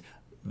and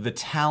the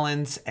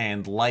talents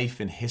and life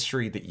and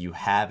history that you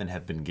have and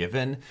have been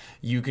given,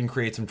 you can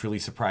create some truly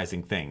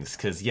surprising things.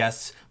 Because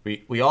yes,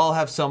 we all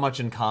have so much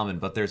in common,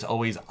 but there's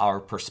always our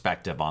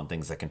perspective on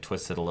things that can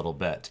twist it a little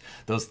bit.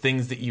 Those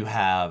things that you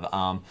have,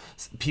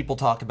 people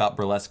talk about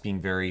burlesque being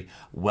very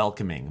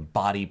welcoming,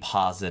 body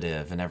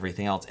positive, and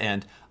everything else.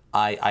 And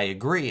I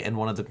agree. And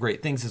one of the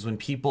great things is when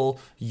people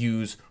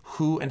use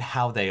who and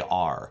how they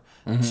are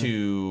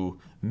to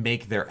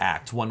make their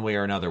act one way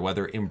or another,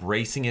 whether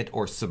embracing it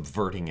or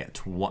subverting it.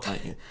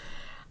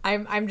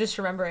 I'm just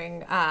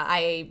remembering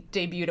I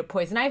debuted a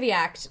Poison Ivy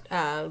act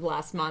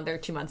last month or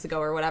 2 months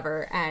ago or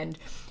whatever, and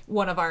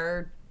one of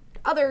our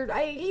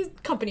he's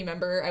company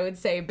member, I would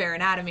say, Bare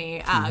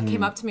Anatomy,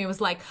 came up to me and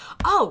was like,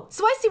 oh,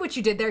 so I see what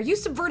you did there. You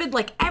subverted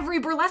like every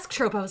burlesque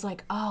trope. I was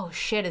like, oh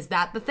shit, is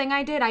that the thing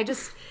I did?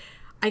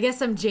 I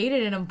guess I'm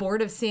jaded and I'm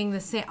bored of seeing the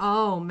same.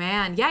 Oh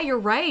man, yeah, you're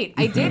right.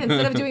 I did.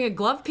 Instead of doing a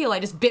glove peel, I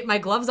just bit my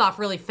gloves off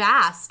really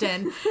fast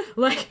and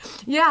like,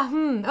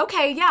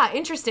 okay, yeah,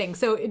 interesting.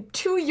 So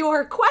to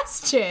your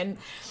question,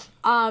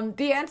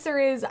 the answer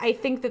is I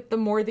think that the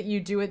more that you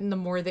do it and the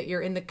more that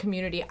you're in the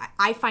community,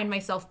 I find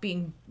myself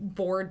being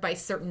bored by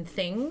certain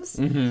things.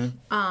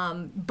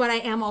 But I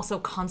am also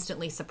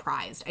constantly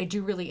surprised. I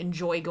do really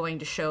enjoy going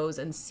to shows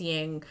and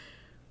seeing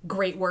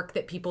great work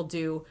that people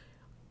do.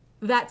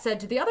 That said,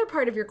 to the other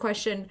part of your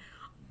question,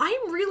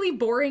 I'm really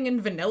boring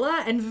and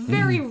vanilla and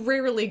very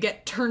rarely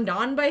get turned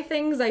on by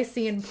things I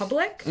see in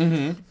public.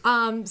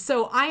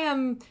 So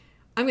I'm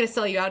going to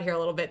sell you out here a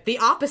little bit. The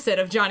opposite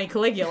of Johnny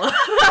Caligula.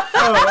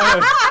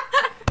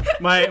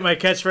 My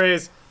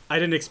catchphrase, I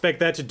didn't expect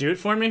that to do it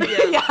for me.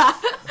 Yeah.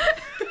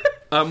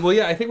 Well,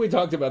 yeah, I think we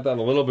talked about that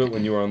a little bit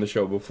when you were on the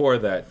show before,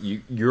 that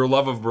your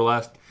love of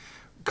burlesque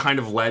kind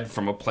of led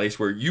from a place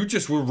where you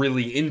just were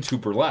really into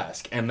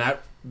burlesque, and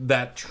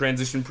that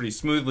transitioned pretty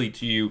smoothly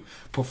to you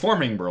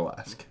performing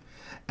burlesque.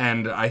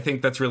 And I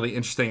think that's really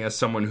interesting as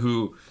someone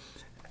who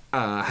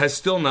has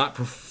still not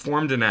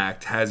performed an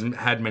act, hasn't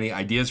had many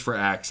ideas for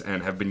acts,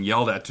 and have been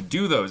yelled at to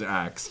do those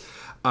acts.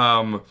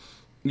 I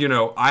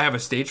have a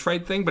stage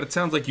fright thing, but it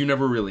sounds like you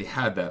never really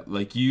had that.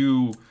 Like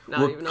you're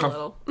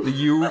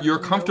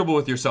comfortable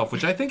with yourself,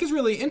 which I think is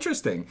really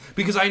interesting,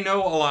 because I know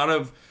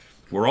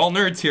we're all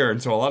nerds here,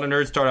 and so a lot of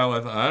nerds start out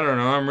with, I don't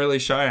know, I'm really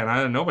shy,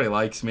 and nobody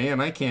likes me,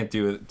 and I can't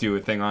do a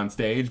thing on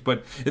stage.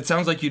 But it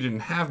sounds like you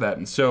didn't have that.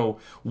 And so,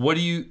 what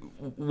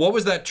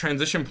was that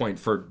transition point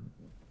for,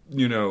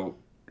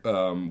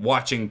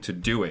 watching to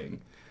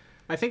doing?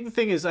 I think the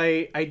thing is,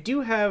 I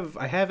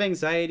have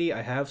anxiety,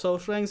 I have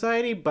social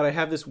anxiety, but I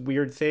have this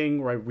weird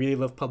thing where I really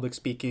love public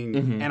speaking,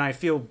 and I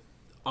feel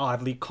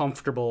oddly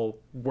comfortable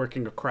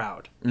working a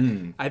crowd,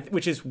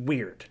 which is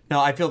weird.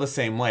 No, I feel the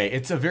same way.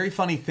 It's a very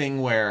funny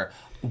thing where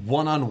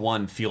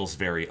one-on-one feels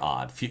very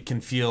odd.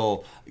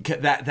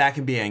 That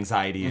can be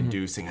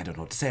anxiety-inducing. I don't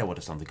know what to say. What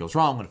if something goes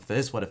wrong? What if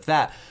this? What if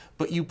that?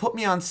 But you put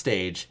me on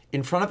stage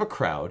in front of a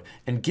crowd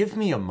and give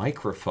me a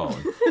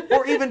microphone,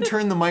 or even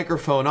turn the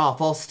microphone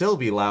off. I'll still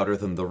be louder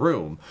than the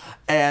room.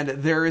 And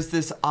there is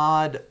this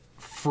odd,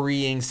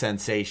 freeing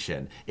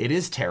sensation. It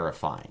is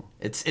terrifying.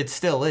 It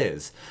still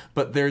is.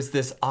 But there's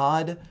this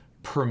odd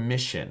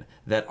permission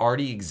that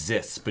already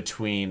exists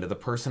between the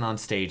person on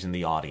stage and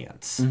the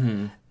audience.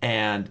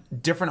 And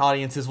different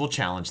audiences will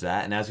challenge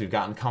that. And as we've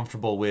gotten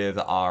comfortable with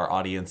our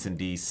audience in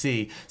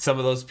DC, some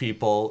of those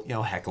people,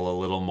 heckle a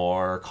little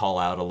more, call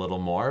out a little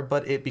more,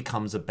 but it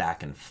becomes a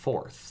back and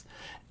forth.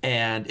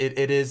 And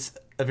it is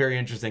a very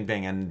interesting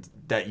thing. And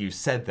that you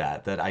said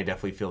that I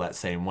definitely feel that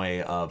same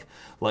way of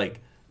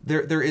like,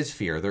 There is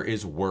fear, there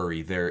is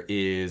worry, there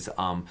is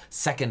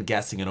second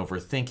guessing and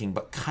overthinking,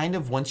 but kind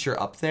of once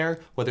you're up there,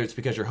 whether it's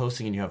because you're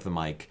hosting and you have the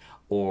mic,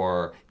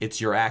 or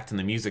it's your act and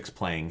the music's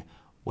playing,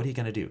 what are you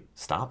going to do?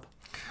 Stop?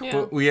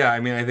 Yeah. Well, yeah, I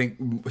mean, I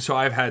think, so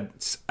I've had,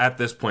 at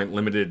this point,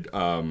 limited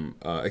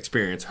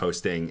experience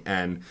hosting,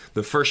 and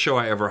the first show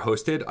I ever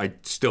hosted, I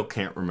still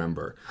can't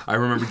remember. I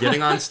remember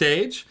getting on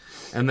stage,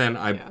 and then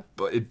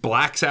it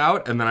blacks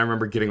out, and then I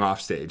remember getting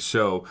off stage.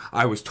 So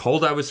I was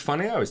told I was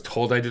funny, I was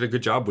told I did a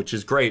good job, which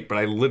is great, but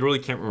I literally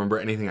can't remember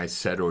anything I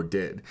said or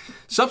did.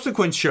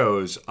 Subsequent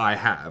shows, I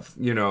have,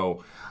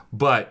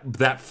 but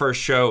that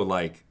first show,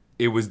 like,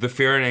 it was the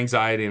fear and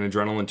anxiety and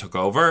adrenaline took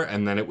over,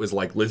 and then it was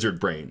like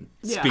lizard brain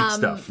speak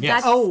stuff.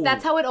 Yes.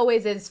 That's how it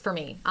always is for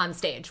me on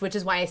stage, which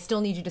is why I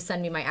still need you to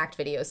send me my act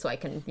videos so I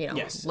can,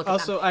 Yes. look at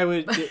Also, them. I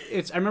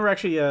remember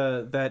actually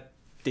that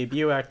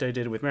debut act I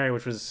did with Mary,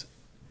 which was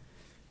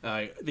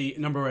the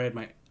number where I had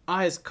my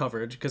eyes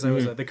covered because I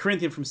was the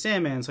Corinthian from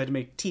Sandman, so I had to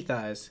make teeth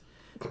eyes.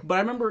 But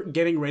I remember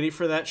getting ready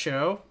for that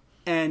show,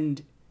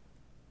 and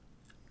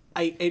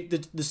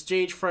the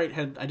stage fright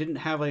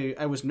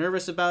I was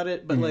nervous about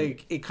it, but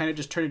like it kind of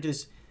just turned into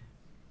this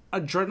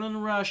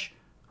adrenaline rush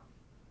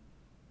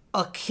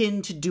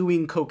akin to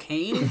doing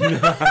cocaine to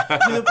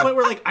the point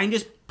where like I'm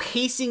just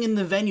pacing in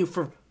the venue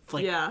for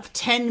like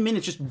 10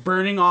 minutes just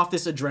burning off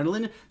this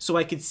adrenaline so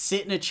I could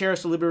sit in a chair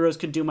so Libby Rose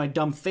could do my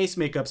dumb face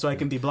makeup so I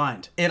can be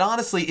blind. It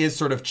honestly is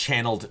sort of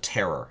channeled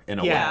terror in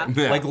a way. Yeah.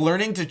 Like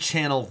learning to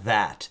channel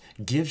that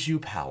gives you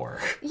power.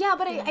 Yeah,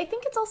 but I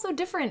think it's also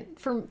different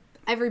for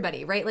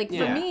everybody, right? Like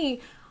for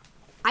me,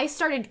 I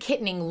started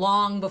kittening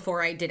long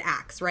before I did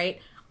acts, right?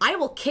 I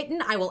will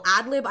kitten, I will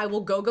ad-lib, I will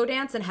go-go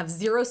dance and have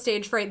zero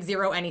stage fright,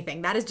 zero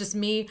anything. That is just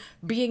me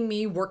being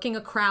me, working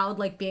a crowd,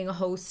 like being a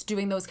host,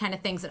 doing those kind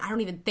of things, and I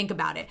don't even think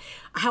about it.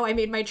 How I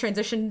made my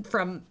transition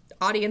from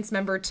audience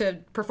member to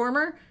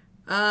performer,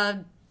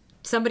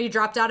 somebody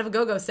dropped out of a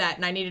go-go set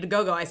and I needed a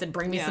go-go. I said,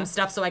 bring me some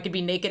stuff so I could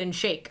be naked and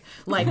shake.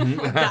 Like,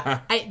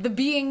 the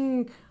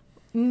being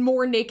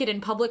more naked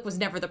in public was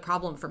never the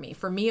problem for me.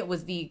 For me, it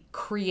was the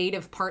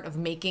creative part of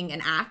making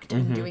an act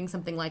and doing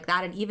something like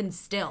that. And even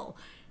still,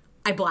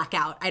 I black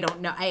out. I don't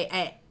know.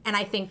 I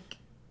think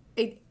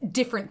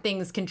different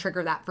things can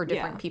trigger that for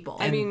different people.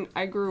 I mean,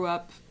 I grew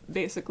up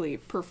basically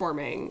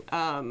performing.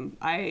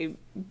 I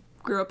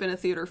grew up in a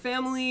theater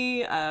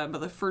family, but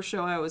the first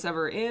show I was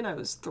ever in, I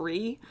was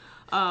 3.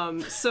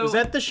 So Was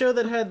that the show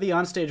that had the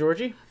onstage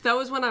orgy? that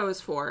was when I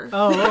was 4.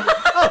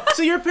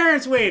 So your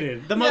parents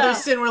waited. The mother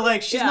sin were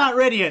like, she's not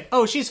ready yet.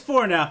 Oh, she's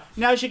 4 now.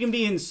 Now she can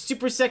be in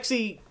super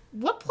sexy.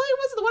 What play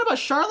was it? The one about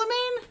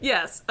Charlemagne?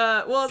 Yes.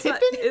 Well, it's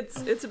not,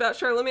 Pippin? it's about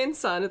Charlemagne's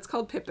son. It's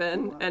called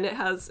Pippin, and it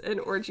has an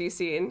orgy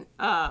scene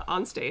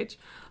on stage.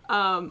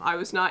 I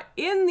was not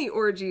in the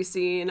orgy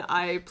scene.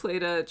 I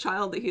played a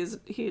child that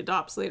he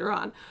adopts later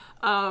on.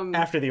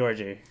 After the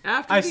orgy.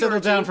 After I've the settled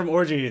orgy. down from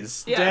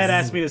orgies. Yes. Dad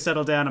asked me to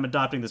settle down. I'm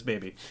adopting this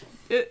baby.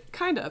 It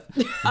kind of.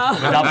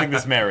 Adopting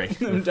this Mary.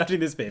 I'm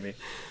adopting this baby.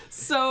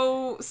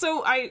 So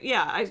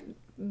I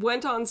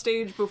went on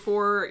stage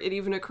before it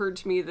even occurred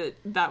to me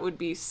that would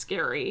be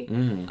scary.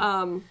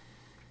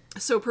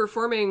 So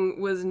performing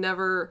was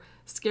never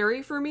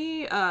scary for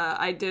me.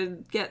 I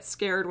did get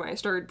scared when I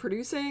started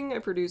producing. I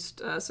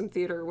produced some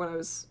theater when I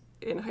was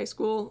in high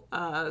school.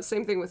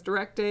 Same thing with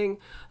directing.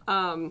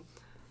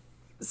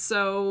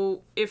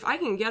 So if I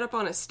can get up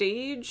on a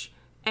stage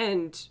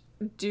and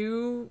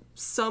do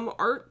some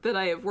art that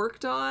I have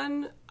worked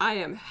on, I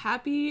am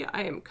happy,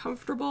 I am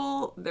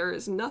comfortable. There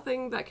is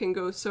nothing that can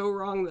go so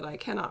wrong that I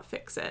cannot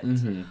fix it.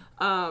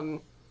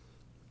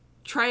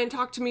 Try and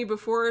talk to me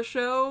before a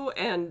show,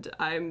 and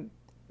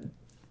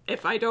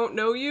if I don't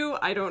know you,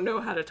 I don't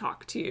know how to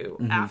talk to you.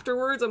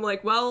 Afterwards, I'm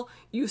like, well,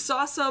 you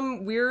saw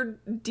some weird,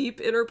 deep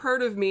inner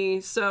part of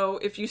me, so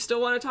if you still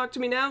want to talk to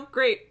me now,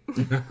 great.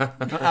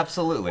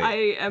 Absolutely.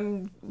 I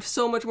am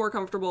so much more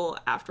comfortable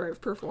after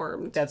I've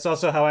performed. That's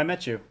also how I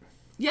met you.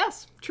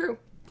 Yes, true.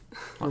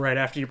 Right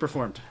after you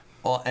performed.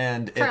 Well,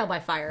 and Trial by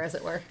fire, as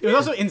it were. It was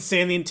also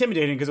insanely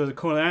intimidating because it was a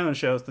Coney Island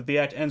show, so that the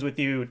act ends with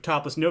you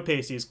topless, no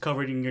pasties,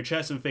 covered in your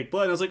chest in fake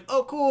blood. And I was like,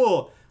 oh,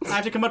 cool. I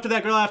have to come up to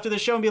that girl after the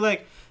show and be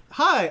like,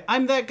 hi,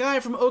 I'm that guy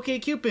from OK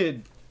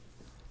Cupid.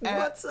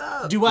 What's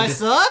up? Do I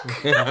suck?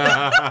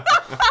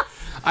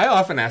 I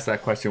often ask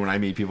that question when I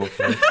meet people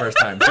for the first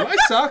time. Do I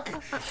suck?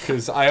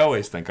 Because I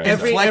always think I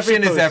suck.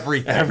 Inflection is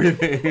post.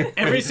 everything.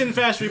 Every Sin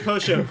Fast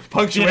post show.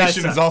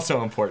 Punctuation is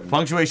also important.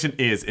 Punctuation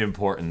is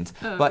important.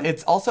 But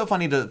it's also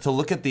funny to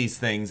look at these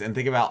things and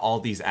think about all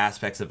these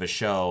aspects of a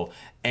show.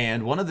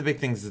 And one of the big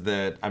things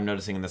that I'm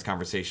noticing in this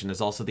conversation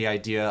is also the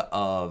idea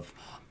of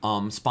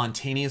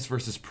spontaneous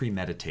versus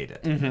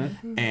premeditated.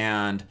 Mm-hmm.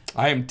 And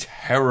I am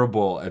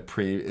terrible at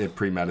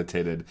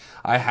premeditated.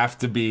 I have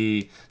to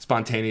be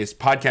spontaneous.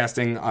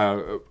 Podcasting,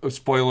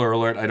 spoiler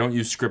alert, I don't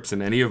use scripts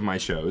in any of my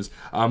shows.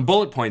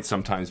 Bullet points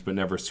sometimes, but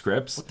never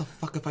scripts. what the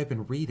fuck have I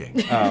been reading?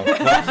 We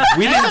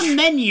That's a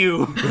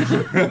menu.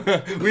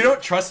 we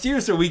don't trust you,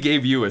 so we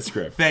gave you a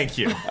script. Thank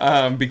you.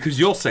 Because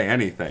you'll say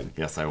anything.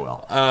 Yes, I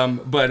will.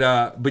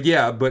 But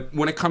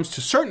when it comes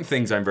to certain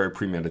things, I'm very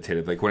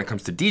premeditated. Like when it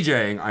comes to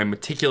DJing, I'm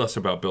meticulous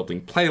about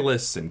building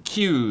playlists and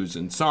cues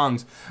and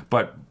songs.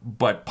 But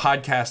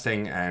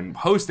podcasting and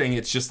hosting,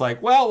 it's just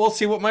like, well, we'll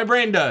see what my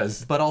brain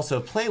does. But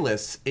also,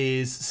 playlists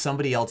is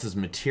somebody else's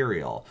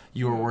material.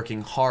 You are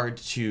working hard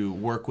to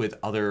work with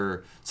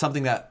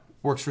something that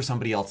works for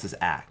somebody else's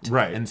act,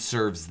 Right. and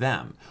serves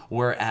them.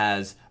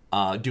 Whereas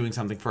doing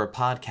something for a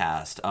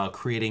podcast,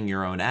 creating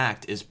your own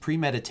act, is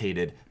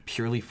premeditated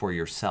purely for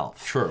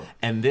yourself. True.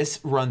 And this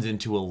runs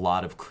into a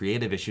lot of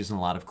creative issues and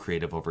a lot of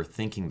creative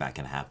overthinking that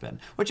can happen,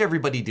 which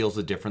everybody deals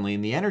with differently,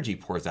 and the energy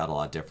pours out a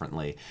lot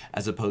differently,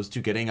 as opposed to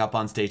getting up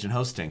on stage and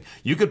hosting.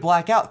 You could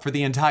black out for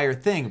the entire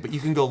thing, but you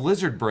can go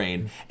lizard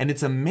brain, and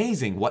it's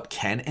amazing what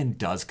can and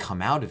does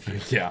come out of you.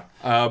 Yeah.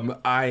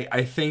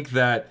 I think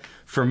that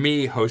for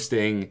me,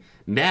 hosting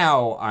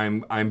now,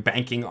 I'm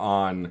banking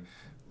on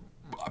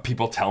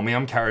people tell me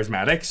I'm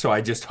charismatic, so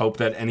I just hope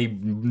that any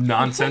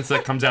nonsense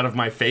that comes out of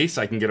my face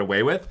I can get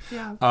away with.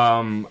 Yeah.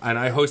 And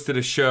I hosted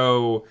a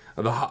show,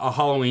 a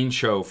Halloween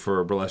show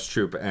for Burlesque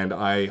Troupe, and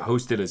I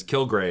hosted as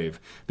Kilgrave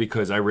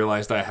because I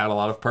realized I had a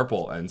lot of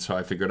purple, and so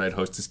I figured I'd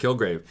host as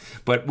Kilgrave.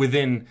 But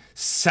within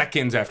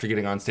seconds after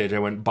getting on stage, I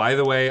went, by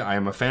the way, I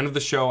am a fan of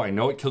the show. I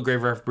know what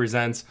Kilgrave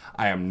represents.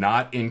 I am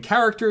not in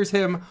character as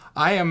him.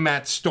 I am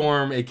Matt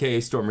Storm, aka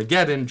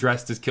Stormageddon,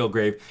 dressed as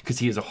Kilgrave because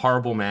he is a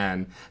horrible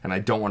man, and I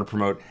don't want to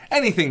promote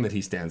anything that he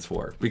stands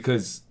for,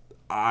 because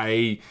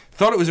I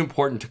thought it was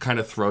important to kind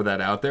of throw that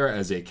out there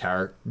as a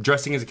character,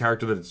 dressing as a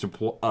character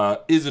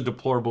that is a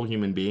deplorable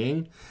human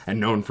being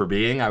and known for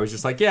being. I was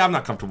just like, yeah, I'm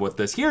not comfortable with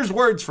this. Here's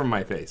words from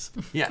my face.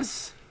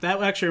 Yes.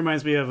 That actually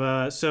reminds me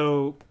of,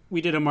 so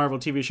we did a Marvel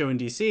TV show in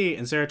DC,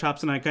 and Sarah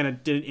Tops and I kind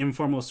of did an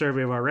informal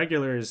survey of our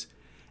regulars,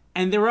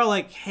 and they were all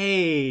like,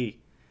 hey,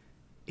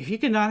 if you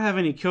could not have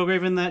any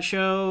Kilgrave in that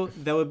show,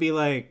 that would be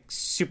like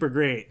super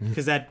great,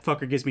 because that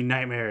fucker gives me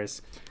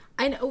nightmares.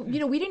 I know,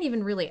 we didn't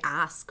even really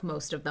ask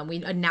most of them.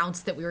 We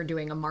announced that we were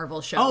doing a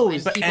Marvel show,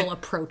 and people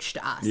approached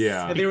us.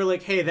 Yeah. And they were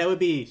like, hey, that would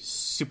be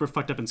super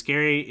fucked up and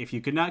scary if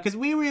you could not. Because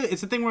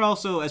it's the thing where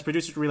also, as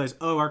producers, realize,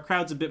 our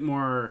crowd's a bit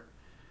more,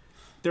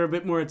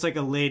 it's like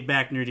a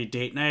laid-back, nerdy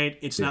date night.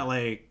 It's not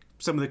like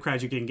some of the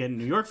crowds you can get in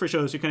New York for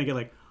shows. You kind of get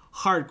like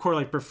hardcore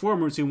like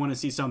performers who want to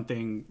see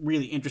something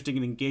really interesting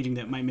and engaging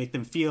that might make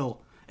them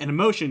feel an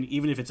emotion,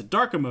 even if it's a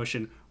dark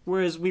emotion.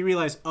 Whereas we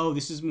realize,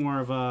 this is more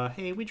of a,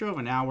 hey, we drove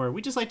an hour.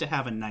 We just like to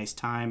have a nice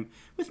time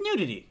with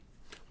nudity.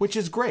 Which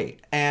is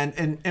great.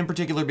 And in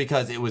particular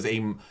because it was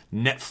a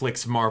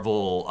Netflix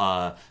Marvel,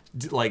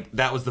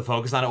 that was the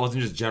focus on it. It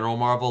wasn't just general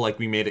Marvel. Like,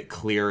 we made it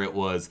clear it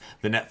was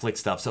the Netflix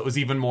stuff. So it was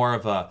even more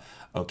of a,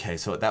 okay,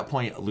 so at that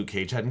point, Luke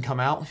Cage hadn't come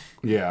out.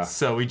 Yeah.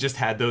 So we just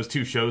had those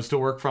two shows to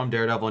work from,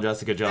 Daredevil and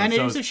Jessica Jones. And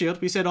Agents of S.H.I.E.L.D.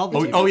 We said all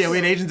the Oh yeah, we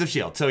had Agents of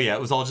S.H.I.E.L.D. So yeah, it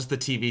was all just the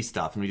TV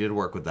stuff, and we did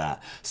work with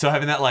that. So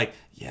having that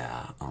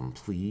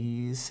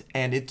please.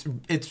 And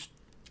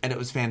it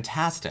was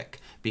fantastic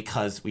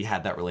because we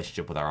had that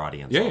relationship with our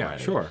audience already. Yeah,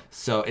 sure.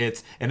 So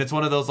it's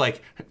one of those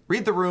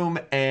read the room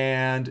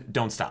and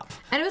don't stop.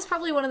 And it was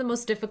probably one of the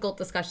most difficult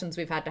discussions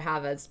we've had to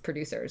have as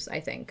producers, I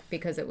think,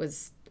 because it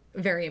was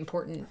very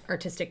important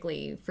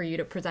artistically for you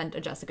to present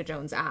a Jessica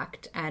Jones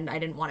act, and I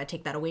didn't want to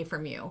take that away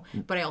from you,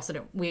 but I also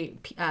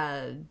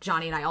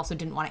Johnny and I also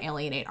didn't want to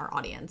alienate our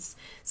audience,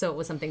 so it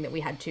was something that we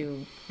had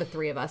to, the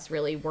three of us,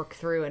 really work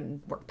through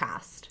and work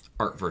past.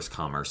 Art versus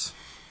commerce,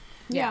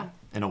 Yeah.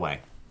 in a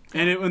way.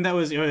 And that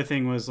was the other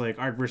thing, was like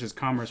art versus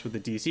commerce with the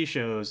DC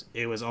shows.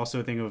 It was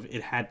also a thing of,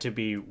 it had to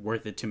be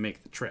worth it to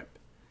make the trip.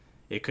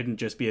 It couldn't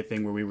just be a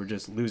thing where we were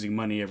just losing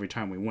money every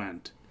time we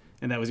went.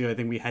 And that was the other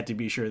thing. We had to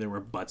be sure there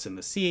were butts in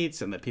the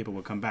seats and that people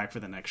would come back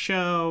for the next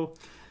show.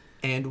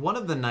 And one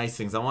of the nice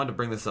things, I wanted to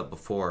bring this up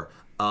before,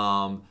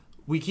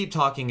 we keep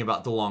talking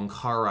about the long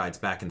car rides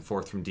back and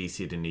forth from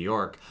DC to New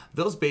York.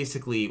 Those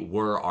basically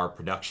were our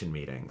production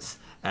meetings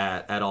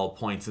at all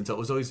points, and so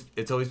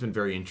it's always been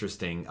very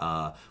interesting.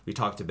 We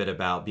talked a bit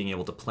about being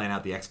able to plan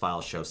out the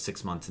X-Files show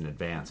 6 months in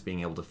advance, being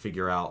able to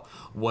figure out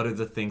what are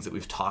the things that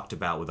we've talked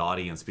about with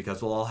audience,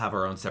 because we'll all have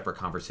our own separate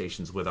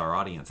conversations with our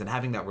audience, and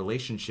having that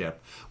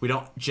relationship, we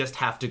don't just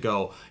have to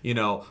go,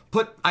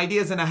 put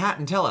ideas in a hat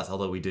and tell us,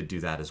 although we did do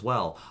that as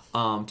well.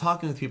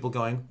 Talking with people,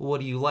 going, well,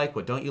 what do you like,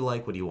 what don't you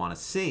like, what do you want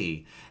to see?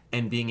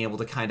 and being able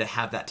to kind of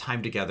have that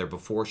time together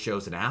before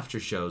shows and after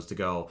shows to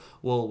go,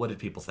 well, what did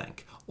people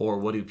think? Or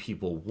what do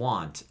people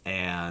want?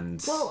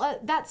 And Well,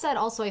 that said,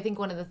 also, I think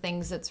one of the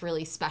things that's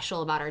really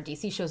special about our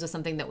DC shows is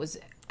something that was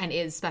and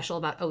is special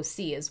about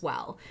OC as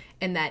well,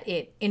 in that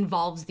it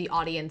involves the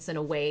audience in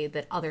a way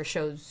that other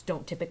shows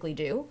don't typically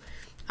do.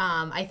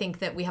 I think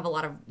that we have a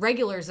lot of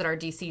regulars at our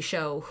DC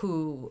show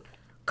who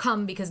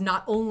come because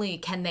not only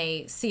can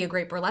they see a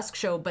great burlesque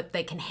show, but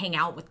they can hang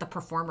out with the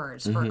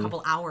performers for a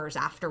couple hours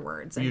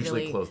afterwards. we And usually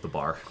really, close the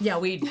bar. yeah,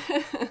 we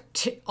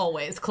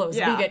always close.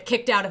 Yeah. We get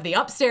kicked out of the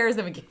upstairs,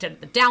 then we get kicked out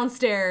of the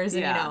downstairs,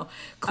 and Yeah.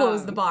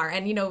 close the bar.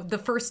 And the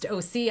first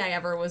OC I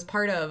ever was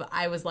part of,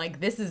 I was like,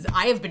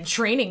 I have been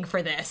training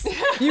for this.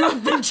 You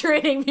have been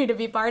training me to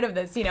be part of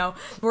this.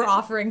 We're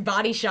offering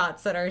body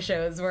shots at our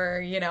shows.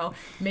 We're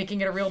making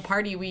it a real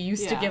party. We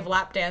used to Yeah. give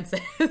lap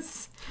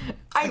dances.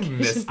 I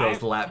miss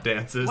those lap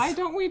dances. Why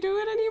don't we do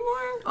it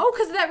anymore? Oh,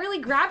 because that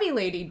really grabby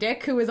lady,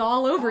 Dick, who was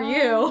all over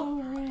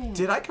you.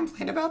 Did I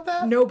complain about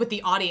that? No, but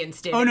the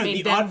audience did. Oh no, It made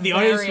the them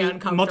audience, very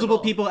uncomfortable. multiple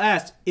people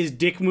asked, is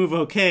Dick Move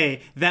okay?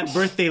 That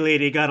birthday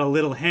lady got a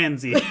little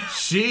handsy.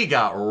 She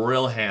got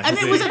real handsy. And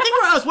it was a thing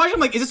where I was watching,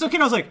 I'm like, is this okay?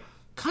 And I was like,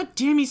 God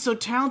damn, he's so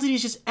talented.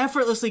 He's just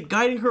effortlessly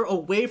guiding her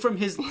away from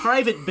his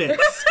private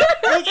bits.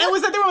 It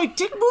was that they were like,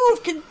 Dick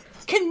Move can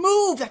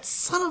move. That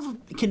son of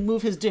a can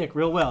move his dick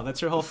real well. That's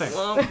her whole thing.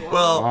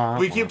 Well,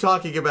 we keep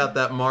talking about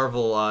that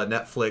Marvel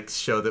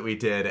Netflix show that we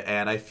did,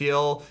 and I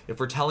feel if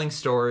we're telling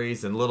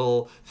stories and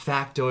little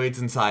factoids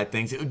inside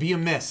things, it would be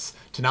amiss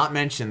to not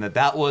mention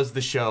that was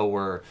the show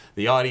where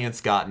the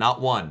audience got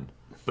not one,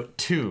 but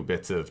 2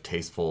 bits of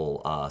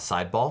tasteful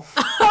sideball.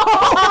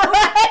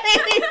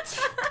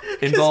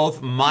 In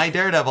both my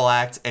Daredevil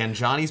act and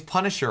Johnny's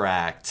Punisher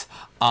act.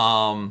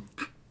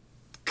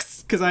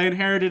 Because I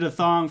inherited a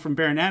thong from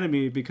Bare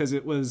Anatomy because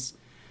it was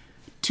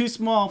too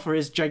small for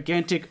his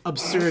gigantic,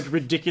 absurd,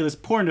 ridiculous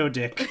porno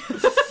dick.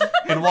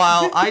 And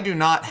while I do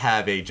not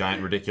have a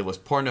giant, ridiculous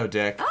porno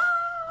dick,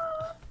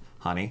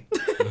 honey,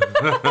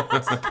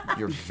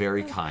 you're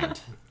very kind.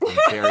 I'm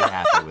very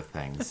happy with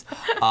things.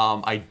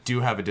 I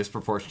do have a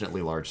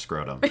disproportionately large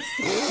scrotum.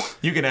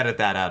 You can edit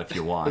that out if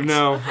you want.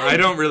 No, I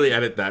don't really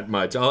edit that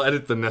much. I'll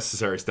edit the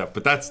necessary stuff,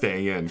 but that's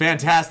staying in.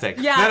 Fantastic.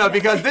 Yeah. No,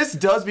 because this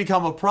does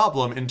become a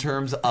problem in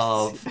terms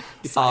of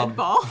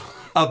Sideball.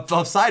 of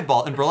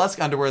sideball and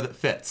burlesque underwear that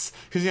fits.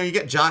 Because you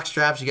get jock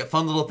straps, you get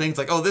fun little things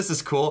like, oh, this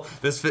is cool.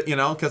 This fit,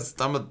 because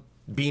I'm a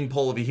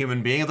beanpole of a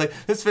human being. It's like,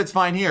 this fits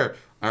fine here.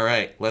 All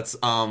right, let's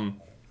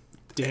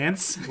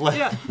Dance.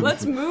 Yeah,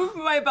 let's move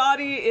my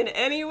body in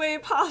any way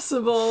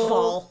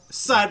possible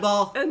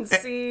Sideball. and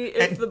see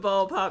if the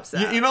ball pops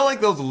out. You know,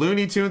 like those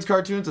Looney Tunes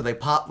cartoons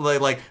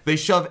where they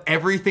shove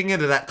everything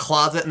into that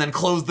closet and then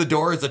close the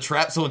door as a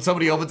trap, so when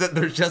somebody opens it,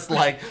 there's just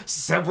like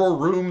several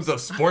rooms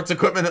of sports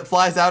equipment that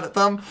flies out at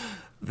them.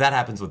 That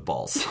happens with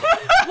balls.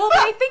 Well, but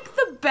I think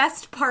the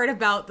best part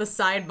about the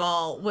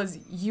sideball was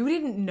you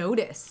didn't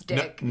notice,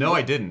 Dick. No,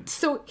 I didn't.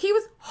 So he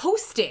was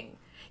hosting.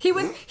 He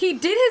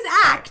did his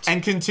act.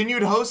 And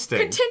continued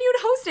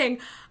hosting.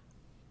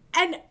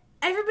 And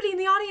everybody in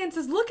the audience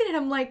is looking at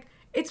him like,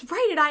 it's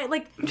right,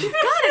 and he's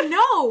gotta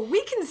know.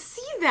 We can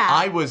see that.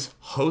 I was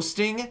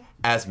hosting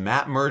as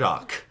Matt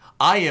Murdock.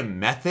 I am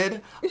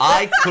method.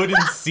 I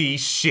couldn't see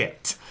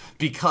shit.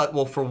 Because,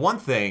 well, for one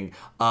thing,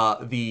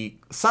 the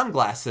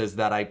sunglasses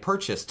that I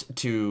purchased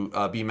to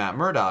be Matt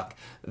Murdock,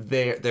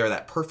 they're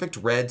that perfect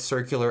red,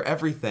 circular,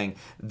 everything.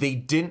 They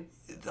didn't.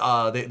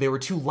 They were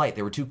too light.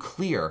 They were too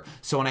clear.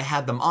 So when I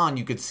had them on,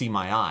 you could see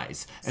my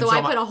eyes. And so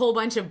I put a whole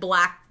bunch of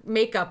black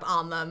makeup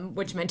on them,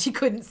 which meant you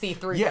couldn't see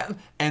through them.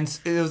 And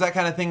it was that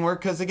kind of thing where,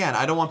 because again,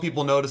 I don't want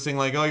people noticing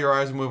like, oh, your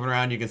eyes are moving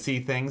around, you can see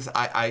things.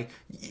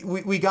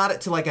 We got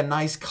it to like a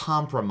nice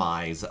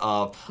compromise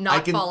of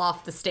Fall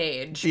off the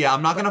stage. Yeah,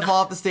 I'm not gonna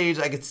fall off the stage.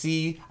 I could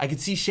see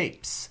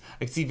shapes.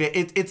 I could see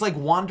it's like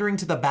wandering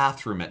to the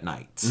bathroom at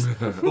night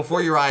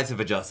before your eyes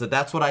have adjusted.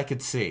 That's what I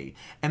could see,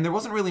 and there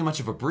wasn't really much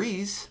of a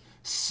breeze.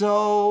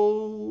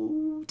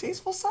 So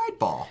tasteful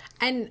sideball.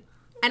 And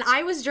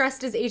I was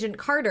dressed as Agent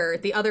Carter,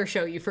 the other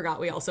show you forgot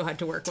we also had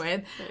to work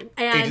with.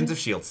 And Agents of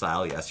S.H.I.E.L.D.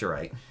 style, yes, you're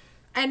right.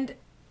 And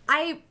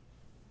I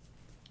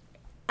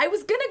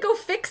was gonna go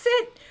fix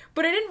it,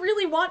 but I didn't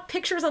really want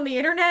pictures on the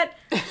internet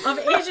of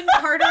Agent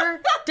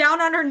Carter down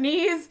on her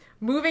knees,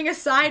 moving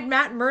aside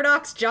Matt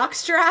Murdock's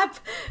jockstrap.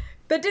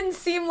 That didn't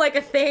seem like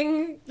a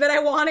thing that I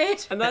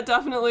wanted. And that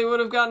definitely would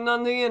have gotten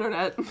on the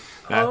internet.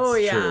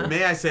 That's true.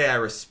 May I say I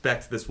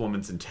respect this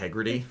woman's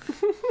integrity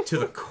to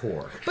the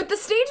core. But the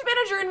stage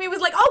manager in me was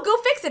like, oh, go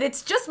fix it.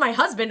 It's just my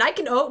husband. I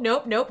can,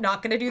 nope,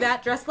 not gonna do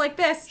that dressed like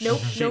this. Nope,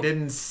 She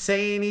didn't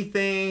say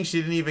anything. She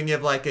didn't even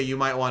give like a you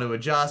might want to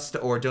adjust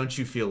or don't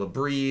you feel a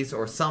breeze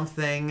or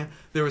something.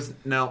 There was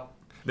no.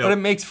 But it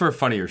makes for a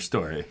funnier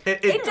story. And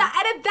at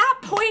that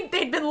point,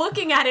 they'd been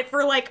looking at it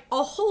for like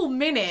a whole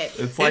minute.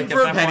 It's like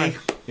for a at that penny.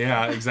 point-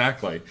 Yeah,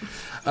 exactly.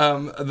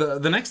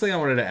 The next thing I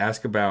wanted to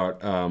ask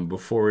about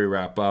before we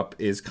wrap up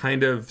is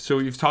kind of, so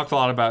you've talked a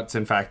lot about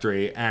Sin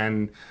Factory,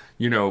 and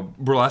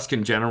burlesque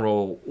in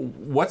general,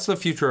 what's the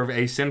future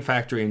of Sin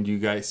Factory, and do you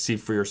guys see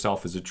for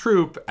yourself as a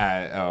troupe,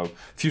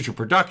 future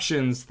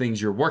productions,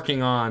 things you're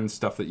working on,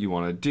 stuff that you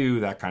want to do,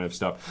 that kind of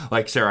stuff?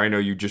 Like, Sarah, I know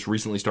you just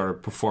recently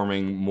started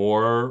performing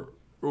more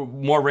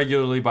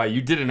regularly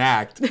you did an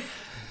act in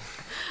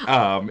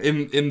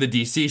the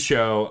DC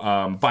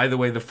show. By the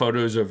way, the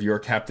photos of your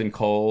Captain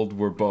Cold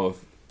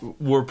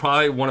were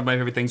probably one of my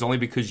favorite things, only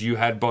because you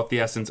had both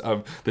the essence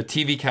of the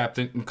TV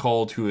Captain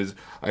Cold, who is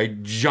a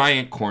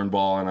giant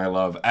cornball and I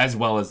love, as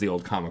well as the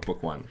old comic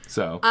book one.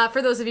 So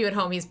for those of you at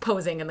home, he's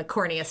posing in the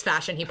corniest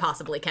fashion he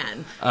possibly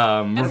can.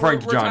 Referring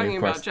to we're Johnny, talking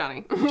of course. about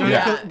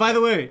Johnny. By the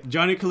way,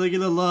 Johnny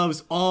Caligula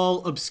loves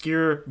all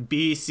obscure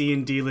B, C,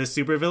 and D list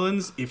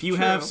supervillains. If you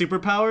have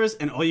superpowers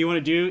and all you want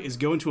to do is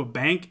go into a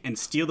bank and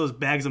steal those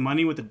bags of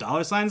money with the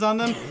dollar signs on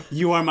them,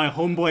 you are my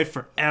homeboy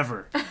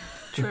forever.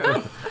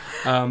 True.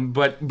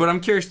 But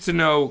I'm curious to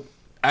know,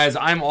 as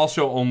I'm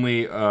also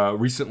only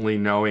recently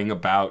knowing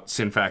about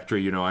Sin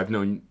Factory, I've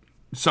known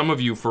some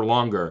of you for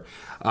longer.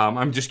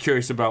 I'm just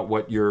curious about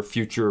what your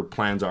future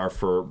plans are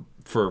for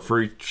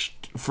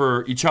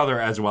each other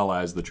as well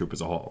as the troupe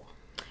as a whole.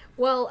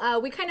 Well,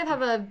 we kind of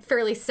have a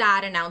fairly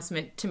sad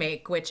announcement to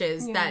make, which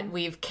is that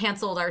we've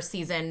canceled our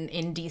season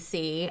in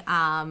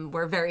DC.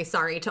 We're very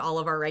sorry to all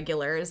of our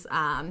regulars.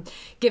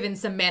 Given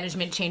some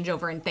management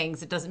changeover and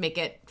things, it doesn't make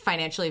it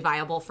financially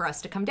viable for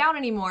us to come down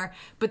anymore.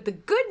 But the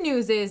good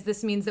news is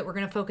this means that we're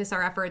going to focus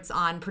our efforts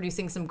on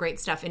producing some great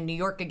stuff in New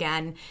York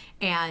again.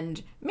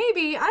 And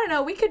maybe, I don't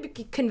know, we could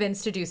be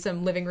convinced to do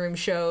some living room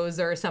shows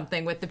or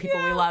something with the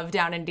people we love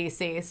down in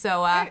DC.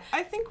 So I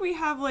think we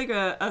have like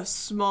a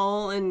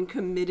small and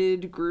committed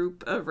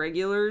group of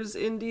regulars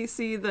in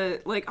DC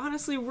that, like,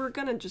 honestly, we're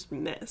gonna just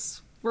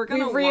miss. We're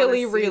gonna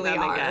really them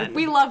are. again.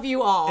 We love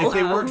you all. If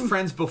they weren't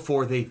friends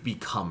before, they've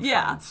become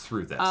friends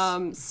through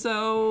this.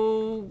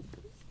 So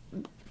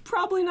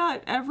probably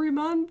not every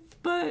month,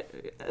 but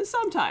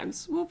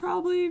sometimes we'll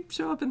probably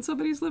show up in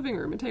somebody's living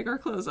room and take our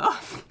clothes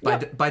off.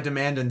 By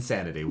demand and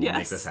sanity, we'll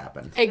make this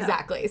happen.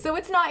 Exactly. So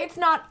it's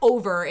not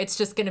over. It's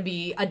just going to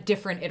be a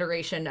different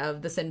iteration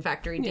of the Sin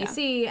Factory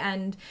DC,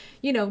 and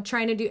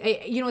trying to do.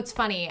 It's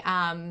funny.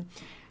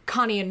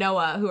 Connie and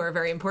Noah, who are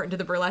very important to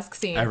the burlesque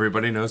scene.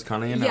 Everybody knows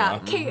Connie and Noah. Yeah,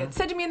 Kate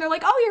said to me, and they're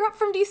like, "Oh, you're up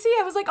from DC."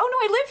 I was like, "Oh no,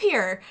 I live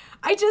here.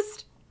 I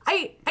just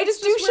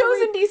do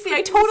shows in DC.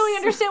 I totally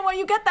understand why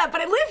you get that,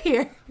 but I live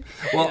here."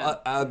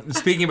 Well,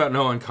 speaking about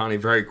Noah and Connie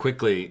very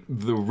quickly,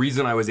 the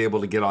reason I was able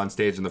to get on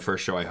stage in the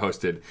first show I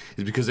hosted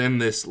is because in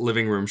this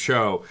living room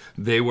show,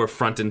 they were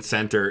front and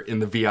center in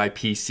the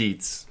VIP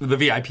seats, the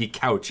VIP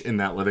couch in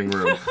that living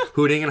room,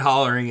 hooting and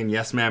hollering and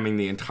yes-mamming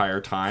the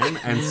entire time.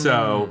 And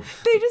so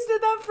they just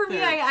did that for me.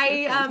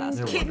 I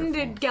Kitten wonderful.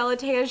 did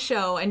Galatea's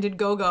show and did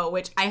Go-Go,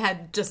 which I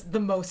had just the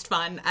most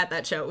fun at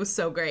that show. It was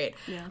so great.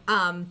 Yeah.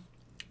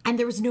 And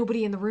there was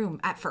nobody in the room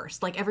at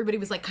first. Like, everybody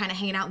was, like, kind of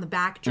hanging out in the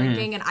back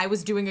drinking, and I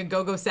was doing a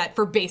go-go set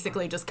for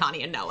basically just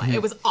Connie and Noah.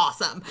 It was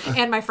awesome.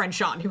 And my friend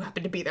Sean, who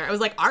happened to be there. I was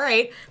like, all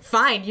right,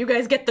 fine, you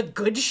guys get the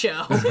good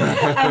show.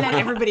 And then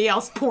everybody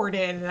else poured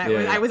in,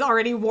 and I was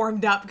already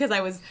warmed up because I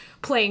was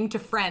playing to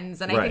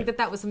friends. And I think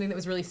that was something that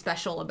was really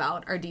special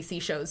about our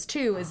DC shows,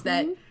 too, is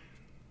that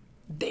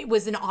it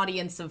was an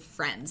audience of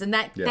friends. And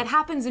that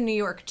happens in New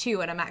York,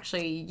 too. And I'm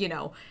actually,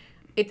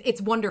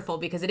 it's wonderful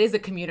because it is a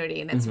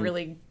community, and it's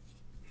really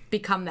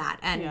become that.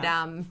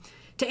 And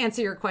to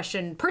answer your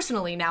question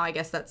personally now, I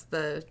guess that's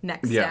the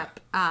next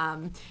step.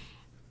 I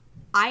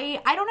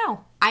don't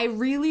know. I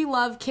really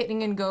love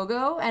Kitting and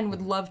Go-Go and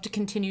would love to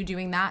continue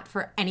doing that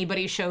for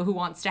anybody's show who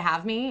wants to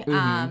have me.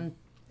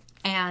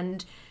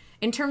 And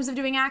in terms of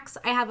doing acts,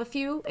 I have a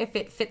few. If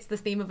it fits the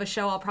theme of a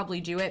show, I'll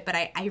probably do it. But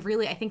I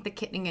think the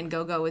Kitting and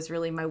Go-Go is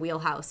really my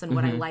wheelhouse and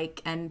what I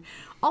like. And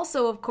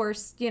also, of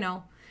course,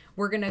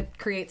 we're going to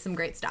create some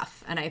great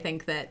stuff. And I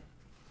think that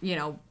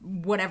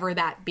whatever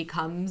that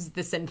becomes,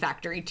 the Sin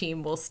Factory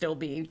team will still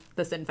be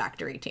the Sin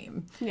Factory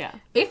team. Yeah.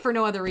 If for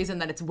no other reason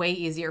that it's way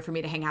easier for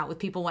me to hang out with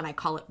people when I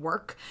call it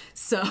work.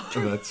 So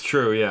that's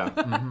true, yeah.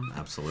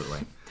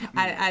 Absolutely.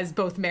 As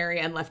both Mary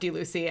and Lefty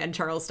Lucy and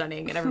Charles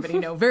Stunning and everybody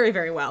know very,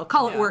 very well.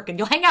 Call it work and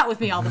you'll hang out with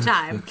me all the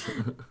time.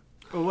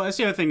 Well, that's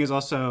the other thing is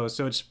also,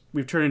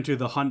 we've turned into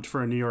the hunt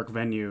for a New York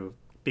venue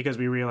because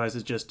we realized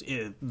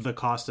the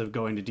cost of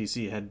going to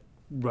DC had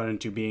run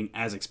into being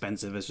as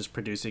expensive as just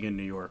producing in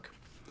New York.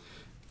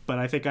 But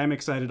I think I'm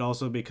excited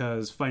also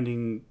because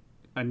finding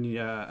a New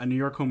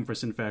York home for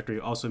Sin Factory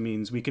also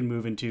means we can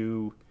move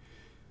into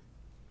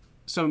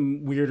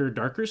some weirder,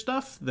 darker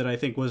stuff that I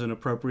think wasn't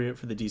appropriate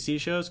for the DC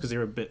shows because they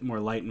were a bit more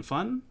light and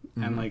fun.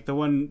 And like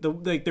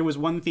there was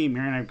one theme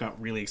Mary and I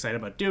got really excited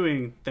about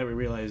doing that we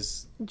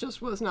realized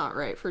just was not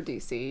right for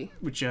DC.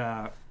 Which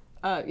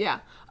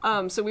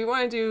so we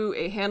want to do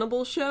a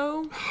Hannibal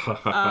show.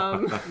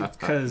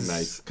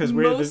 Because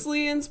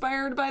mostly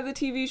inspired by the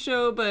TV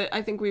show, but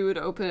I think we would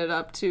open it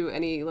up to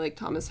any like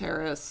Thomas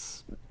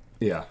Harris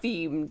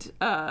themed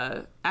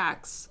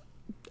acts.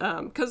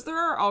 because there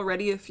are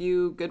already a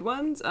few good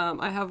ones.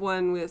 I have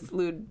one with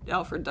Lewd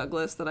Alfred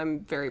Douglas that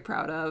I'm very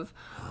proud of,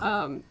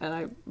 and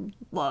I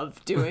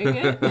love doing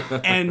it.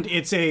 And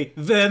it's a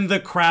then the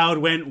crowd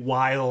went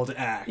wild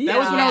act. That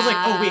was when I was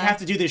like, oh, we have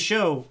to do this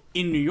show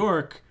in New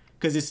York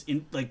because it's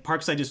in like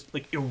Parkside just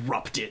like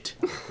erupted.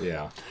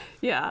 Yeah.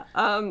 Yeah.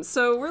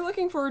 So we're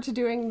looking forward to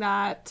doing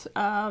that.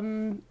 I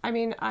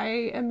mean, I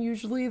am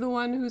usually the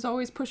one who's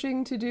always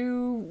pushing to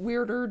do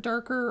weirder,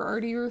 darker,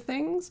 artier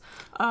things.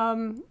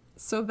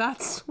 So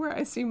that's where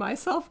I see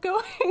myself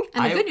going.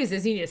 And the good news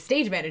is you need a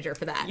stage manager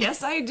for that.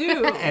 Yes, I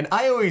do. And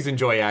I always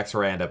enjoy acts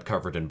where I end up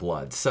covered in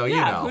blood, so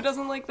yeah, you know. who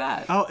doesn't like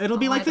that? Oh, it'll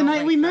be like I the don't night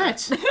like we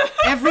that. met.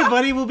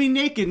 Everybody will be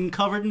naked and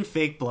covered in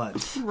fake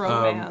blood.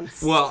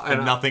 Romance. Well, And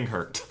and nothing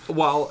hurt.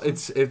 Well,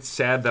 it's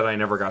sad that I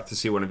never got to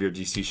see one of your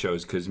DC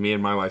shows because me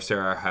and my wife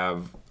Sarah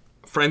have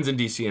friends in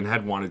DC and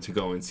had wanted to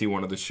go and see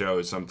one of the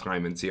shows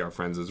sometime and see our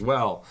friends as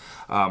well.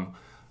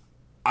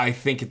 I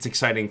think it's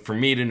exciting for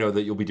me to know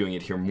that you'll be doing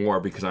it here more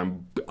because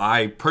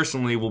I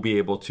personally will be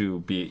able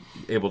to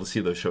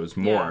see those shows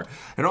more. Yeah.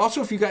 And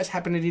also, if you guys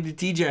happen to need a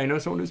DJ, I know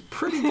someone who's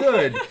pretty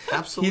good.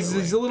 Absolutely.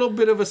 He's a little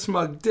bit of a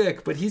smug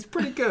dick, but he's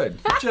pretty good.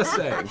 Just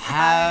saying.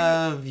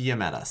 Have you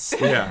met us?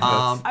 Yeah.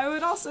 I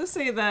would also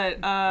say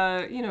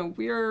that,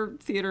 we are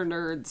theater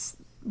nerds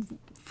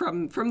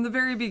from the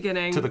very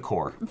beginning. To the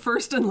core.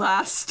 First and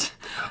last.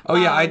 Oh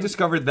yeah, I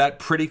discovered that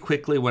pretty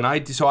quickly when I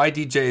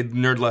DJ'd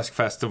Nerdlesque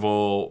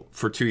Festival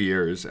for 2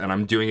 years, and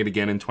I'm doing it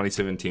again in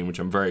 2017, which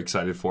I'm very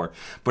excited for.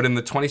 But in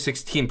the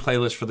 2016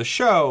 playlist for the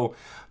show,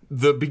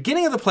 the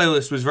beginning of the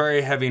playlist was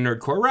very heavy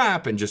nerdcore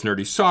rap and just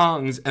nerdy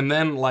songs, and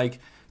then like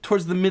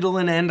towards the middle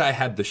and end, I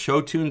had the show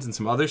tunes and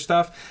some other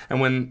stuff.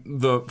 And when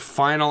the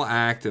final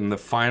act and the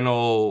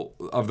final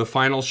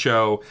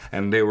show,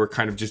 and they were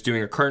kind of just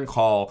doing a curtain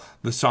call,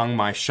 the song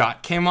 "My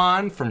Shot" came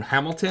on from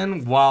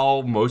Hamilton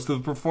while most of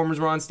the performers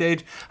were on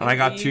stage, and I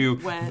got to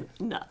went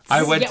nuts.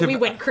 We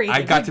went crazy.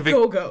 I got We to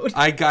go-goed.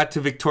 I got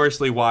to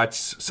victoriously watch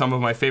some of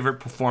my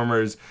favorite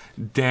performers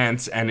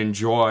dance and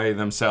enjoy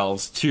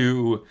themselves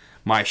to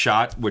 "My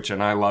Shot,"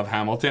 and I love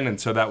Hamilton,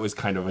 and so that was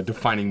kind of a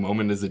defining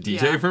moment as a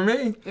DJ Yeah. for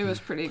me. It was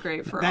pretty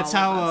great for That's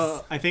all how of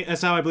us. I think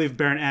that's how I believe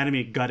Baron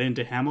Anatomy got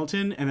into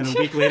Hamilton, and then a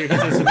week later he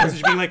sends a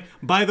message being like,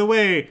 "By the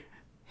way."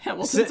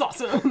 Hamilton's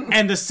awesome.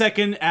 And the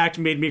second act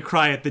made me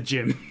cry at the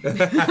gym.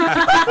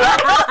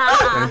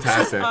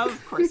 Fantastic.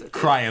 Of course it did.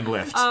 Cry and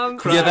lift.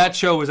 Yeah, that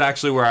show was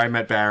actually where I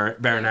met Baron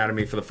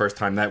Anatomy for the first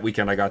time. That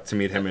weekend I got to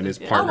meet him and his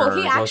Oh, partner. well,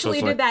 he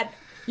actually did that,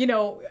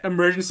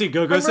 Emergency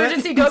go-go set.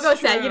 emergency go-go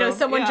set. true.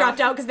 Someone Yeah.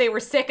 dropped out because they were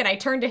sick, and I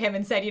turned to him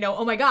and said,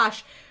 oh my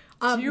gosh.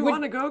 Do you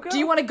want a go-go? Do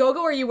you want a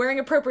go-go? Are you wearing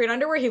appropriate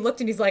underwear? He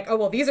looked and he's like, oh,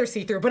 well, these are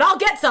see-through, but I'll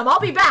get some. I'll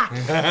be back.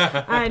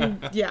 And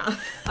yeah.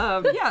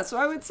 So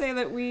I would say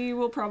that we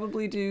will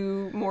probably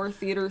do more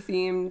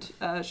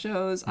theater-themed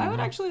shows. I would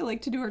actually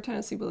like to do our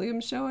Tennessee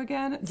Williams show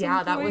again at some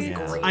Yeah, that was point.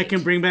 great. I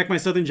can bring back my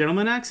Southern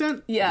gentleman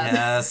accent. Yes.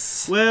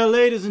 Yes. Well,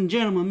 ladies and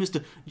gentlemen,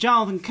 Mr.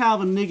 Jonathan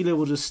Calvin Nigula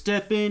will just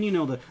step in,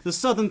 the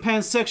Southern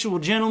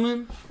pansexual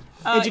gentleman,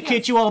 educate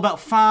yes. you all about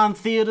fine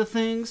theater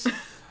things.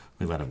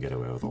 We let him get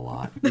away with a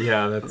lot.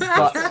 Yeah, that's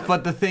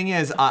But the thing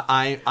is,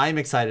 I'm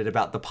excited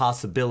about the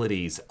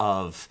possibilities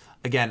of,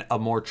 again, a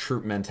more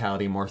troupe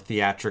mentality, more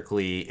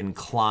theatrically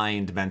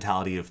inclined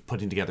mentality of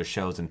putting together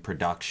shows and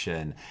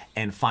production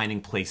and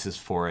finding places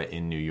for it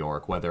in New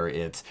York, whether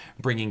it's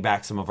bringing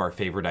back some of our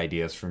favorite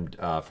ideas from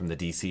the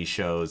DC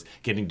shows,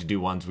 getting to do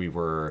ones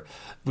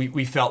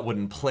we felt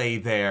wouldn't play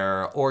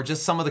there, or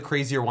just some of the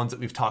crazier ones that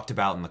we've talked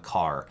about in the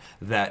car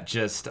that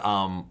just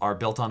are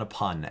built on a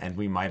pun and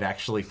we might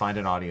actually find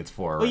an audience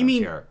for Oh, you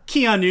mean here.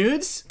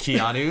 Keanu's?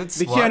 Keanu's?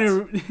 The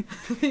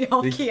What? The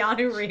old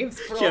Keanu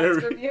Reeves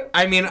burlesque review.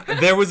 I mean,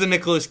 there was a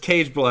Nicolas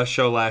Cage burlesque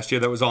show last year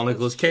that was all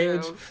Nicolas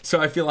Cage, true. so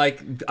I feel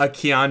like a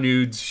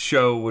Keanu's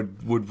show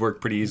would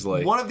work pretty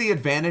easily. One of the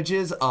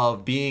advantages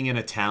of being in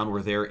a town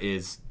where there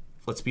is,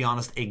 let's be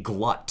honest, a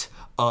glut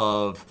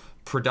of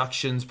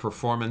productions,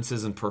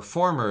 performances, and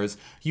performers,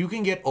 you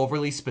can get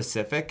overly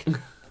specific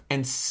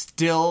and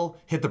still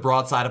hit the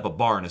broadside of a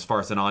barn as far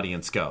as an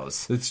audience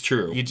goes. It's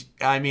true.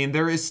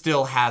 There is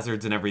still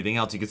hazards and everything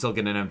else. You can still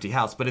get an empty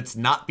house, but it's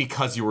not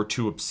because you were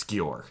too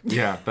obscure.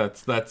 Yeah,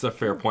 that's a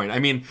fair point. I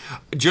mean,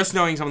 just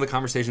knowing some of the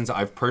conversations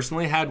I've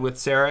personally had with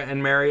Sarah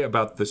and Mary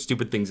about the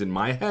stupid things in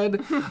my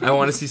head, I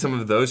want to see some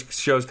of those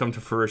shows come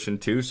to fruition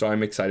too, so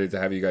I'm excited to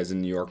have you guys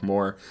in New York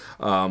more.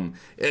 And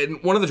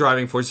one of the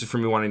driving forces for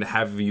me wanting to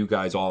have you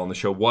guys all on the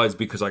show was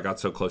because I got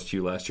so close to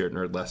you last year at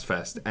Nerdlesque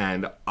Fest,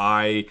 and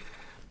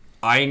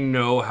I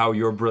know how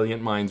your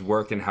brilliant minds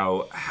work and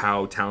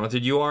how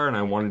talented you are, and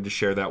I wanted to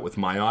share that with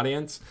my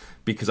audience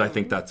because I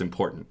think that's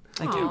important.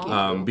 Thank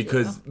you.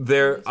 Because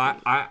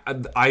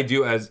I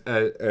do,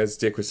 as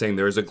Dick was saying,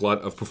 there is a glut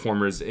of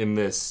performers in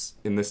this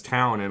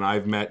town, and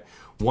I've met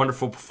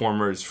wonderful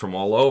performers from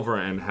all over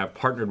and have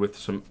partnered with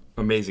some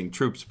amazing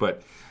troupes.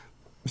 But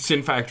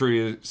Sin Factory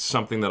is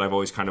something that I've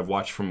always kind of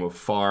watched from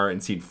afar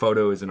and seen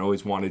photos and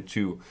always wanted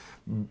to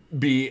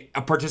be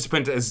a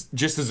participant as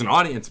an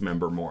audience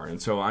member more.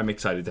 And so I'm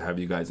excited to have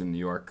you guys in New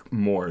York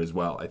more as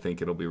well. I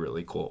think it'll be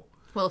really cool.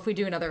 Well, if we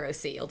do another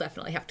OC, you'll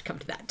definitely have to come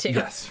to that too.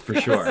 Yes, for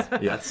sure.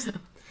 Yes.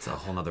 It's a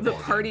whole nother The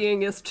ballgame.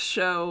 partyingest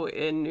show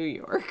in New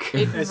York.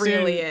 It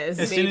really is.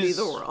 As soon Maybe as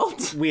the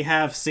world. we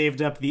have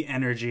saved up the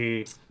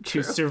energy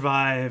to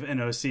survive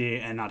an OC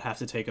and not have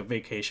to take a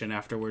vacation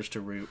afterwards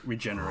to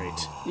regenerate.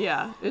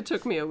 Yeah, it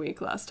took me a week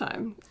last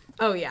time.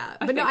 Oh yeah,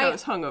 I think I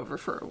was hungover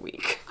for a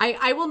week.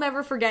 I will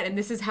never forget, and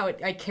this is how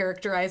I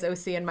characterize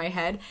OC in my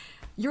head.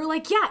 You're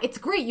like, yeah, it's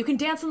great. You can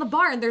dance in the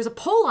bar, and there's a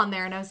pole on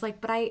there. And I was like,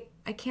 but I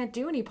can't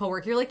do any pole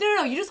work. You're like,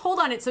 no, you just hold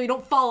on it so you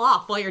don't fall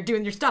off while you're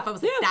doing your stuff. I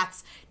was like,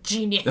 that's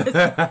genius.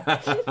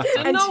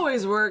 Didn't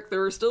always work. There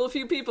were still a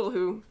few people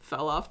who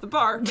fell off the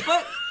bar,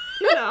 but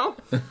you know,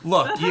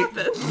 Look,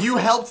 happens. you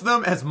helped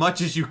them as much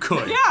as you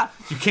could. Yeah.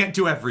 You can't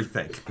do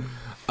everything.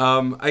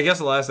 I guess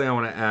the last thing I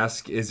want to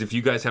ask is if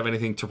you guys have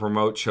anything to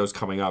promote shows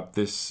coming up.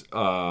 This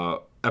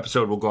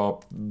episode will go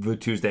up the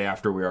Tuesday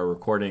after we are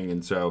recording,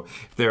 and so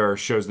if there are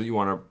shows that you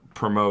want to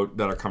promote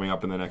that are coming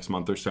up in the next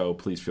month or so,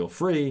 please feel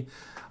free.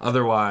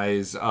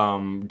 Otherwise,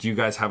 do you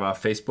guys have a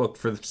Facebook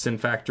for the Sin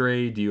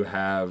Factory? Do you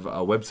have a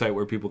website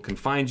where people can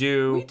find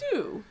you? we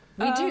do.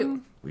 We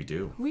do. We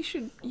do. We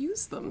should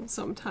use them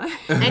sometime.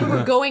 And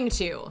we're going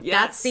to.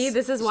 Yes.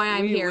 This is why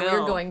I'm We here. will.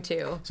 We're going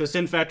to. So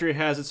Sin Factory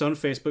has its own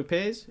Facebook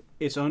page,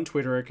 its own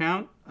Twitter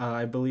account.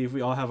 I believe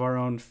we all have our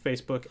own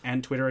Facebook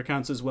and Twitter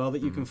accounts as well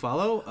that you can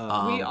follow.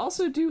 We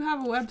also do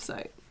have a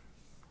website.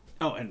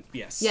 And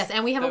yes. Yes,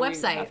 and we have a That we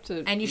have website.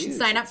 to And you should use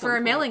sign at up for some a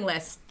point. mailing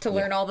list to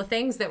learn all the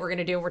things that we're going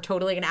to do. We're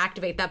totally going to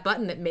activate that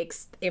button that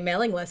makes a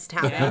mailing list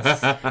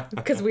happen.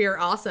 Because we are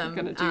awesome.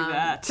 Gonna do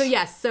that. So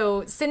yes,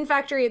 so Sin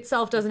Factory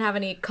itself doesn't have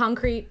any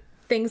concrete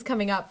things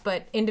coming up,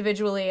 but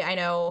individually I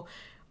know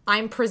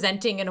I'm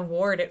presenting an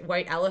award at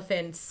White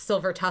Elephant's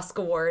Silver Tusk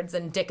Awards,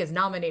 and Dick is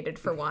nominated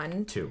for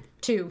one.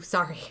 Two,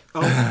 sorry.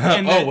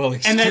 And well,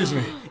 excuse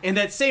me. And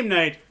that same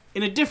night,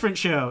 in a different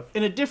show,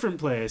 in a different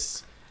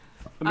place,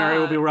 Mary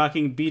will be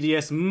rocking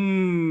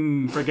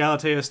BDS for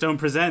Galatea Stone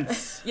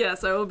Presents.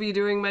 Yes, I will be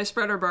doing my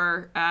spreader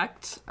bar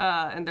act,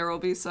 and there will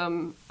be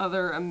some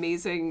other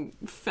amazing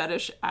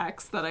fetish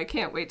acts that I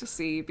can't wait to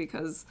see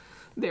because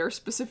they're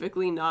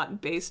specifically not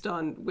based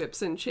on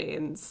whips and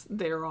chains.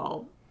 They're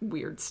all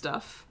weird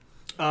stuff.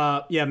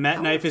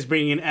 Matt Knife is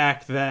bringing an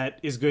act that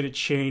is going to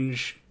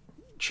change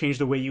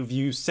the way you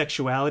view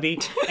sexuality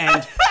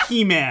and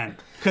He-Man,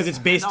 because it's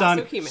based And on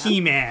also He-Man.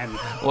 He-Man.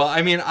 Well,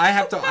 I mean,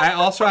 I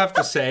also have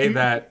to say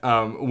that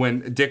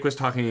when Dick was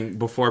talking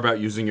before about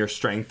using your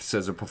strengths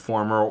as a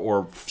performer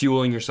or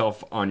fueling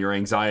yourself on your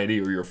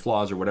anxiety or your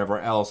flaws or whatever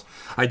else,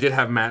 I did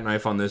have Matt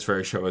Knife on this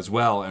very show as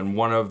well. And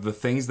one of the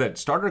things that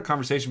started a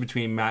conversation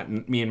between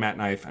me and Matt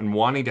Knife and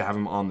wanting to have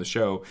him on the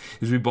show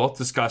is we both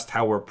discussed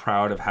how we're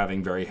proud of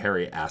having very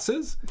hairy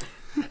asses.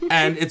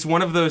 And it's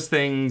one of those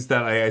things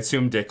that I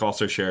assume Dick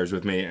also shares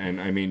with me,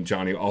 and I mean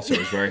Johnny also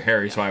is very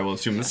hairy, so I will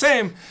assume the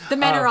same. The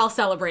men are all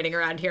celebrating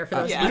around here for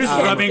those. yeah. We're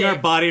just rubbing our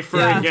body fur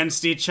Yeah.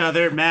 against each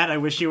other. Matt, I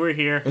wish you were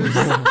here.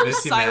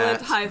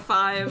 Silent high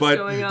fives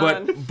going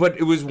on. But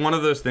it was one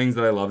of those things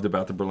that I loved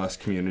about the burlesque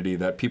community,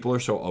 that people are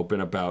so open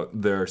about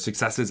their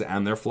successes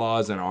and their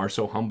flaws and are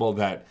so humble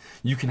that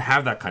you can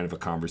have that kind of a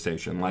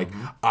conversation. Like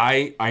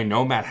I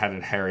know Matt had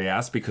a hairy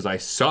ass because I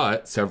saw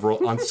it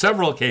on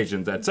several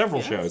occasions at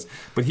several shows,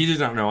 but he did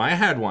not know I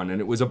had one,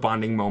 and it was a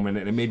bonding moment,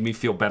 and it made me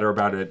feel better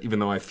about it, even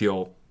though I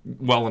feel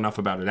well enough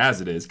about it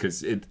as it is,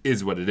 because it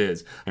is what it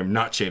is. I'm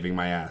not shaving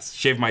my ass.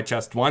 Shave my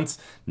chest once,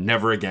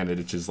 never again. It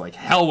itches like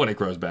hell when it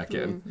grows back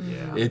in.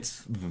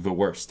 It's the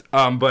worst.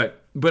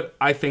 But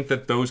I think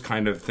that those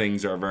kind of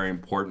things are very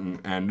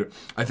important, and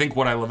I think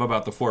what I love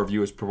about the four of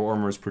you as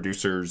performers,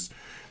 producers,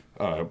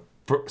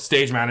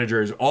 stage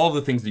managers, all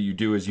the things that you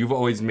do is you've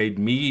always made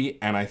me,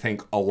 and I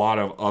think a lot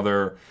of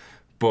other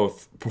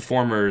both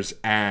performers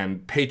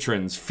and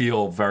patrons,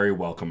 feel very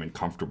welcome and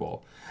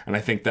comfortable. And I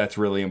think that's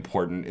really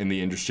important in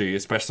the industry,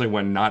 especially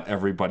when not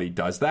everybody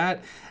does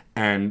that.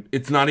 And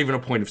it's not even a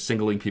point of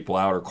singling people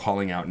out or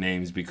calling out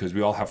names, because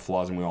we all have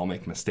flaws and we all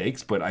make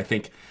mistakes. But I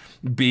think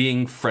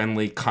being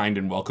friendly, kind,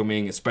 and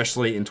welcoming,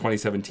 especially in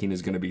 2017,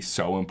 is going to be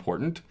so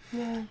important.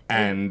 Yeah.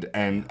 And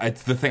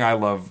it's the thing I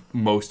love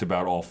most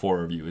about all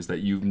four of you, is that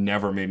you've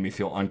never made me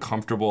feel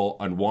uncomfortable,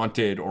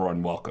 unwanted, or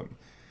unwelcome.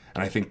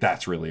 And I think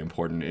that's really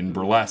important in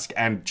burlesque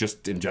and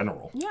just in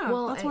general. Yeah,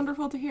 Well, that's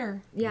wonderful to hear.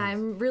 Yeah,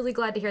 I'm really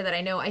glad to hear that.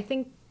 I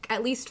think,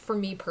 at least for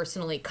me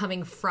personally,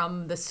 coming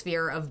from the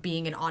sphere of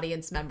being an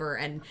audience member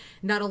and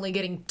not only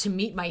getting to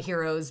meet my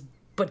heroes,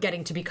 but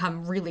getting to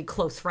become really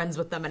close friends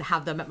with them and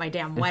have them at my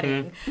damn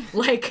wedding.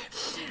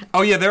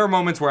 Oh yeah, there are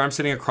moments where I'm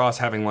sitting across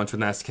having lunch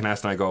with Nasty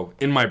Canasta, and I go,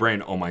 in my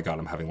brain, oh my god,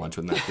 I'm having lunch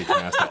with Nasty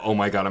Canasta. Oh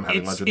my god, I'm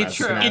having lunch with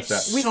Nasty Canasta.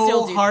 It's We still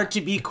so do hard that.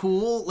 to be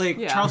cool. Like,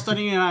 Yeah. Charles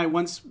Dunning and I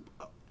once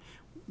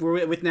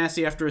were with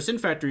Nasty after a Sin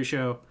Factory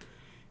show,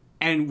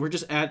 and we're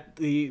just at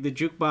the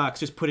jukebox,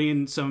 just putting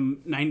in some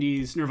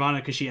 90s Nirvana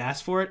because she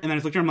asked for it. And then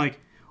I looked at her, I'm like,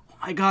 oh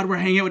my god, we're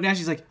hanging out with Nasty.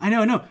 She's like, I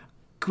know.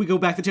 we go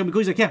back to the table?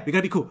 He's like, yeah, we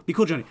gotta be cool. Be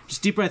cool, Johnny.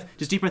 Just deep breath.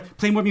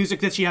 Play more music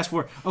that she asked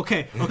for.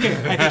 Okay.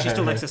 I think she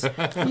still likes us.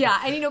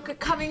 Yeah, and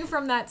coming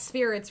from that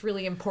sphere, it's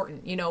really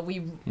important.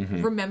 We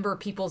remember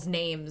people's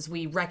names.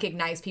 We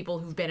recognize people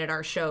who've been at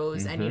our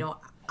shows. And,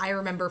 I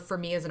remember for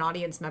me as an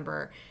audience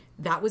member,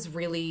 that was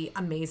really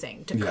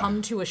amazing to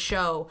come to a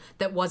show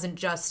that wasn't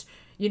just,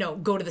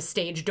 go to the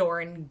stage door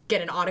and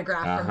get an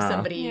autograph from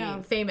somebody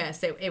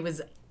famous. It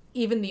was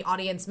even the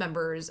audience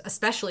members,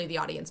 especially the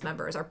audience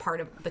members, are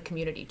part of the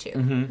community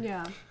too.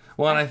 Yeah.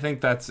 Well, and I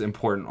think that's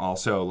important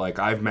also. Like,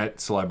 I've met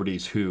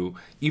celebrities who,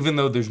 even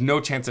though there's no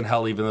chance in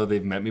hell, even though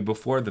they've met me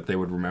before, that they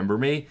would remember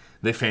me,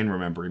 they feign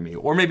remembering me.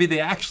 Or maybe they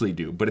actually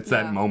do, but it's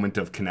that moment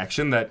of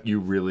connection that you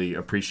really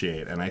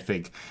appreciate. And I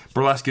think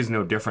Burlesque is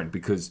no different,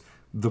 because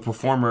the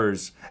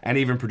performers and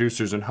even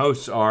producers and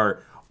hosts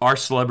are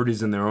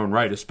celebrities in their own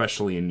right,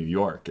 especially in New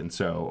York. And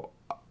so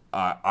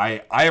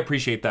I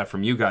appreciate that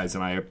from you guys,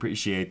 and I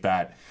appreciate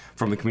that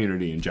from the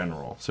community in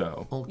general.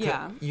 So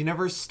you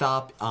never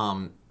stop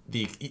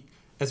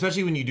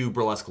especially when you do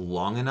burlesque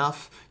long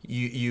enough,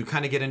 you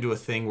kind of get into a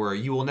thing where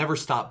you will never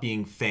stop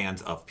being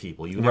fans of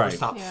people. You never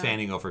stop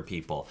fanning over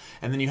people,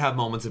 and then you have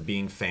moments of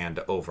being fanned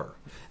over.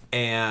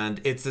 And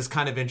it's this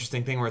kind of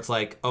interesting thing where it's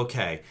like,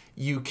 okay,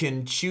 you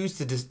can choose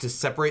to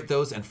separate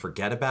those and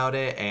forget about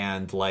it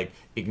and like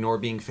ignore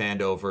being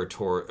fanned over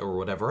or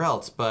whatever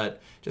else.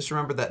 But just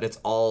remember that it's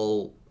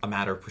all a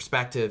matter of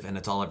perspective and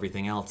it's all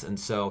everything else. And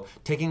so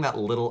taking that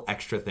little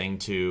extra thing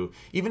to,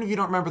 even if you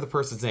don't remember the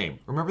person's name,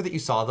 remember that you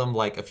saw them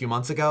like a few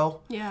months ago.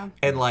 Yeah.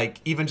 And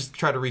like even just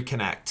try to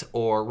reconnect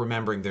or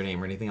remembering their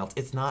name or anything else.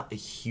 It's not a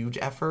huge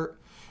effort,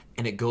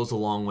 and it goes a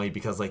long way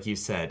because, like you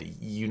said,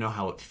 you know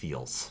how it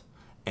feels.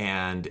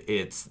 And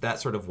it's that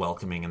sort of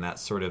welcoming and that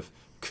sort of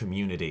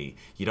community.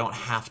 You don't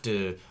have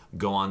to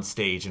go on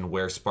stage and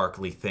wear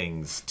sparkly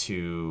things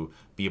to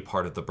be a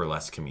part of the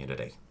burlesque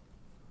community.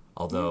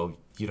 Although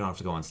you don't have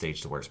to go on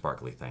stage to wear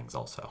sparkly things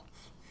also.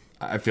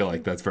 I feel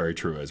like that's very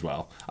true as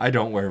well. I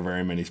don't wear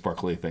very many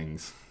sparkly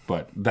things,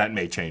 but that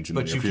may change in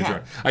the near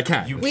future. I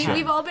can.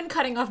 We've all been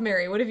cutting off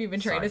Mary. What have you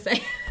been trying to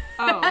say?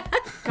 Oh,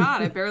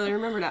 God, I barely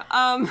remember now.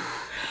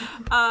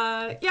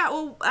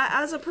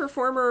 As a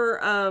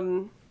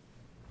performer,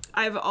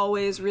 I've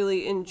always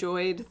really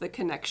enjoyed the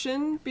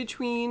connection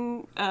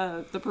between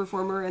the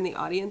performer and the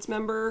audience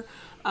member.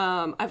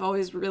 I've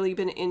always really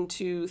been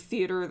into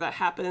theater that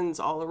happens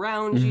all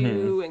around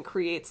you and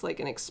creates like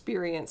an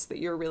experience that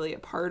you're really a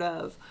part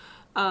of.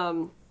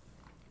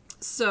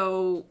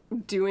 So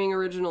doing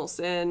Original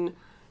Sin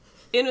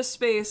in a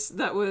space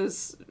that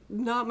was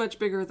not much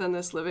bigger than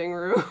this living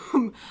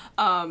room,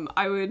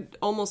 I would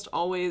almost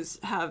always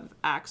have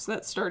acts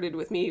that started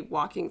with me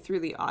walking through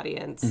the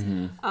audience.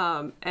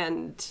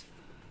 And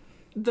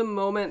the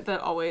moment that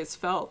always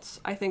felt,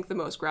 I think, the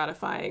most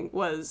gratifying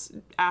was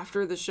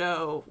after the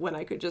show when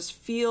I could just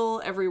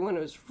feel everyone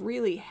was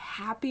really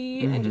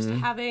happy and just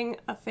having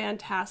a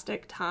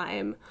fantastic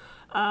time.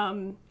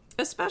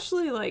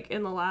 Especially like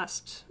in the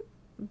last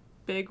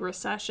big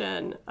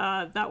recession,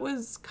 that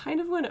was kind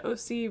of when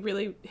OC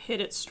really hit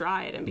its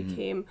stride and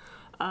became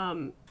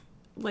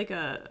like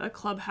a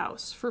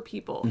clubhouse for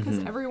people, because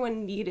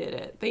everyone needed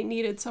it. They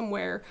needed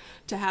somewhere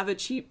to have a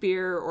cheap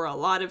beer or a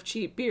lot of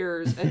cheap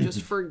beers and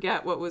just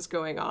forget what was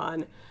going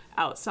on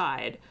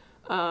outside.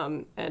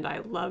 And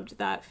I loved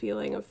that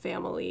feeling of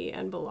family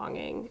and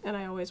belonging, and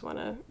I always want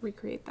to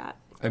recreate that.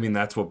 I mean,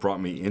 that's what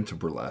brought me into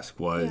burlesque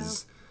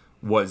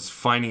was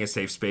finding a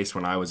safe space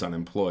when I was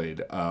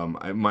unemployed.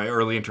 My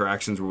early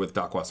interactions were with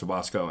Doc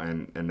Wasabasco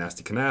and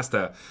Nasty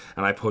Canasta,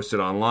 and I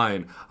posted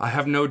online, I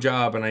have no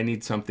job and I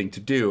need something to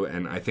do.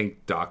 And I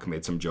think Doc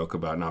made some joke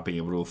about not being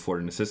able to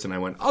afford an assistant. I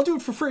went, I'll do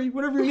it for free,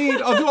 whatever you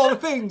need. I'll do all the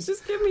things.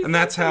 Just give me and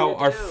that's how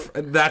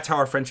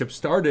our friendship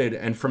started.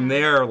 And from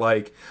there,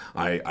 like,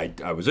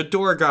 I was a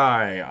door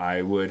guy.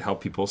 I would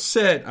help people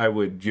sit. I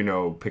would,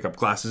 pick up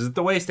glasses at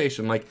the way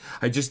station. Like,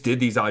 I just did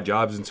these odd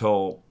jobs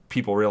until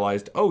people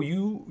realized, oh,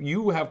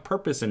 you have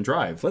purpose and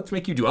drive. Let's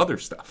make you do other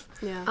stuff.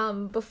 Yeah.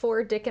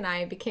 Before Dick and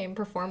I became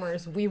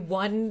performers, we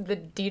won the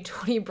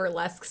D20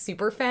 Burlesque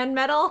Superfan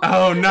Medal.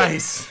 Oh,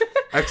 nice.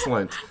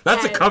 Excellent.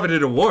 That's a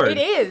coveted award. It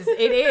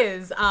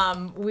is.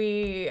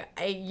 We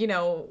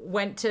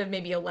went to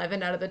maybe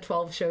 11 out of the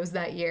 12 shows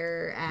that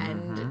year,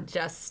 and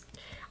just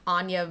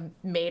Anya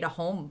made a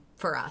home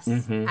for us.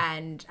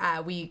 And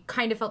we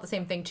kind of felt the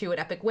same thing too at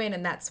Epic Win,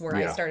 and that's where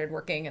I started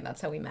working, and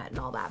that's how we met and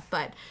all that.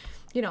 But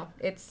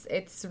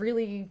it's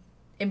really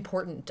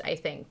important, I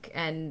think,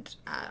 and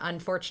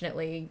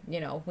unfortunately,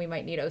 we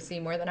might need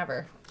OC more than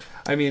ever.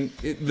 I mean,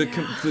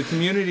 the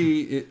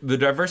community, the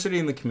diversity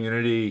in the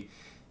community,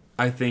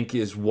 I think,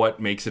 is what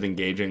makes it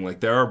engaging.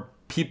 Like, there are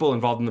people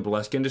involved in the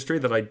burlesque industry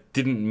that I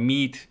didn't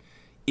meet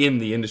in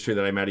the industry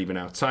that I met even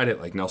outside it,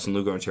 like Nelson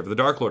Lugo and Sheriff of the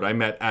Dark Lord. I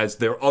met as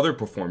their other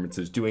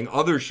performances, doing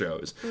other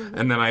shows,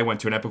 and then I went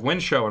to an Epic Win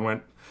show and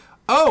went,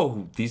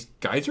 oh, these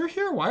guys are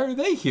here? Why are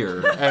they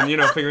here? And,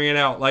 figuring it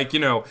out, like,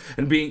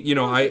 and being,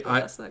 I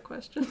asked that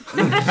question.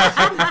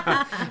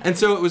 And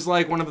so it was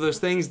like one of those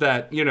things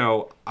that,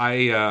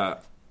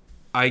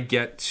 I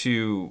get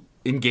to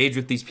engage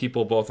with these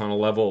people both on a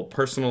level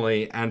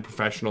personally and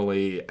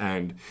professionally.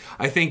 And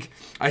I think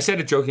I said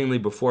it jokingly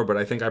before, but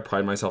I think I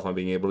pride myself on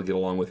being able to get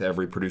along with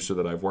every producer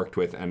that I've worked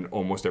with, and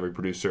almost every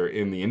producer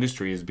in the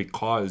industry, is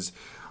because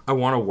I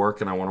want to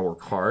work and I want to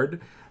work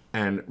hard.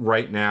 And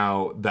right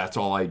now, that's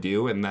all I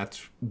do, and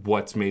that's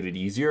what's made it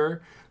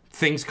easier.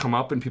 Things come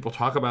up and people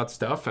talk about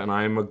stuff, and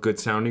I'm a good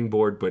sounding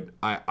board, but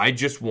I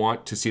just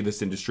want to see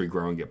this industry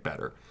grow and get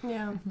better.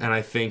 Yeah. And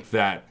I think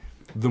that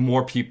the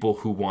more people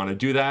who want to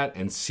do that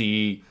and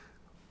see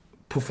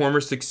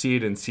performers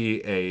succeed and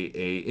see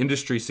a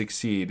industry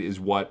succeed is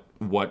what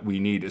we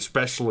need,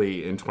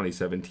 especially in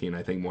 2017,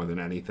 I think more than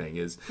anything,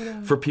 is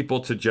for people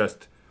to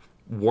just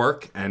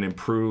work and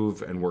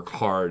improve and work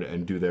hard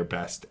and do their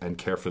best and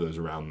care for those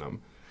around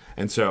them.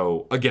 And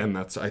so, again,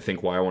 that's, I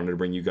think, why I wanted to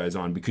bring you guys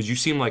on, because you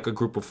seem like a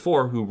group of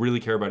four who really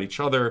care about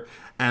each other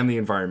and the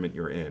environment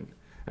you're in.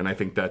 And I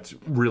think that's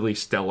really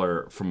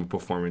stellar from a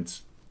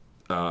performance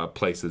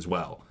place as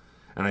well.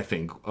 And I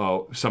think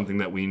something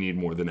that we need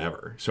more than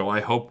ever. So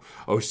I hope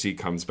OC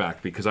comes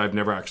back, because I've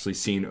never actually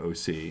seen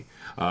OC.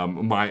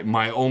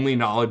 My only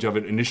knowledge of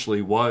it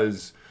initially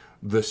was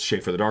the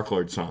Schaefer the Dark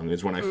Lord song,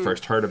 is when I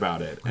first heard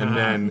about it.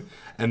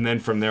 And then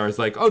from there I was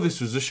like, oh, this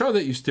was a show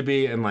that used to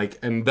be,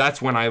 and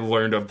that's when I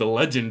learned of the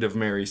legend of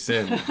Mary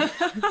Sin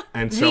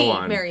and so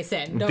on. Mary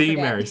Sin. Don't the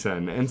forget. Mary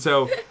Sin. And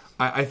so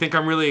I think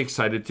I'm really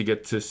excited to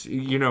get to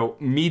see,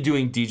 me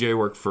doing DJ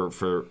work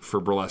for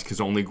Burlesque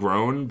has only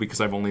grown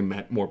because I've only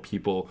met more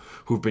people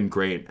who've been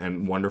great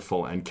and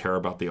wonderful and care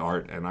about the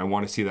art. And I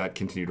want to see that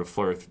continue to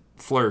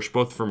flourish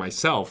both for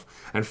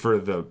myself and for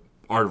the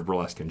art of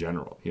burlesque in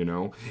general.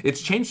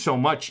 It's changed so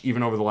much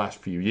even over the last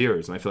few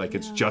years, and I feel like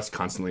it's just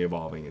constantly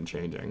evolving and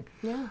changing.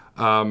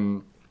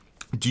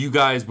 Do you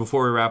guys,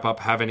 before we wrap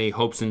up, have any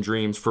hopes and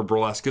dreams for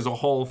burlesque as a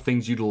whole,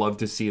 things you'd love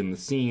to see in the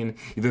scene,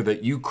 either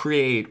that you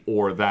create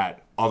or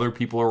that other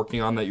people are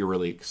working on that you're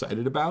really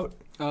excited about?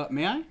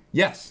 May I?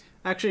 Yes.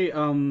 Actually,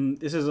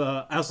 this is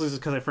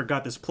because I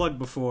forgot this plug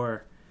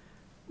before.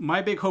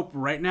 My big hope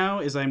right now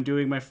is I'm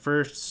doing my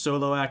first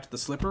solo act at the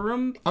Slipper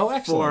Room. Oh,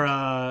 excellent.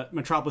 For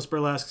Metropolis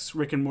Burlesque's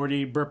Rick and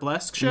Morty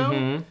Burlesque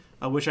show,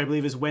 which I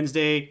believe is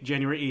Wednesday,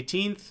 January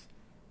 18th.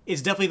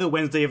 It's definitely the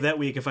Wednesday of that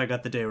week if I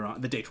got the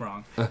date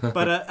wrong.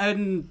 But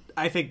and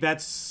I think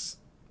that's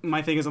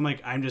my thing, is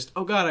I'm just,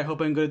 oh God, I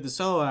hope I'm good at the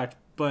solo act.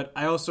 But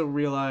I also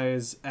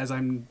realize, as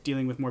I'm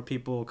dealing with more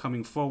people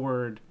coming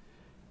forward,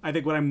 I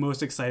think what I'm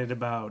most excited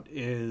about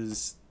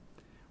is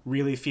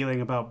really feeling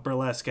about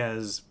burlesque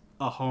as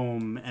a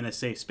home and a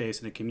safe space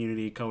and a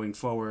community going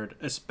forward,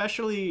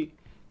 especially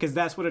because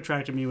that's what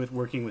attracted me with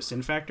working with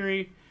Sin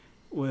Factory,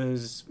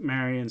 was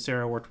Mary and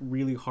Sarah worked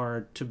really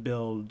hard to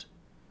build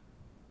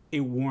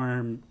a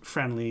warm,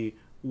 friendly,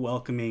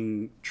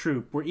 welcoming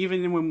troupe, where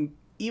even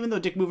though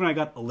Dick Move and I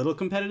got a little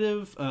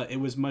competitive,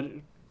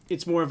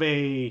 it's more of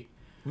a,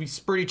 we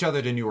spurred each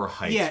other to newer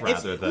heights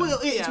rather than... Well,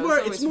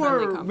 it's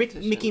more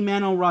Mickey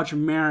Mantle, Roger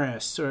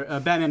Maris, or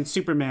Batman,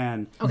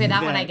 Superman. Okay,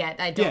 that one I get.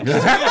 I don't.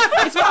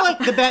 It's more like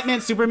the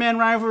Batman-Superman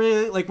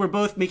rivalry. Like, we're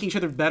both making each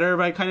other better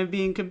by kind of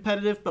being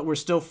competitive, but we're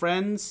still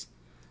friends.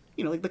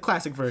 Like the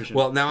classic version.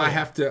 Well, now I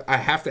have to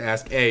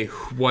ask,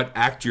 what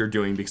act you're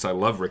doing, because I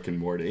love Rick and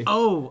Morty.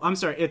 Oh, I'm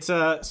sorry. It's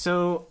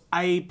so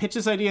I pitched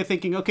this idea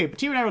thinking, okay, but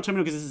you and I will tell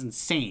me, because this is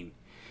insane.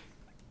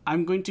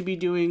 I'm going to be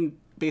doing,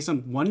 based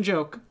on one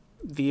joke,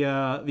 the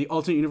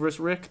alternate universe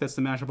Rick. That's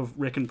the mashup of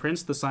Rick and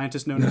Prince, the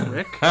scientist known as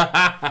Rick.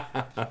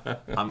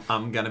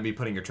 I'm gonna be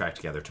putting your track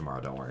together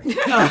tomorrow. Don't worry. It's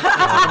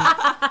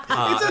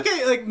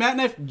okay. Like, Matt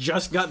and I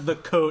just got the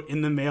coat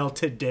in the mail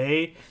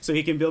today, so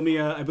he can build me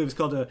I believe it's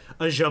called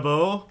a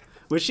jabot.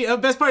 Which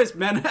best part is,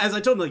 Matt, as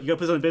I told him, you gotta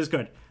put this on the business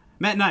card.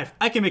 Matt Knife,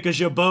 I can make a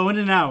jabot in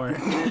an hour.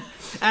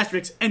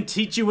 Asterisk, and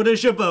teach you what a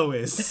jabot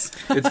is.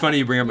 It's funny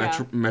you bring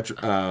up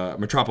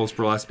Metropolis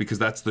Burlesque, because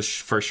that's the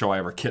first show I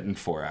ever kittened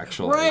for,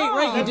 actually.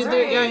 Right. You did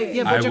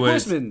BoJack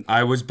Horseman.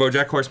 I was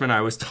BoJack Horseman.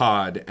 I was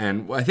Todd,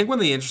 and I think one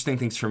of the interesting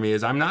things for me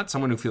is I'm not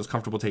someone who feels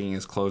comfortable taking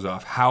his clothes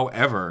off.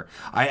 However,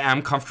 I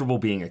am comfortable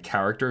being a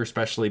character,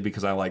 especially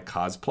because I like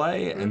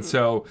cosplay, and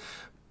so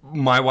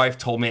my wife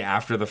told me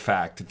after the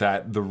fact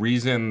that the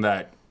reason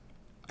that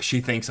she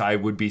thinks I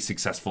would be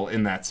successful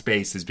in that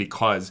space is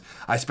because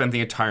I spent the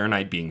entire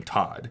night being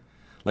Todd.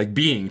 Like,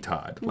 being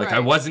Todd. Like,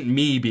 I wasn't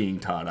me being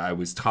Todd. I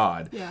was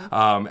Todd. Yeah.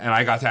 And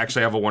I got to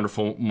actually have a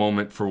wonderful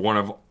moment for one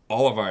of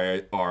all of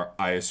our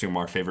I assume,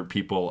 our favorite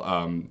people.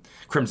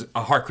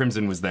 Heart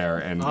Crimson was there,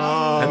 and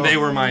they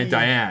were my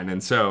Diane.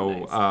 And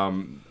so,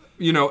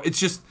 it's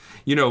just,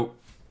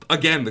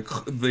 again,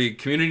 the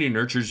community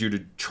nurtures you to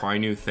try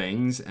new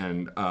things,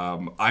 and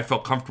I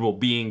felt comfortable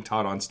being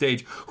Todd on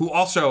stage, who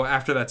also,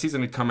 after that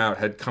season had come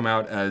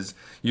out as,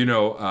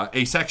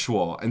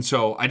 asexual, and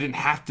so I didn't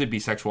have to be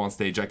sexual on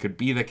stage. I could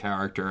be the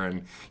character,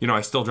 and,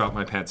 I still dropped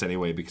my pants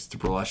anyway because it's a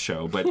burlesque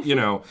show, but,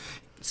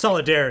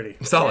 Solidarity.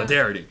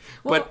 Yeah.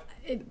 Well,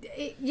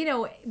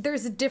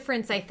 there's a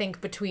difference, I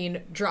think,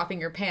 between dropping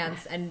your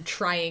pants and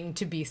trying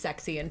to be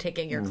sexy and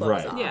taking your clothes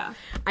Right. off. Yeah.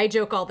 I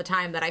joke all the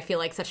time that I feel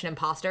like such an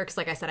imposter because,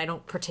 like I said, I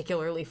don't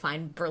particularly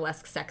find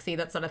burlesque sexy.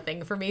 That's not a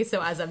thing for me.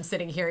 So as I'm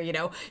sitting here,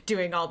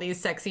 doing all these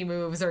sexy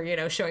moves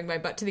or, showing my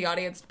butt to the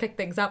audience to pick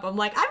things up, I'm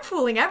like, I'm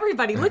fooling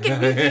everybody. Look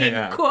at me being,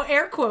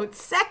 air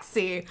quotes,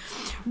 sexy.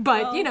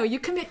 But, you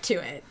commit to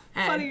it.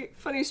 And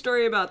Funny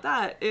story about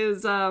that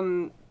is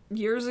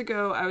years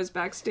ago I was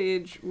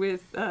backstage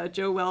with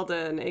Joe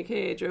Weldon,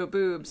 aka Joe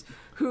Boobs,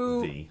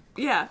 who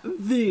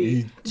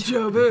the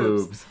Joe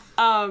Boobs,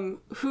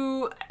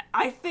 who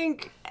I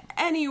think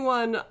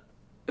anyone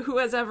who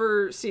has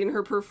ever seen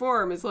her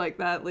perform is like,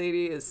 that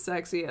lady is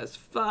sexy as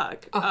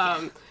fuck.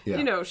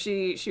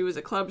 She was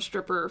a club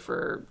stripper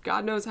for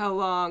God knows how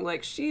long.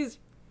 Like, she's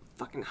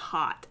fucking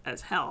hot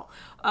as hell.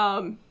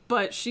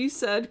 But she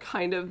said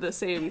kind of the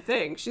same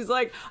thing. She's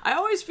like, I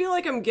always feel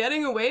like I'm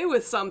getting away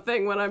with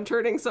something when I'm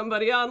turning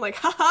somebody on. Like,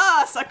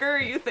 haha, sucker,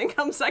 you think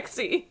I'm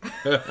sexy.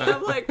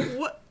 I'm like,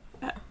 what?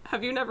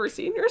 Have you never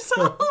seen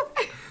yourself?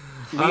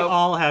 We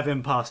all have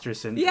imposter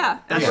syndrome. Yeah,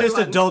 That's everyone.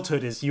 just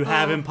adulthood, is you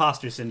have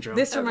imposter syndrome.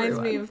 this reminds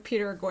me of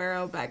Peter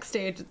Aguero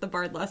backstage at the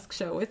Burlesque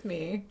show with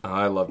me.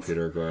 I love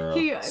Peter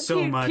Aguero.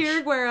 So much.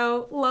 Peter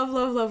Aguero,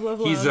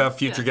 love. He's a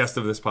future guest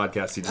of this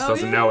podcast. He just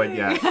doesn't know it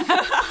yet.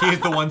 He's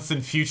the once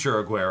in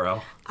future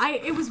Aguero.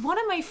 It was one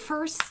of my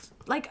first,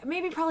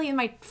 probably in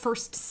my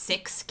first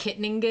 6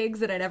 kittening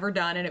gigs that I'd ever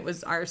done, and it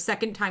was our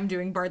second time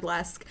doing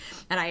Burlesque,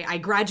 and I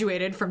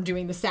graduated from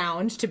doing the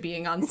sound to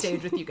being on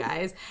stage with you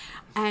guys,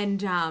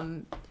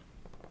 and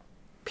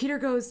Peter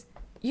goes,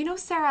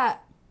 Sarah,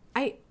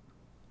 I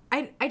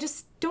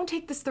just, don't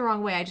take this the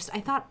wrong way, I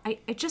thought I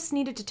just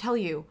needed to tell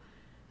you,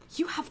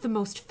 you have the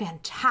most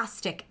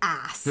fantastic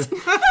ass.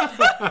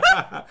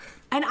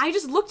 And I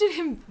just looked at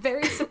him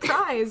very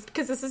surprised,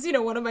 because this is,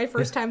 one of my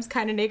first times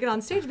kind of naked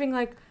on stage, being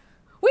like,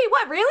 wait,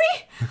 what,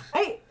 really?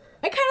 I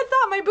kind of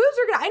thought my boobs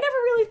were I never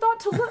really thought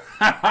to look.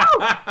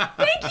 Oh,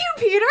 thank you,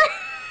 Peter.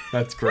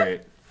 That's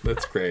great.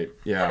 That's great.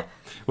 Yeah.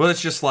 Well,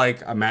 it's just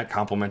like Matt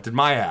complimented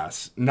my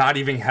ass, not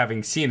even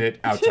having seen it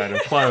outside of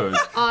clothes.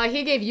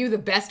 He gave you the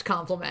best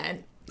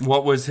compliment.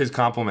 What was his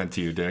compliment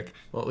to you, Dick?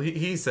 Well,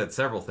 he said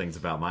several things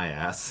about my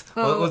ass.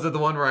 Was it the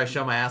one where I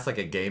show my ass like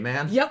a gay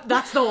man? Yep,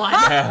 that's the one.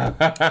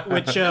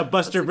 Which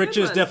Buster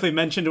Bridges one. definitely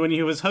mentioned when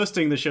he was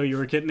hosting the show you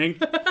were kittening.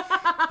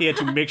 He had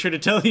to make sure to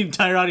tell the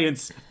entire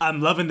audience,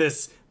 I'm loving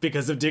this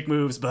because of Dick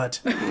Moves,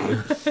 but...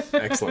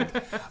 Excellent.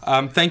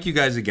 Thank you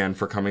guys again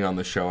for coming on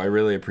the show. I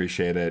really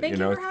appreciate it. Thank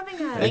you for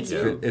having us.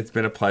 It's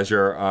been a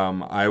pleasure.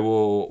 I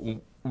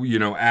will...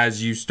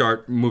 as you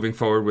start moving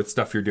forward with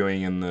stuff you're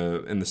doing in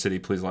the city,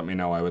 please let me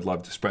know. I would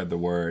love to spread the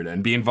word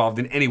and be involved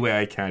in any way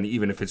I can,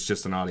 even if it's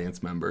just an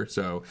audience member.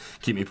 So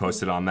keep me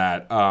posted on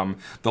that.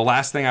 The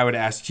last thing I would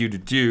ask you to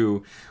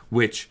do,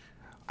 which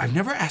I've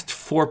never asked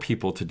 4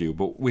 people to do,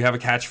 but we have a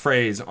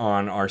catchphrase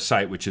on our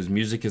site, which is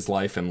music is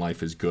life and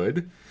life is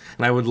good.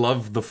 And I would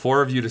love the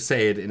 4 of you to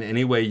say it in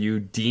any way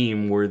you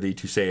deem worthy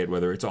to say it,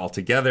 whether it's all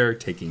together,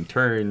 taking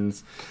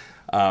turns.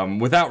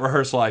 Without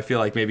rehearsal, I feel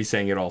like maybe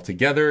saying it all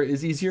together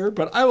is easier,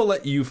 but I will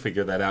let you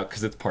figure that out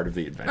because it's part of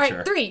the adventure. All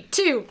right, 3,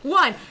 2,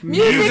 1.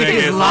 Music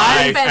is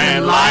life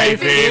and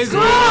life is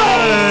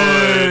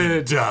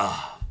good.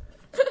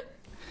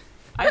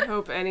 I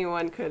hope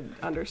anyone could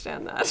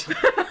understand that.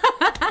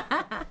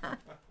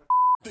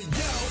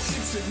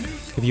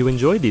 If you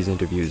enjoyed these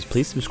interviews,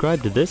 please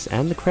subscribe to this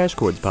and the Crash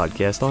Chords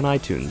podcast on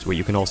iTunes, where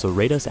you can also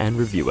rate us and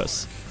review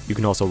us. You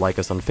can also like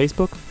us on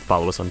Facebook,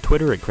 follow us on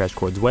Twitter at Crash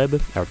Chords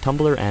Web, our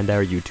Tumblr, and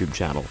our YouTube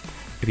channel.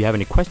 If you have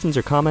any questions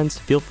or comments,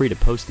 feel free to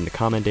post in the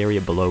comment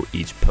area below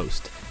each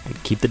post.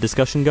 And keep the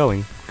discussion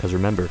going, because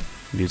remember,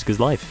 music is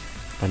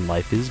life, and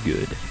life is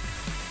good.